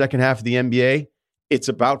year, the second half of the NBA, it's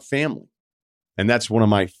about family. And that's one of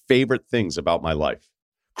my favorite things about my life.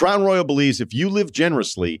 Crown Royal believes if you live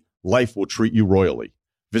generously, life will treat you royally.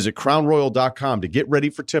 Visit crownroyal.com to get ready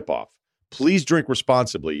for tip-off. Please drink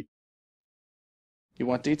responsibly. You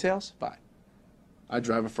want details? Fine. I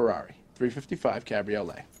drive a Ferrari, 355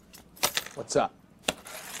 Cabriolet. What's up?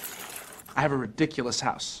 I have a ridiculous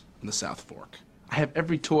house in the South Fork. I have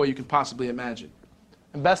every toy you can possibly imagine.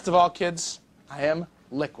 And best of all, kids, I am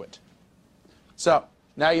liquid. So,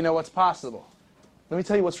 now you know what's possible. Let me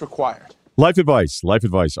tell you what's required. Life advice,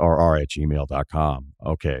 rr@gmail.com.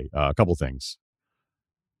 Okay, a couple things.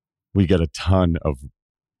 We get a ton of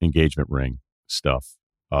engagement ring stuff.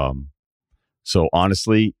 So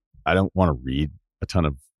honestly, I don't want to read a ton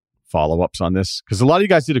of follow-ups on this because a lot of you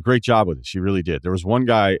guys did a great job with this. You really did. There was one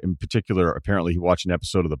guy in particular, apparently he watched an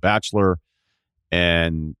episode of The Bachelor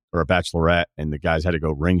or a bachelorette, and the guys had to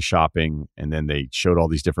go ring shopping, and then they showed all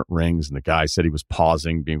these different rings, and the guy said he was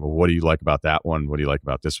pausing, being, well, what do you like about that one? What do you like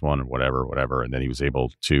about this one? Or whatever. And then he was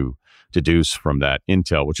able to deduce from that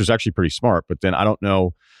intel, which was actually pretty smart. But then I don't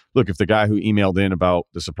know, look, if the guy who emailed in about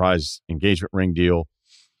the surprise engagement ring deal,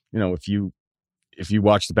 if you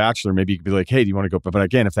watch The Bachelor, maybe you could be like, hey, do you want to go? But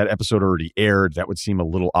again, if that episode already aired, that would seem a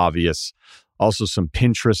little obvious. Also, some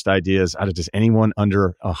Pinterest ideas. Does anyone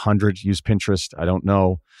under 100 use Pinterest? I don't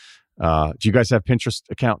know. Do you guys have Pinterest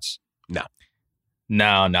accounts? No.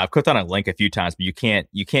 I've clicked on a link a few times, but you can't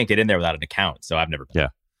get in there without an account. So I've never. Yeah.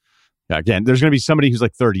 Again, there's going to be somebody who's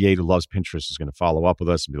like 38 who loves Pinterest is going to follow up with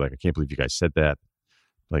us and be like, I can't believe you guys said that.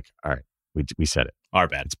 Like, all right, we said it. Our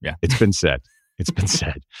bad. It's been said. It's been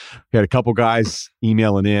said. We had a couple guys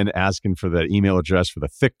emailing in asking for the email address for the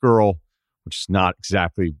thick girl, which is not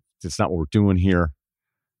exactly. It's not what we're doing here.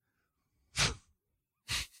 I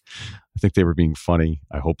think they were being funny.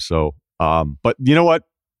 I hope so. But you know what?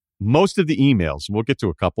 Most of the emails, and we'll get to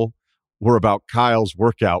a couple, were about Kyle's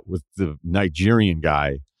workout with the Nigerian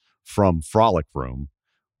guy from Frolic Room,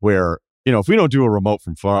 where, if we don't do a remote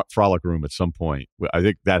from Frolic Room at some point, I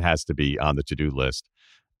think that has to be on the to-do list.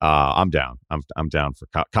 I'm down. I'm down for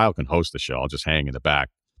Kyle can host the show. I'll just hang in the back.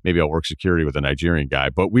 Maybe I'll work security with a Nigerian guy.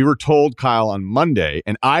 But we were told, Kyle, on Monday,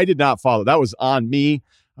 and I did not follow. That was on me.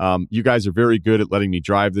 You guys are very good at letting me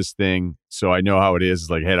drive this thing, so I know how it is. It's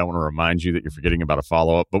like, hey, I don't want to remind you that you're forgetting about a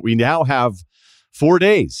follow-up. But we now have 4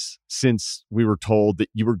 days since we were told that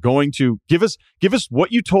you were going to give us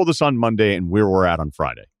what you told us on Monday and where we're at on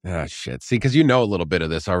Friday. Oh, shit. See, because you know a little bit of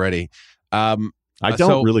this already. I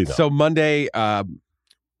don't really, though. So Monday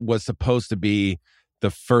was supposed to be the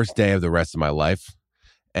first day of the rest of my life.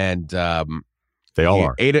 And they all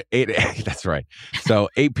are. 8 that's right. So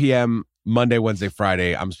 8 p.m. Monday, Wednesday,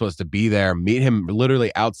 Friday, I'm supposed to be there, meet him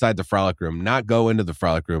literally outside the Frolic Room, not go into the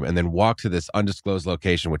Frolic Room, and then walk to this undisclosed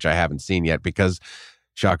location, which I haven't seen yet because,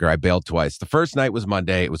 shocker, I bailed twice. The first night was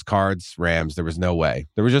Monday. It was Cards, Rams. There was no way.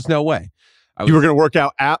 There was just no way. You were going to work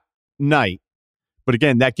out at night. But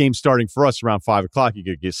again, that game starting for us around 5 o'clock. You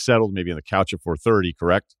could get settled maybe on the couch at 4:30,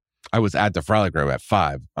 correct? I was at the Frolic Room at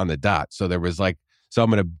 5 on the dot. So there was so I'm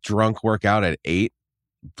going to drunk work out at 8,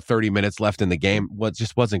 30 minutes left in the game. Well, it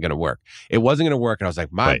just wasn't going to work. It wasn't going to work. And I was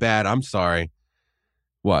like, my bad. I'm sorry.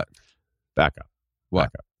 What? Back up. What?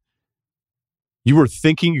 Back up. You were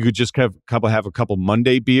thinking you could just have a couple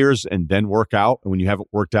Monday beers and then work out. And when you haven't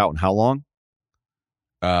worked out in how long?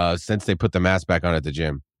 Since they put the mask back on at the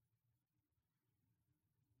gym.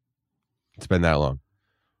 It's been that long.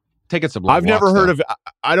 Taking some long I've never walks, heard though. of,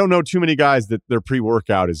 I don't know too many guys that their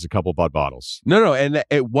pre-workout is a couple Bud bottles. No. And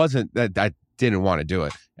it wasn't that I didn't want to do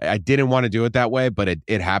it. I didn't want to do it that way, but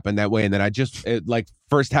it happened that way. And then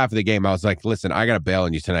first half of the game, I was like, listen, I got to bail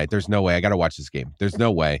on you tonight. There's no way. I got to watch this game. There's no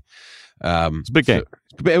way. It's a big game.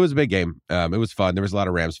 It was a big game. It was fun. There was a lot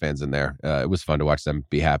of Rams fans in there. It was fun to watch them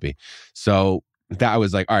be happy. So that I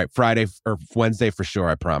was like, all right, Friday or Wednesday for sure,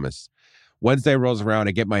 I promise. Wednesday rolls around.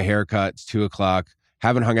 I get my hair cut. It's 2:00.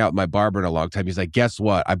 Haven't hung out with my barber in a long time. He's like, guess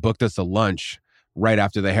what? I booked us a lunch right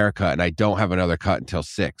after the haircut, and I don't have another cut until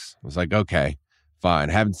 6. I was like, okay, fine.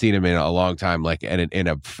 Haven't seen him in a long time, like in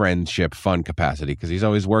a friendship, fun capacity, because he's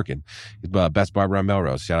always working. He's the best barber on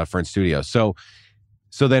Melrose. Shout out Friend Studio. So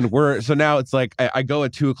now it's like I go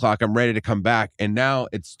at 2:00. I'm ready to come back, and now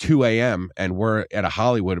it's 2 a.m. and we're at a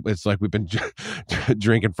Hollywood. It's like we've been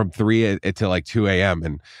drinking from 3 until like 2 a.m.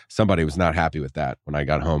 and somebody was not happy with that when I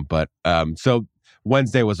got home. But so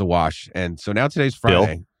Wednesday was a wash, and so now today's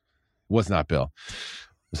Friday. Bill? Was not Bill.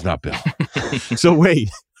 Was not Bill. So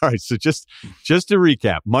wait, all right. So just to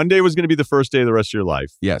recap, Monday was going to be the first day of the rest of your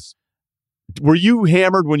life. Yes. Were you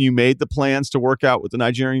hammered when you made the plans to work out with the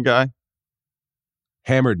Nigerian guy?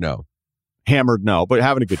 Hammered, no. Hammered, no. But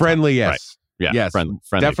having a good friendly, time. yes. Right. Yeah, yes. friendly.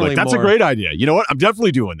 Definitely. That's a great idea. You know what? I'm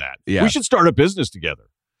definitely doing that. Yeah. We should start a business together.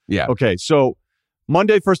 Yeah. Okay, so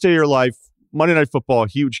Monday, first day of your life, Monday Night Football,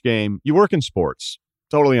 huge game. You work in sports.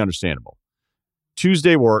 Totally understandable.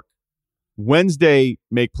 Tuesday, work. Wednesday,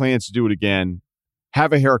 make plans to do it again.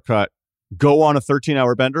 Have a haircut. Go on a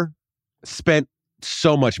 13-hour bender. Spent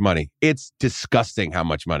so much money. It's disgusting how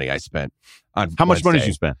much money I spent on How much Wednesday. money did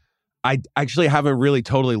you spend? I actually haven't really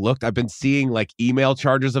totally looked. I've been seeing like email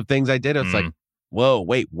charges of things I did. It's like, whoa,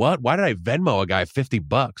 wait, what? Why did I Venmo a guy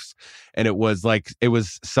 $50? And it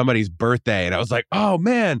was somebody's birthday. And I was like, oh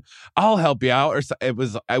man, I'll help you out. Or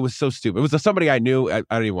I was so stupid. It was somebody I knew. I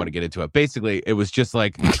don't even want to get into it. Basically, it was just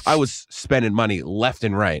like, I was spending money left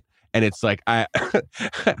and right. And it's like, I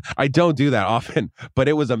don't do that often, but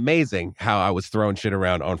it was amazing how I was throwing shit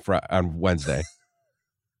around on Wednesday.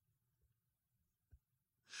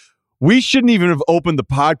 We shouldn't even have opened the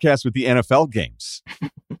podcast with the NFL games.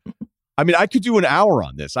 I mean, I could do an hour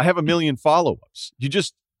on this. I have 1 million follow-ups. You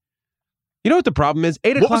know what the problem is?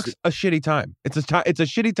 8 o'clock's a shitty time. It's a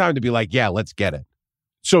shitty time to be like, yeah, let's get it.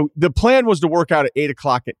 So the plan was to work out at 8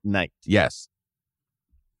 o'clock at night. Yes.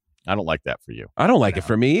 I don't like that for you. I don't like it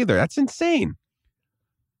for me either. That's insane.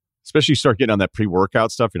 Especially you start getting on that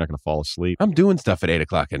pre-workout stuff, you're not going to fall asleep. I'm doing stuff at 8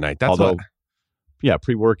 o'clock at night. Yeah,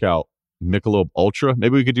 pre-workout, Michelob Ultra.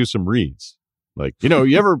 Maybe we could do some reads. Like,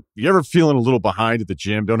 you ever feeling a little behind at the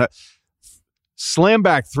gym? Slam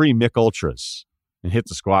back 3 Mick Ultras and hit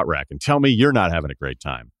the squat rack and tell me you're not having a great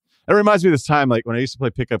time. It reminds me of this time, like when I used to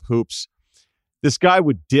play pickup hoops. This guy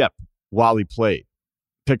would dip while he played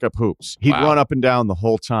pickup hoops. He'd run up and down the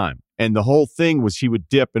whole time. And the whole thing was he would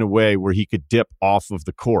dip in a way where he could dip off of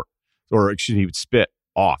the court. Or actually, he would spit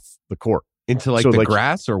off the court. Into the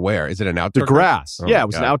grass or where? Is it an outdoor The grass. Oh, yeah, it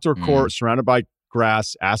was an outdoor court surrounded by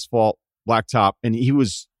grass, asphalt, blacktop. And he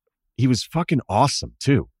was fucking awesome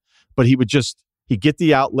too. But he'd get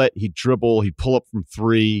the outlet, he'd dribble, he'd pull up from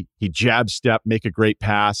 3, he'd jab step, make a great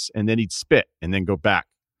pass, and then he'd spit and then go back.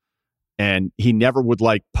 And he never would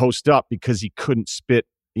post up because he couldn't spit.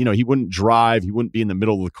 He wouldn't drive. He wouldn't be in the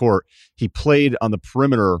middle of the court. He played on the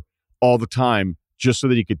perimeter all the time just so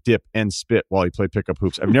that he could dip and spit while he played pickup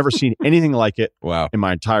hoops. I've never seen anything like it in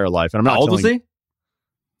my entire life. And I'm not How old was he?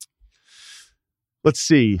 Let's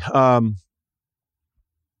see.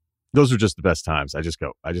 Those are just the best times. I just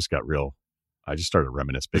started to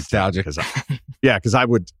reminisce big nostalgic. Because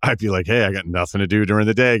I'd be like, hey, I got nothing to do during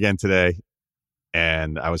the day again today.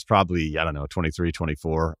 And I was probably, 23,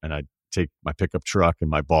 24. And I'd take my pickup truck and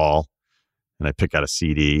my ball and I'd pick out a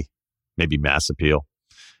CD, maybe Mass Appeal.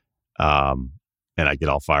 And I'd get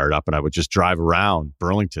all fired up and I would just drive around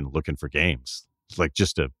Burlington looking for games. It's like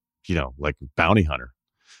just like bounty hunter,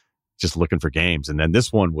 just looking for games. And then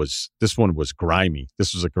this one was grimy.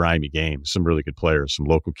 This was a grimy game. Some really good players, some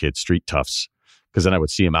local kids, street toughs. Because then I would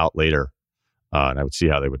see them out later. And I would see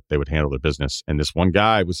how they would handle their business. And this one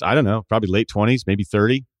guy was, I don't know, probably late 20s, maybe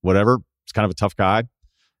 30, whatever. He's kind of a tough guy.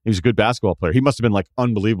 He was a good basketball player. He must have been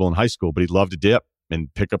unbelievable in high school, but he loved to dip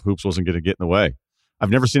and pickup hoops wasn't going to get in the way. I've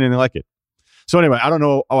never seen anything like it. So anyway, I don't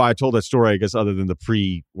know. Oh, I told that story, I guess, other than the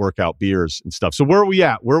pre-workout beers and stuff. So where are we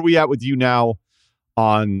at? Where are we at with you now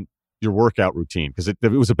on your workout routine? Because it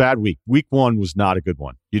was a bad week. Week 1 was not a good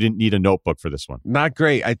one. You didn't need a notebook for this one. Not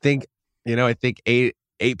great. I think 8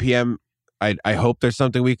 p.m., I hope there's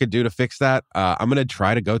something we could do to fix that. I'm going to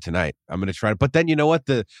try to go tonight. But then you know what?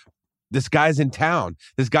 This guy's in town.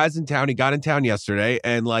 He got in town yesterday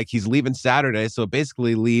and he's leaving Saturday. So it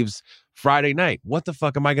basically leaves Friday night. What the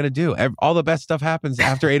fuck am I going to do? All the best stuff happens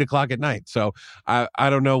after 8 o'clock at night. So I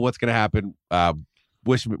don't know what's going to happen.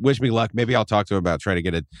 Wish me luck. Maybe I'll talk to him about trying to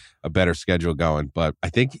get a better schedule going. But I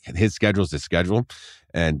think his schedule's his schedule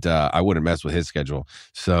and I wouldn't mess with his schedule.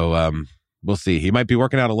 So we'll see. He might be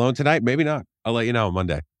working out alone tonight. Maybe not. I'll let you know on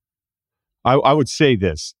Monday. I would say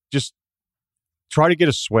this. Just try to get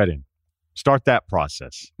a sweat in. Start that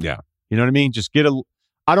process. Yeah. You know what I mean? Just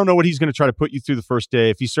I don't know what he's going to try to put you through the first day.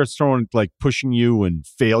 If he starts throwing, pushing you and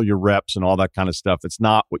fail your reps and all that kind of stuff, that's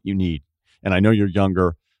not what you need. And I know you're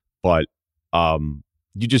younger, but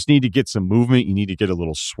you just need to get some movement. You need to get a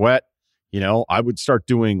little sweat. I would start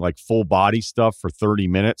doing full body stuff for 30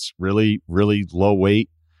 minutes, really, really low weight.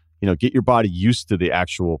 Get your body used to the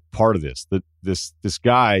actual part of this. This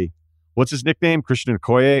guy, what's his nickname? Christian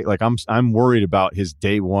Okoye. I'm worried about his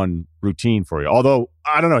day 1 routine for you. Although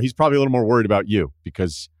I don't know, he's probably a little more worried about you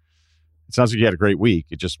because it sounds like you had a great week.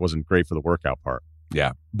 It just wasn't great for the workout part.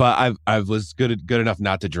 Yeah, but I was good enough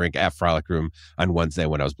not to drink at Frolic Room on Wednesday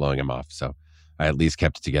when I was blowing him off. So I at least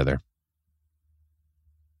kept it together.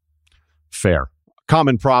 Fair.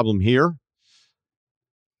 Common problem here.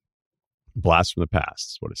 Blast from the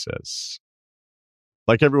past is what it says.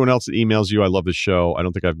 Like everyone else that emails you, I love the show. I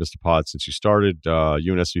don't think I've missed a pod since you started. You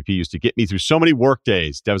and SVP used to get me through so many work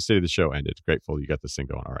days. Devastated the show ended. Grateful you got this thing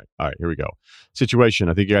going. All right, here we go. Situation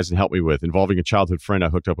I think you guys can help me with involving a childhood friend I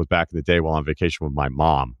hooked up with back in the day while on vacation with my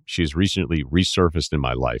mom. She's recently resurfaced in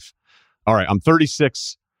my life. All right, I'm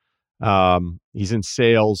 36. He's in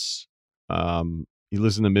sales. He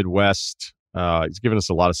lives in the Midwest. He's given us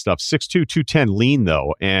a lot of stuff. 6'2", 210 lean,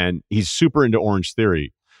 though, and he's super into Orange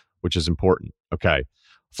Theory, which is important. Okay.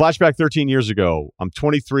 Flashback 13 years ago. I'm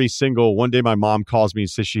 23, single. One day my mom calls me and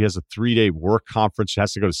says she has a 3-day work conference. She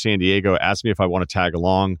has to go to San Diego. Asks me if I want to tag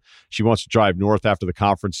along. She wants to drive north after the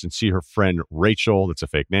conference and see her friend Rachel, that's a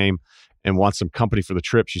fake name, and wants some company for the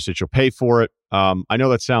trip. She said she'll pay for it. I know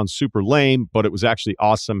that sounds super lame, but it was actually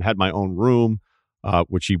awesome. Had my own room,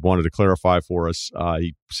 which he wanted to clarify for us.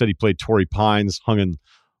 He said he played Torrey Pines, hung in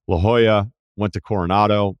La Jolla, went to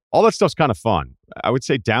Coronado. All that stuff's kind of fun. I would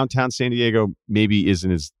say downtown San Diego maybe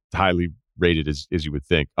isn't as highly rated as you would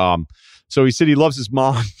think. So he said he loves his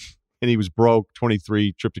mom and he was broke,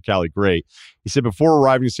 23, trip to Cali, great. He said, before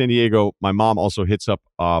arriving to San Diego, my mom also hits up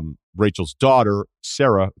Rachel's daughter,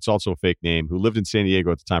 Sarah, it's also a fake name, who lived in San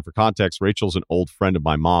Diego at the time. For context, Rachel's an old friend of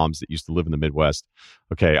my mom's that used to live in the Midwest.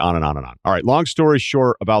 Okay, on and on and on. All right, long story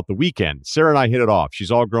short about the weekend. Sarah and I hit it off.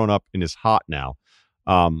 She's all grown up and is hot now.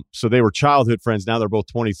 So they were childhood friends. Now they're both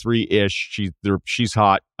 23-ish. She's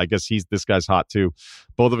hot. I guess this guy's hot too.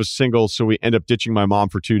 Both of us single. So we end up ditching my mom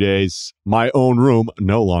for 2 days. My own room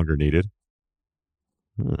no longer needed.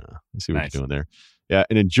 Let's see what you're doing there. Yeah.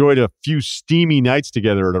 And enjoyed a few steamy nights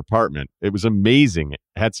together at her apartment. It was amazing.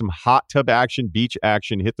 Had some hot tub action, beach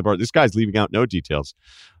action, hit the bar. This guy's leaving out no details.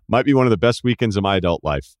 Might be one of the best weekends of my adult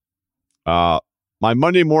life. My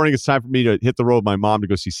Monday morning, it's time for me to hit the road with my mom to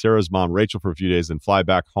go see Sarah's mom, Rachel, for a few days, then fly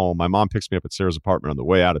back home. My mom picks me up at Sarah's apartment on the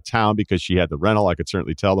way out of town because she had the rental. I could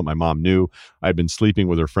certainly tell that my mom knew I'd been sleeping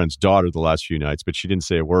with her friend's daughter the last few nights, but she didn't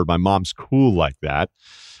say a word. My mom's cool like that.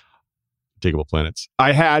 Digable Planets.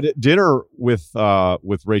 I had dinner with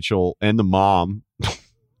Rachel and the mom.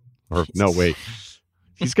 Or no, wait.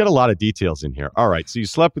 He's got a lot of details in here. All right, so you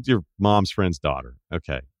slept with your mom's friend's daughter.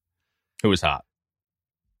 Okay. Who was hot?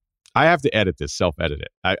 I have to edit this, self-edit it.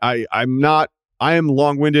 I am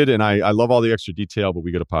long-winded and I love all the extra detail, but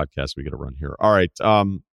we got a podcast we got to run here. All right.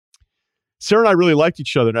 Sarah and I really liked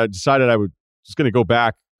each other, and I decided I was going to go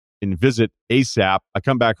back and visit ASAP. I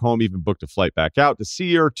come back home, even booked a flight back out to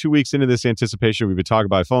see her. 2 weeks into this anticipation, we've been talking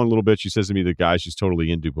by phone a little bit. She says to me, the guy she's totally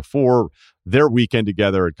into before their weekend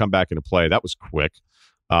together had come back into play. That was quick.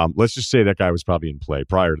 Let's just say that guy was probably in play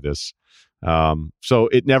prior to this. So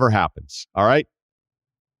it never happens. All right.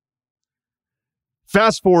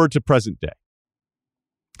 Fast forward to present day,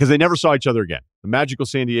 because they never saw each other again. The magical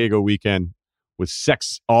San Diego weekend with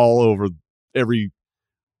sex all over every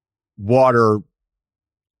water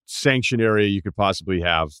sanction area you could possibly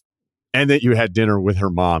have, and that you had dinner with her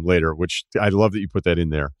mom later, which I love that you put that in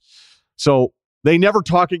there. So they never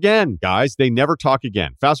talk again, guys. They never talk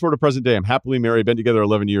again. Fast forward to present day. I'm happily married, been together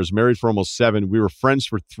 11 years, married for almost 7. We were friends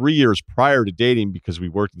for 3 years prior to dating because we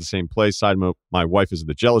worked at the same place. Side note, my wife is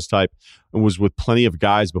the jealous type and was with plenty of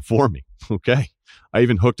guys before me. Okay. I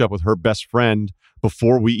even hooked up with her best friend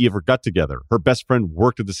before we ever got together. Her best friend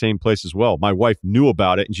worked at the same place as well. My wife knew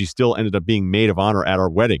about it, and she still ended up being maid of honor at our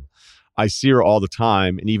wedding. I see her all the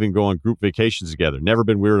time and even go on group vacations together. Never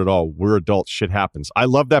been weird at all. We're adults. Shit happens. I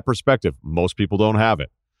love that perspective. Most people don't have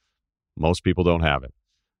it.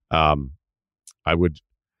 I would,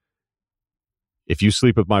 if you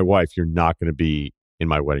sleep with my wife, you're not going to be in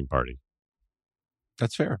my wedding party.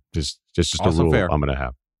 That's fair. Just Also a rule fair. I'm going to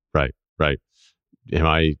have. Right.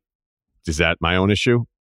 Is that my own issue?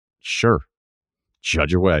 Sure.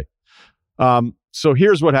 Judge your way. So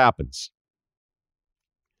here's what happens.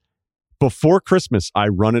 Before Christmas, I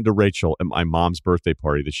run into Rachel at my mom's birthday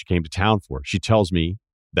party that she came to town for. She tells me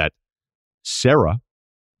that Sarah,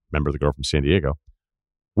 remember the girl from San Diego,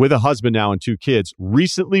 with a husband now and 2 kids,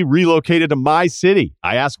 recently relocated to my city.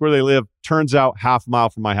 I ask where they live. Turns out half a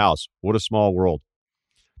mile from my house. What a small world.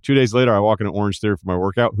 2 days later, I walk into Orange Theory for my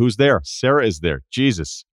workout. Who's there? Sarah is there.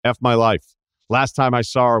 Jesus, F my life. Last time I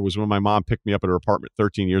saw her was when my mom picked me up at her apartment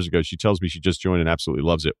 13 years ago. She tells me she just joined and absolutely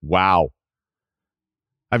loves it. Wow.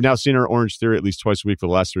 I've now seen her at Orange Theory at least twice a week for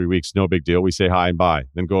the last 3 weeks. No big deal. We say hi and bye,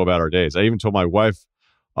 then go about our days. I even told my wife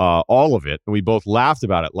all of it, and we both laughed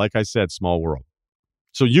about it. Like I said, small world.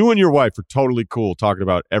 So you and your wife are totally cool talking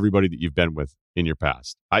about everybody that you've been with in your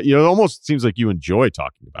past. It almost seems like you enjoy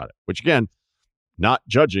talking about it, which again, not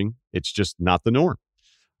judging. It's just not the norm.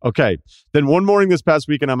 Okay. Then one morning this past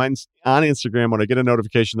weekend, I'm on Instagram when I get a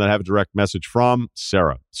notification that I have a direct message from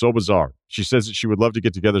Sarah. So bizarre. She says that she would love to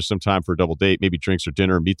get together sometime for a double date, maybe drinks or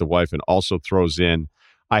dinner, meet the wife, and also throws in,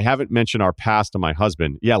 I haven't mentioned our past to my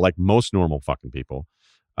husband. Yeah, like most normal fucking people.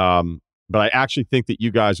 But I actually think that you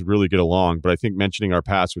guys would really get along, but I think mentioning our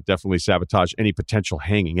past would definitely sabotage any potential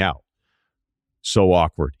hanging out. So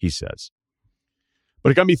awkward, he says.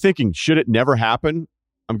 But it got me thinking, should it never happen?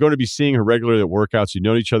 I'm going to be seeing her regularly at workouts. We've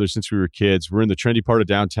known each other since we were kids. We're in the trendy part of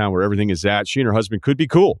downtown where everything is at. She and her husband could be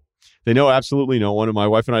cool. They know absolutely no one, and my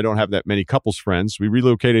wife and I don't have that many couples friends. We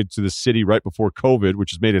relocated to the city right before COVID, which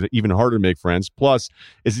has made it even harder to make friends. Plus,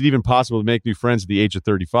 is it even possible to make new friends at the age of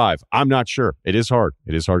 35? I'm not sure. It is hard.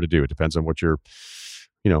 It is hard to do. It depends on what's your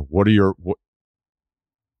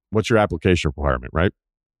application requirement, right?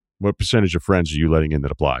 What percentage of friends are you letting in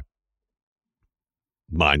that apply?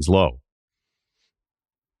 Mine's low.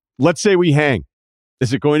 Let's say we hang.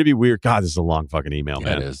 Is it going to be weird? God, this is a long fucking email,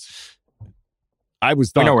 man. It is. I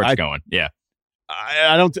was We thought know where it's going. Yeah.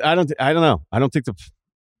 I don't know.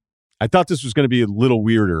 I thought this was going to be a little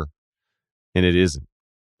weirder, and it isn't.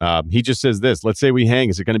 He just says this. Let's say we hang.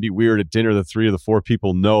 Is it going to be weird at dinner? The 3 of the 4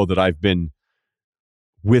 people know that I've been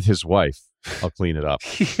with his wife. I'll clean it up.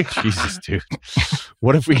 Jesus, dude.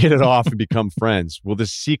 What if we hit it off and become friends? Will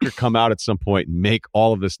this secret come out at some point and make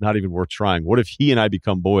all of this not even worth trying? What if he and I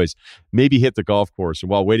become boys? Maybe hit the golf course. And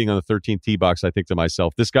while waiting on the 13th tee box, I think to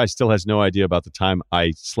myself, this guy still has no idea about the time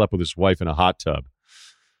I slept with his wife in a hot tub.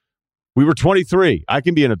 We were 23. I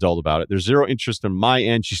can be an adult about it. There's zero interest on my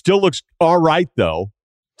end. She still looks all right, though.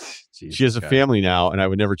 Jesus, she has a family now, and I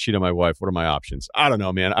would never cheat on my wife. What are my options? I don't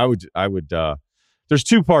know, man. I would. There's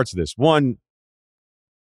 2 parts of this. One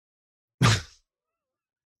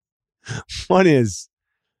is,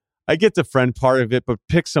 I get the friend part of it, but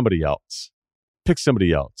pick somebody else. Pick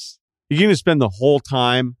somebody else. You're going to spend the whole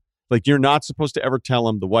time, like, you're not supposed to ever tell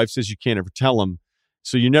him. The wife says you can't ever tell him,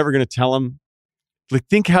 so you're never going to tell him. Like,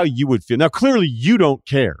 think how you would feel. Now, clearly, you don't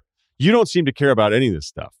care. You don't seem to care about any of this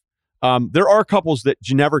stuff. There are couples that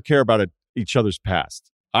you never care about each other's past.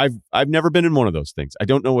 I've never been in one of those things. I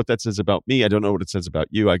don't know what that says about me. I don't know what it says about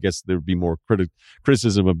you. I guess there would be more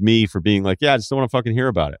criticism of me for being like, yeah, I just don't want to fucking hear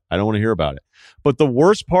about it. I don't want to hear about it. But the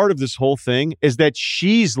worst part of this whole thing is that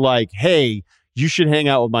she's like, hey, you should hang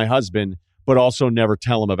out with my husband, but also never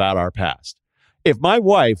tell him about our past. If my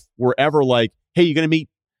wife were ever like, hey, you're going to meet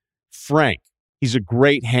Frank. He's a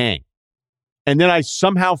great hang. And then I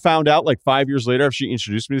somehow found out like 5 years later, if she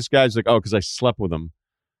introduced me to this guy, it's like, oh, because I slept with him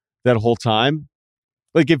that whole time.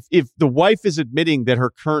 Like if the wife is admitting that her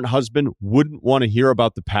current husband wouldn't want to hear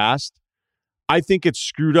about the past, I think it's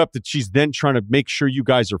screwed up that she's then trying to make sure you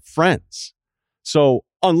guys are friends. So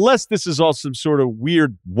unless this is all some sort of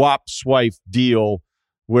weird wop swipe deal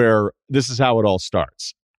where this is how it all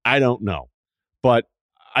starts, I don't know. But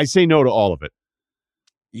I say no to all of it.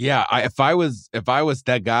 Yeah, if I was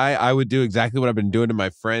that guy, I would do exactly what I've been doing to my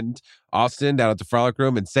friend Austin down at the Frolic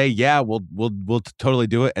Room and say, yeah, we'll totally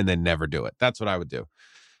do it, and then never do it. That's what I would do.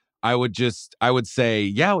 I would say,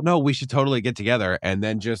 yeah, no, we should totally get together, and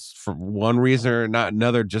then just for one reason or not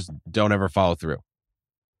another, just don't ever follow through.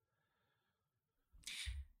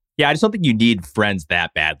 Yeah, I just don't think you need friends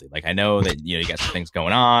that badly. Like, I know that you got some things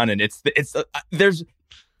going on, and there's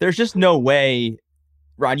just no way.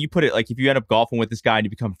 Ron, you put it like if you end up golfing with this guy and you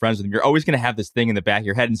become friends with him, you're always going to have this thing in the back of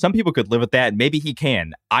your head. And some people could live with that. And maybe he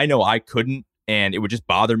can. I know I couldn't. And it would just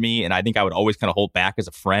bother me. And I think I would always kind of hold back as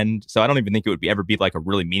a friend. So I don't even think it would ever be like a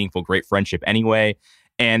really meaningful, great friendship anyway.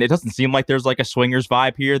 And it doesn't seem like there's like a swingers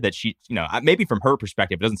vibe here that she, maybe from her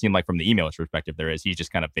perspective, it doesn't seem like from the emailer's perspective there is. He's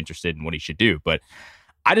just kind of interested in what he should do. But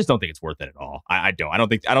I just don't think it's worth it at all. I don't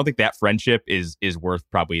think that friendship is worth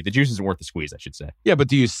probably the juice isn't worth the squeeze, I should say. Yeah, but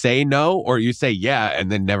do you say no or you say yeah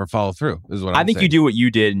and then never follow through? Is what I think saying. You do what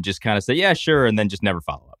you did and just kind of say yeah, sure, and then just never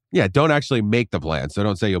follow up. Yeah, don't actually make the plan. So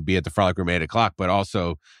don't say you'll be at the Frolic Room at 8:00, but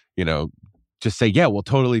also, just say yeah, we'll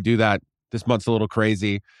totally do that. This month's a little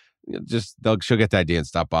crazy. She'll get the idea and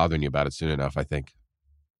stop bothering you about it soon enough, I think.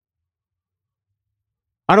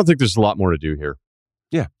 I don't think there's a lot more to do here.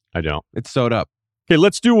 Yeah, I don't. It's sewed up. Okay,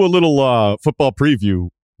 let's do a little football preview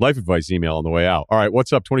life advice email on the way out. All right,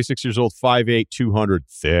 what's up? 26 years old, 5'8", 200,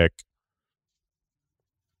 thick.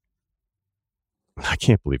 I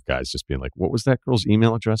can't believe guys just being like, what was that girl's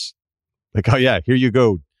email address? Like, oh, yeah, here you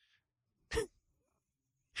go. Here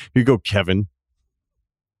you go, Kevin.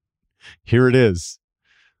 Here it is.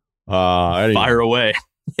 Anyway. Fire away.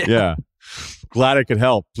 Yeah. Glad I could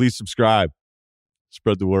help. Please subscribe.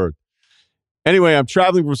 Spread the word. Anyway, I'm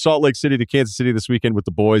traveling from Salt Lake City to Kansas City this weekend with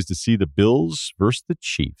the boys to see the Bills versus the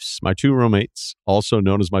Chiefs. My 2 roommates, also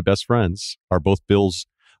known as my best friends, are both Bills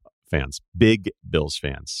fans, big Bills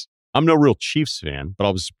fans. I'm no real Chiefs fan, but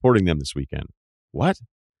I'll be supporting them this weekend. What?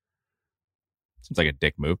 Seems like a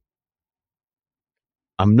dick move.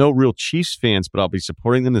 I'm no real Chiefs fans, but I'll be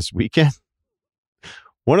supporting them this weekend.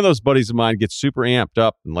 One of those buddies of mine gets super amped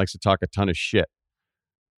up and likes to talk a ton of shit.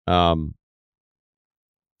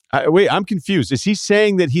 Wait, I'm confused. Is he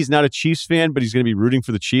saying that he's not a Chiefs fan, but he's going to be rooting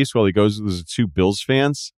for the Chiefs while he goes with the 2 Bills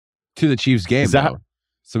fans? To the Chiefs game, though.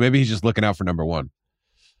 So maybe he's just looking out for number 1.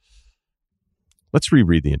 Let's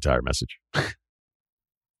reread the entire message.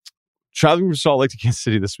 Traveling from Salt Lake to Kansas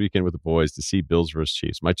City this weekend with the boys to see Bills versus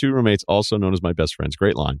Chiefs. My 2 roommates, also known as my best friends,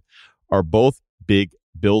 great line, are both big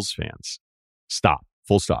Bills fans. Stop.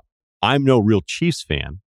 Full stop. I'm no real Chiefs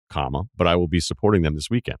fan, but I will be supporting them this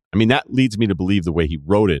weekend. I mean, that leads me to believe the way he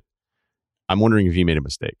wrote it. I'm wondering if he made a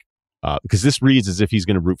mistake. Because this reads as if he's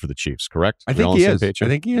going to root for the Chiefs, correct? I think he is. I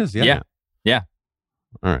think he is, yeah. Yeah.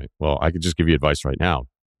 All right. Well, I could just give you advice right now.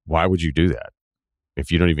 Why would you do that?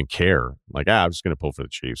 if you don't even care. Like, I'm just going to pull for the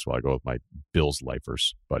Chiefs while I go with my Bills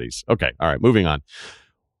lifers buddies. Okay. All right. Moving on.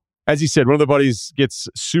 As he said, one of the buddies gets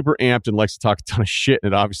super amped and likes to talk a ton of shit,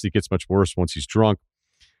 and it obviously gets much worse once he's drunk,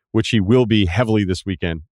 which he will be heavily this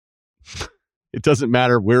weekend. It doesn't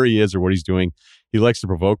matter where he is or what he's doing. He likes to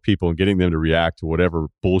provoke people and getting them to react to whatever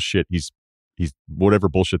bullshit whatever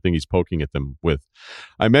bullshit thing he's poking at them with.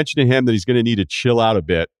 I mentioned to him that he's going to need to chill out a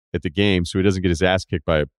bit at the game so he doesn't get his ass kicked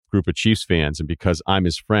by a group of Chiefs fans, and because I'm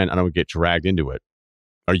his friend, I don't get dragged into it.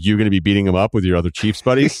 Are you going to be beating him up with your other Chiefs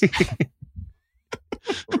buddies?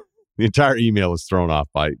 The entire email is thrown off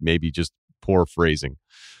by maybe just poor phrasing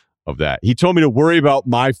of that. He told me to worry about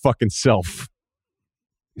my fucking self.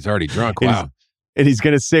 He's already drunk. Wow. And he's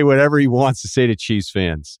going to say whatever he wants to say to Chiefs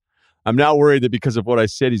fans. I'm not worried that because of what I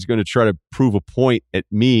said, he's going to try to prove a point at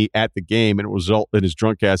me at the game and result in his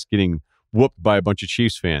drunk ass getting whooped by a bunch of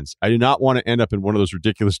Chiefs fans. I do not want to end up in one of those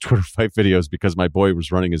ridiculous Twitter fight videos because my boy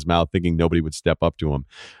was running his mouth thinking nobody would step up to him.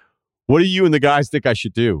 What do you and the guys think I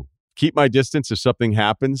should do? Keep my distance if something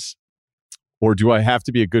happens? Or do I have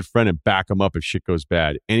to be a good friend and back him up if shit goes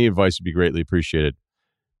bad? Any advice would be greatly appreciated.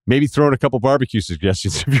 Maybe throw in a couple barbecue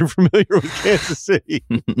suggestions if you're familiar with Kansas City.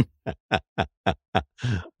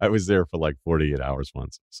 I was there for like 48 hours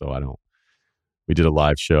once, so we did a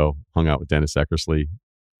live show, hung out with Dennis Eckersley,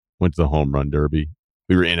 went to the home run derby.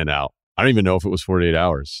 We were in and out. I don't even know if it was 48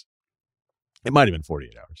 hours. It might have been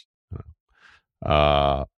 48 hours. I don't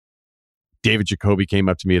know. David Jacoby came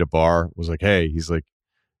up to me at a bar, was like, hey, he's like,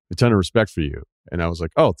 a ton of respect for you. And I was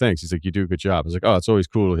like, oh, thanks. He's like, you do a good job. I was like, oh, it's always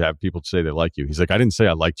cool to have people say they like you. He's like, I didn't say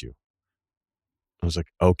I liked you. I was like,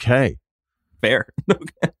 okay. Fair.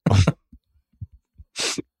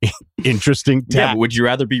 Interesting. Yeah, but would you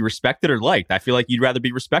rather be respected or liked? I feel like you'd rather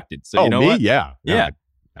be respected. So you know me? what? Yeah. Yeah.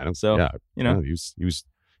 I don't. So, yeah, you know, it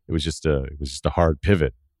was just a hard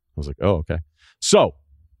pivot. I was like, oh, okay. So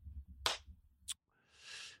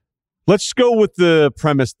let's go with the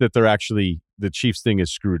premise that the Chiefs thing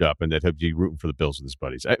is screwed up and that he'll be rooting for the Bills with his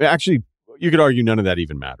buddies. Actually, you could argue none of that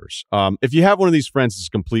even matters. If you have one of these friends that's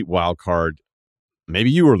a complete wild card,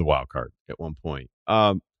 maybe you were the wild card at one point.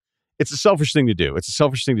 It's a selfish thing to do. It's a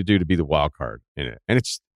selfish thing to do to be the wild card in it. And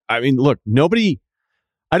look,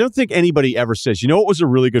 I don't think anybody ever says, you know what was a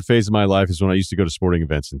really good phase of my life is when I used to go to sporting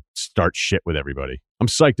events and start shit with everybody. I'm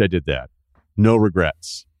psyched I did that. No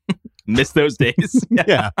regrets. Miss those days.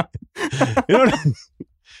 Yeah.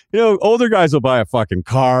 Older guys will buy a fucking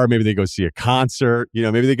car. Maybe they go see a concert.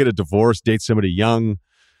 Maybe they get a divorce, date somebody young.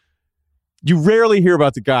 You rarely hear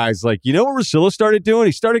about the guys like, you know what Russillo started doing?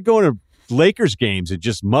 He started going to Lakers games and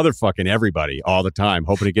just motherfucking everybody all the time,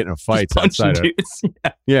 hoping to get in a fight outside of dudes.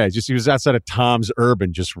 Yeah, he was outside of Tom's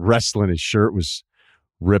Urban just wrestling. His shirt was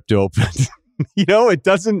ripped open.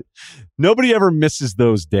 Nobody ever misses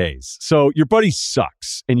those days. So your buddy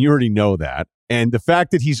sucks, and you already know that. And the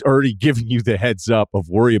fact that he's already giving you the heads up of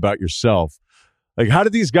worry about yourself, like, how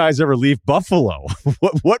did these guys ever leave Buffalo?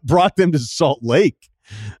 What brought them to Salt Lake?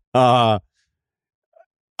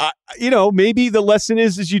 Maybe the lesson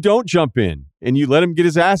is you don't jump in and you let him get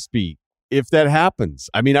his ass beat if that happens.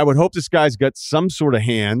 I mean, I would hope this guy's got some sort of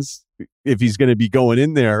hands if he's going to be going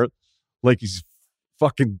in there like he's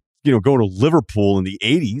fucking, going to Liverpool in the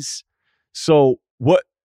 80s. So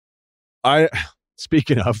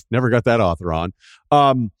speaking of, never got that author on.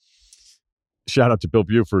 Shout out to Bill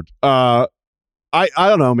Buford. I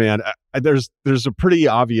don't know, man. There's a pretty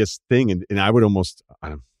obvious thing, and I would almost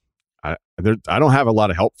I don't have a lot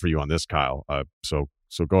of help for you on this, Kyle. So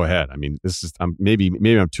go ahead. I mean, this is maybe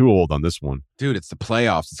I'm too old on this one, dude. It's the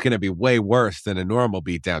playoffs. It's going to be way worse than a normal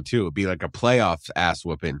beatdown too. It'd be like a playoffs ass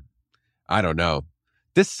whooping. I don't know.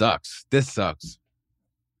 This sucks.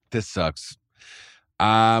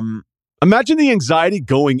 Imagine the anxiety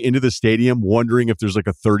going into the stadium, wondering if there's like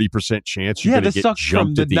a 30% chance you're going to get sucks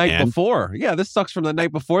jumped from at the night end. Before. Yeah, this sucks from the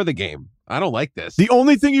night before the game. I don't like this. The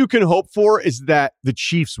only thing you can hope for is that the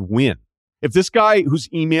Chiefs win. If this guy who's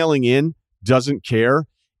emailing in doesn't care,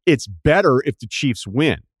 it's better if the Chiefs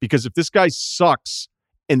win. Because if this guy sucks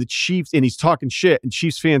and he's talking shit and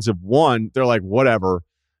Chiefs fans have won, they're like, whatever,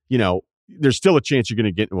 there's still a chance you're going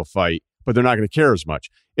to get into a fight, but they're not going to care as much.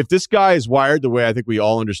 If this guy is wired the way I think we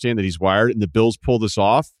all understand that he's wired and the Bills pull this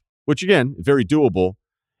off, which again, very doable,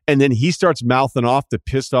 and then he starts mouthing off to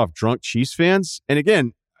pissed off drunk Chiefs fans. And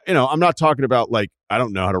again, I'm not talking about like, I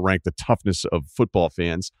don't know how to rank the toughness of football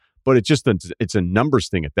fans, but it's a numbers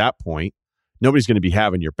thing at that point. Nobody's going to be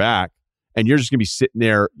having your back, and you're just going to be sitting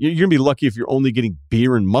there. You're going to be lucky if you're only getting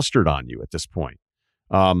beer and mustard on you at this point.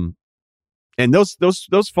 And those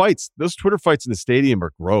fights, those Twitter fights in the stadium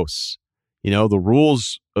are gross. The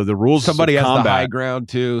rules. Somebody of has combat, the high ground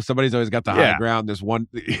too. Somebody's always got the high ground. There's one.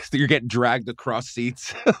 You're getting dragged across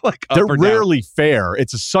seats. Like they're up or rarely down. fair.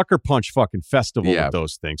 It's a sucker punch fucking festival with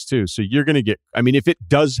those things too. So you're gonna get. I mean, if it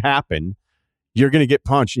does happen, you're gonna get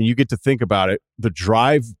punched, and you get to think about it. The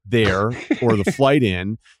drive there or the flight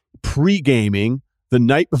in, pre-gaming the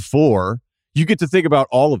night before. You get to think about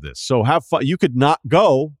all of this. So have fun. You could not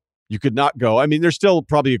go. I mean, there's still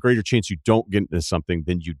probably a greater chance you don't get into something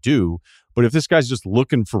than you do. But if this guy's just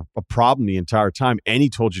looking for a problem the entire time and he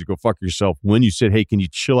told you to go fuck yourself when you said, hey, can you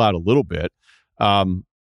chill out a little bit? I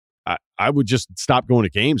would just stop going to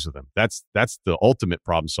games with him. That's the ultimate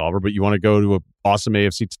problem solver. But you want to go to an awesome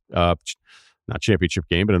AFC, not championship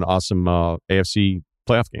game, but an awesome AFC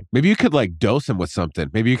playoff game. Maybe you could like dose him with something.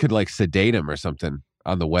 Maybe you could like sedate him or something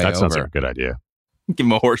on the way over. That sounds like a good idea. Give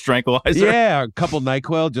him a horse tranquilizer. Yeah, a couple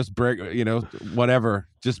NyQuil, just break, whatever.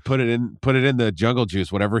 Just put it in the jungle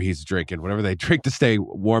juice, whatever he's drinking, whatever they drink to stay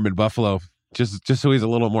warm in Buffalo. Just so he's a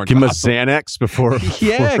little more. Give him a Xanax before.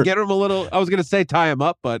 Yeah, get him a little. I was gonna say tie him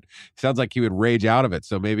up, but it sounds like he would rage out of it.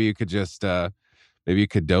 So maybe you could just maybe you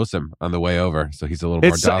could dose him on the way over, so he's a little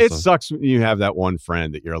more docile. It sucks when you have that one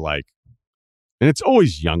friend that you're like, and it's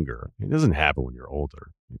always younger. It doesn't happen when you're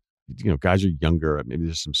older. Guys are younger. Maybe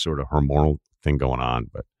there's some sort of hormonal thing going on,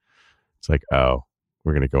 but it's like, oh,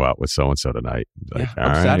 we're going to go out with so-and-so tonight. Like,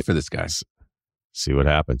 I'm sad for this guy. See what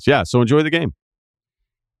happens. Yeah, so enjoy the game.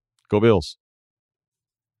 Go Bills.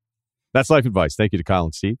 That's life advice. Thank you to Kyle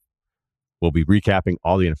and Steve. We'll be recapping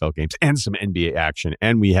all the NFL games and some NBA action.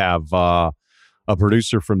 And we have a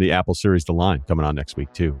producer from the Apple series, The Line, coming on next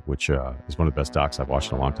week too, which is one of the best docs I've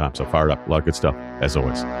watched in a long time. So fired up. A lot of good stuff, as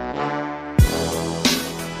always.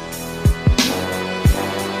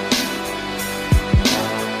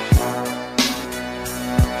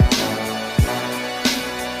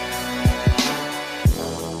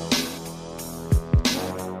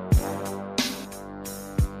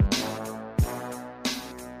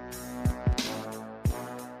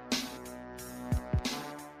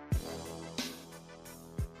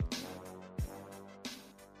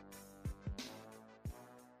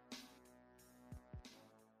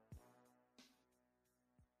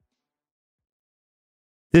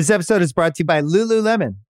 This episode is brought to you by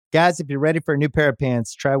Lululemon. Guys, if you're ready for a new pair of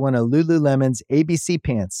pants, try one of Lululemon's ABC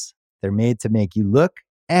pants. They're made to make you look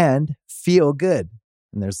and feel good.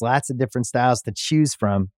 And there's lots of different styles to choose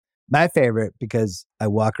from. My favorite, because I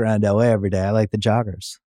walk around LA every day, I like the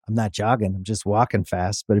joggers. I'm not jogging, I'm just walking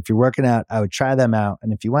fast. But if you're working out, I would try them out.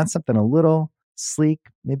 And if you want something a little sleek,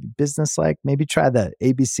 maybe business-like, maybe try the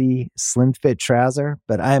ABC Slim Fit trouser.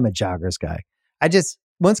 But I am a joggers guy.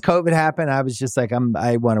 Once COVID happened, I was just like,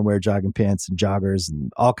 I want to wear jogging pants and joggers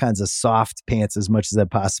and all kinds of soft pants as much as I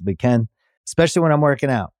possibly can, especially when I'm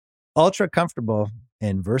working out. Ultra comfortable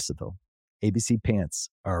and versatile. ABC pants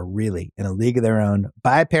are really in a league of their own.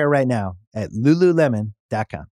 Buy a pair right now at lululemon.com.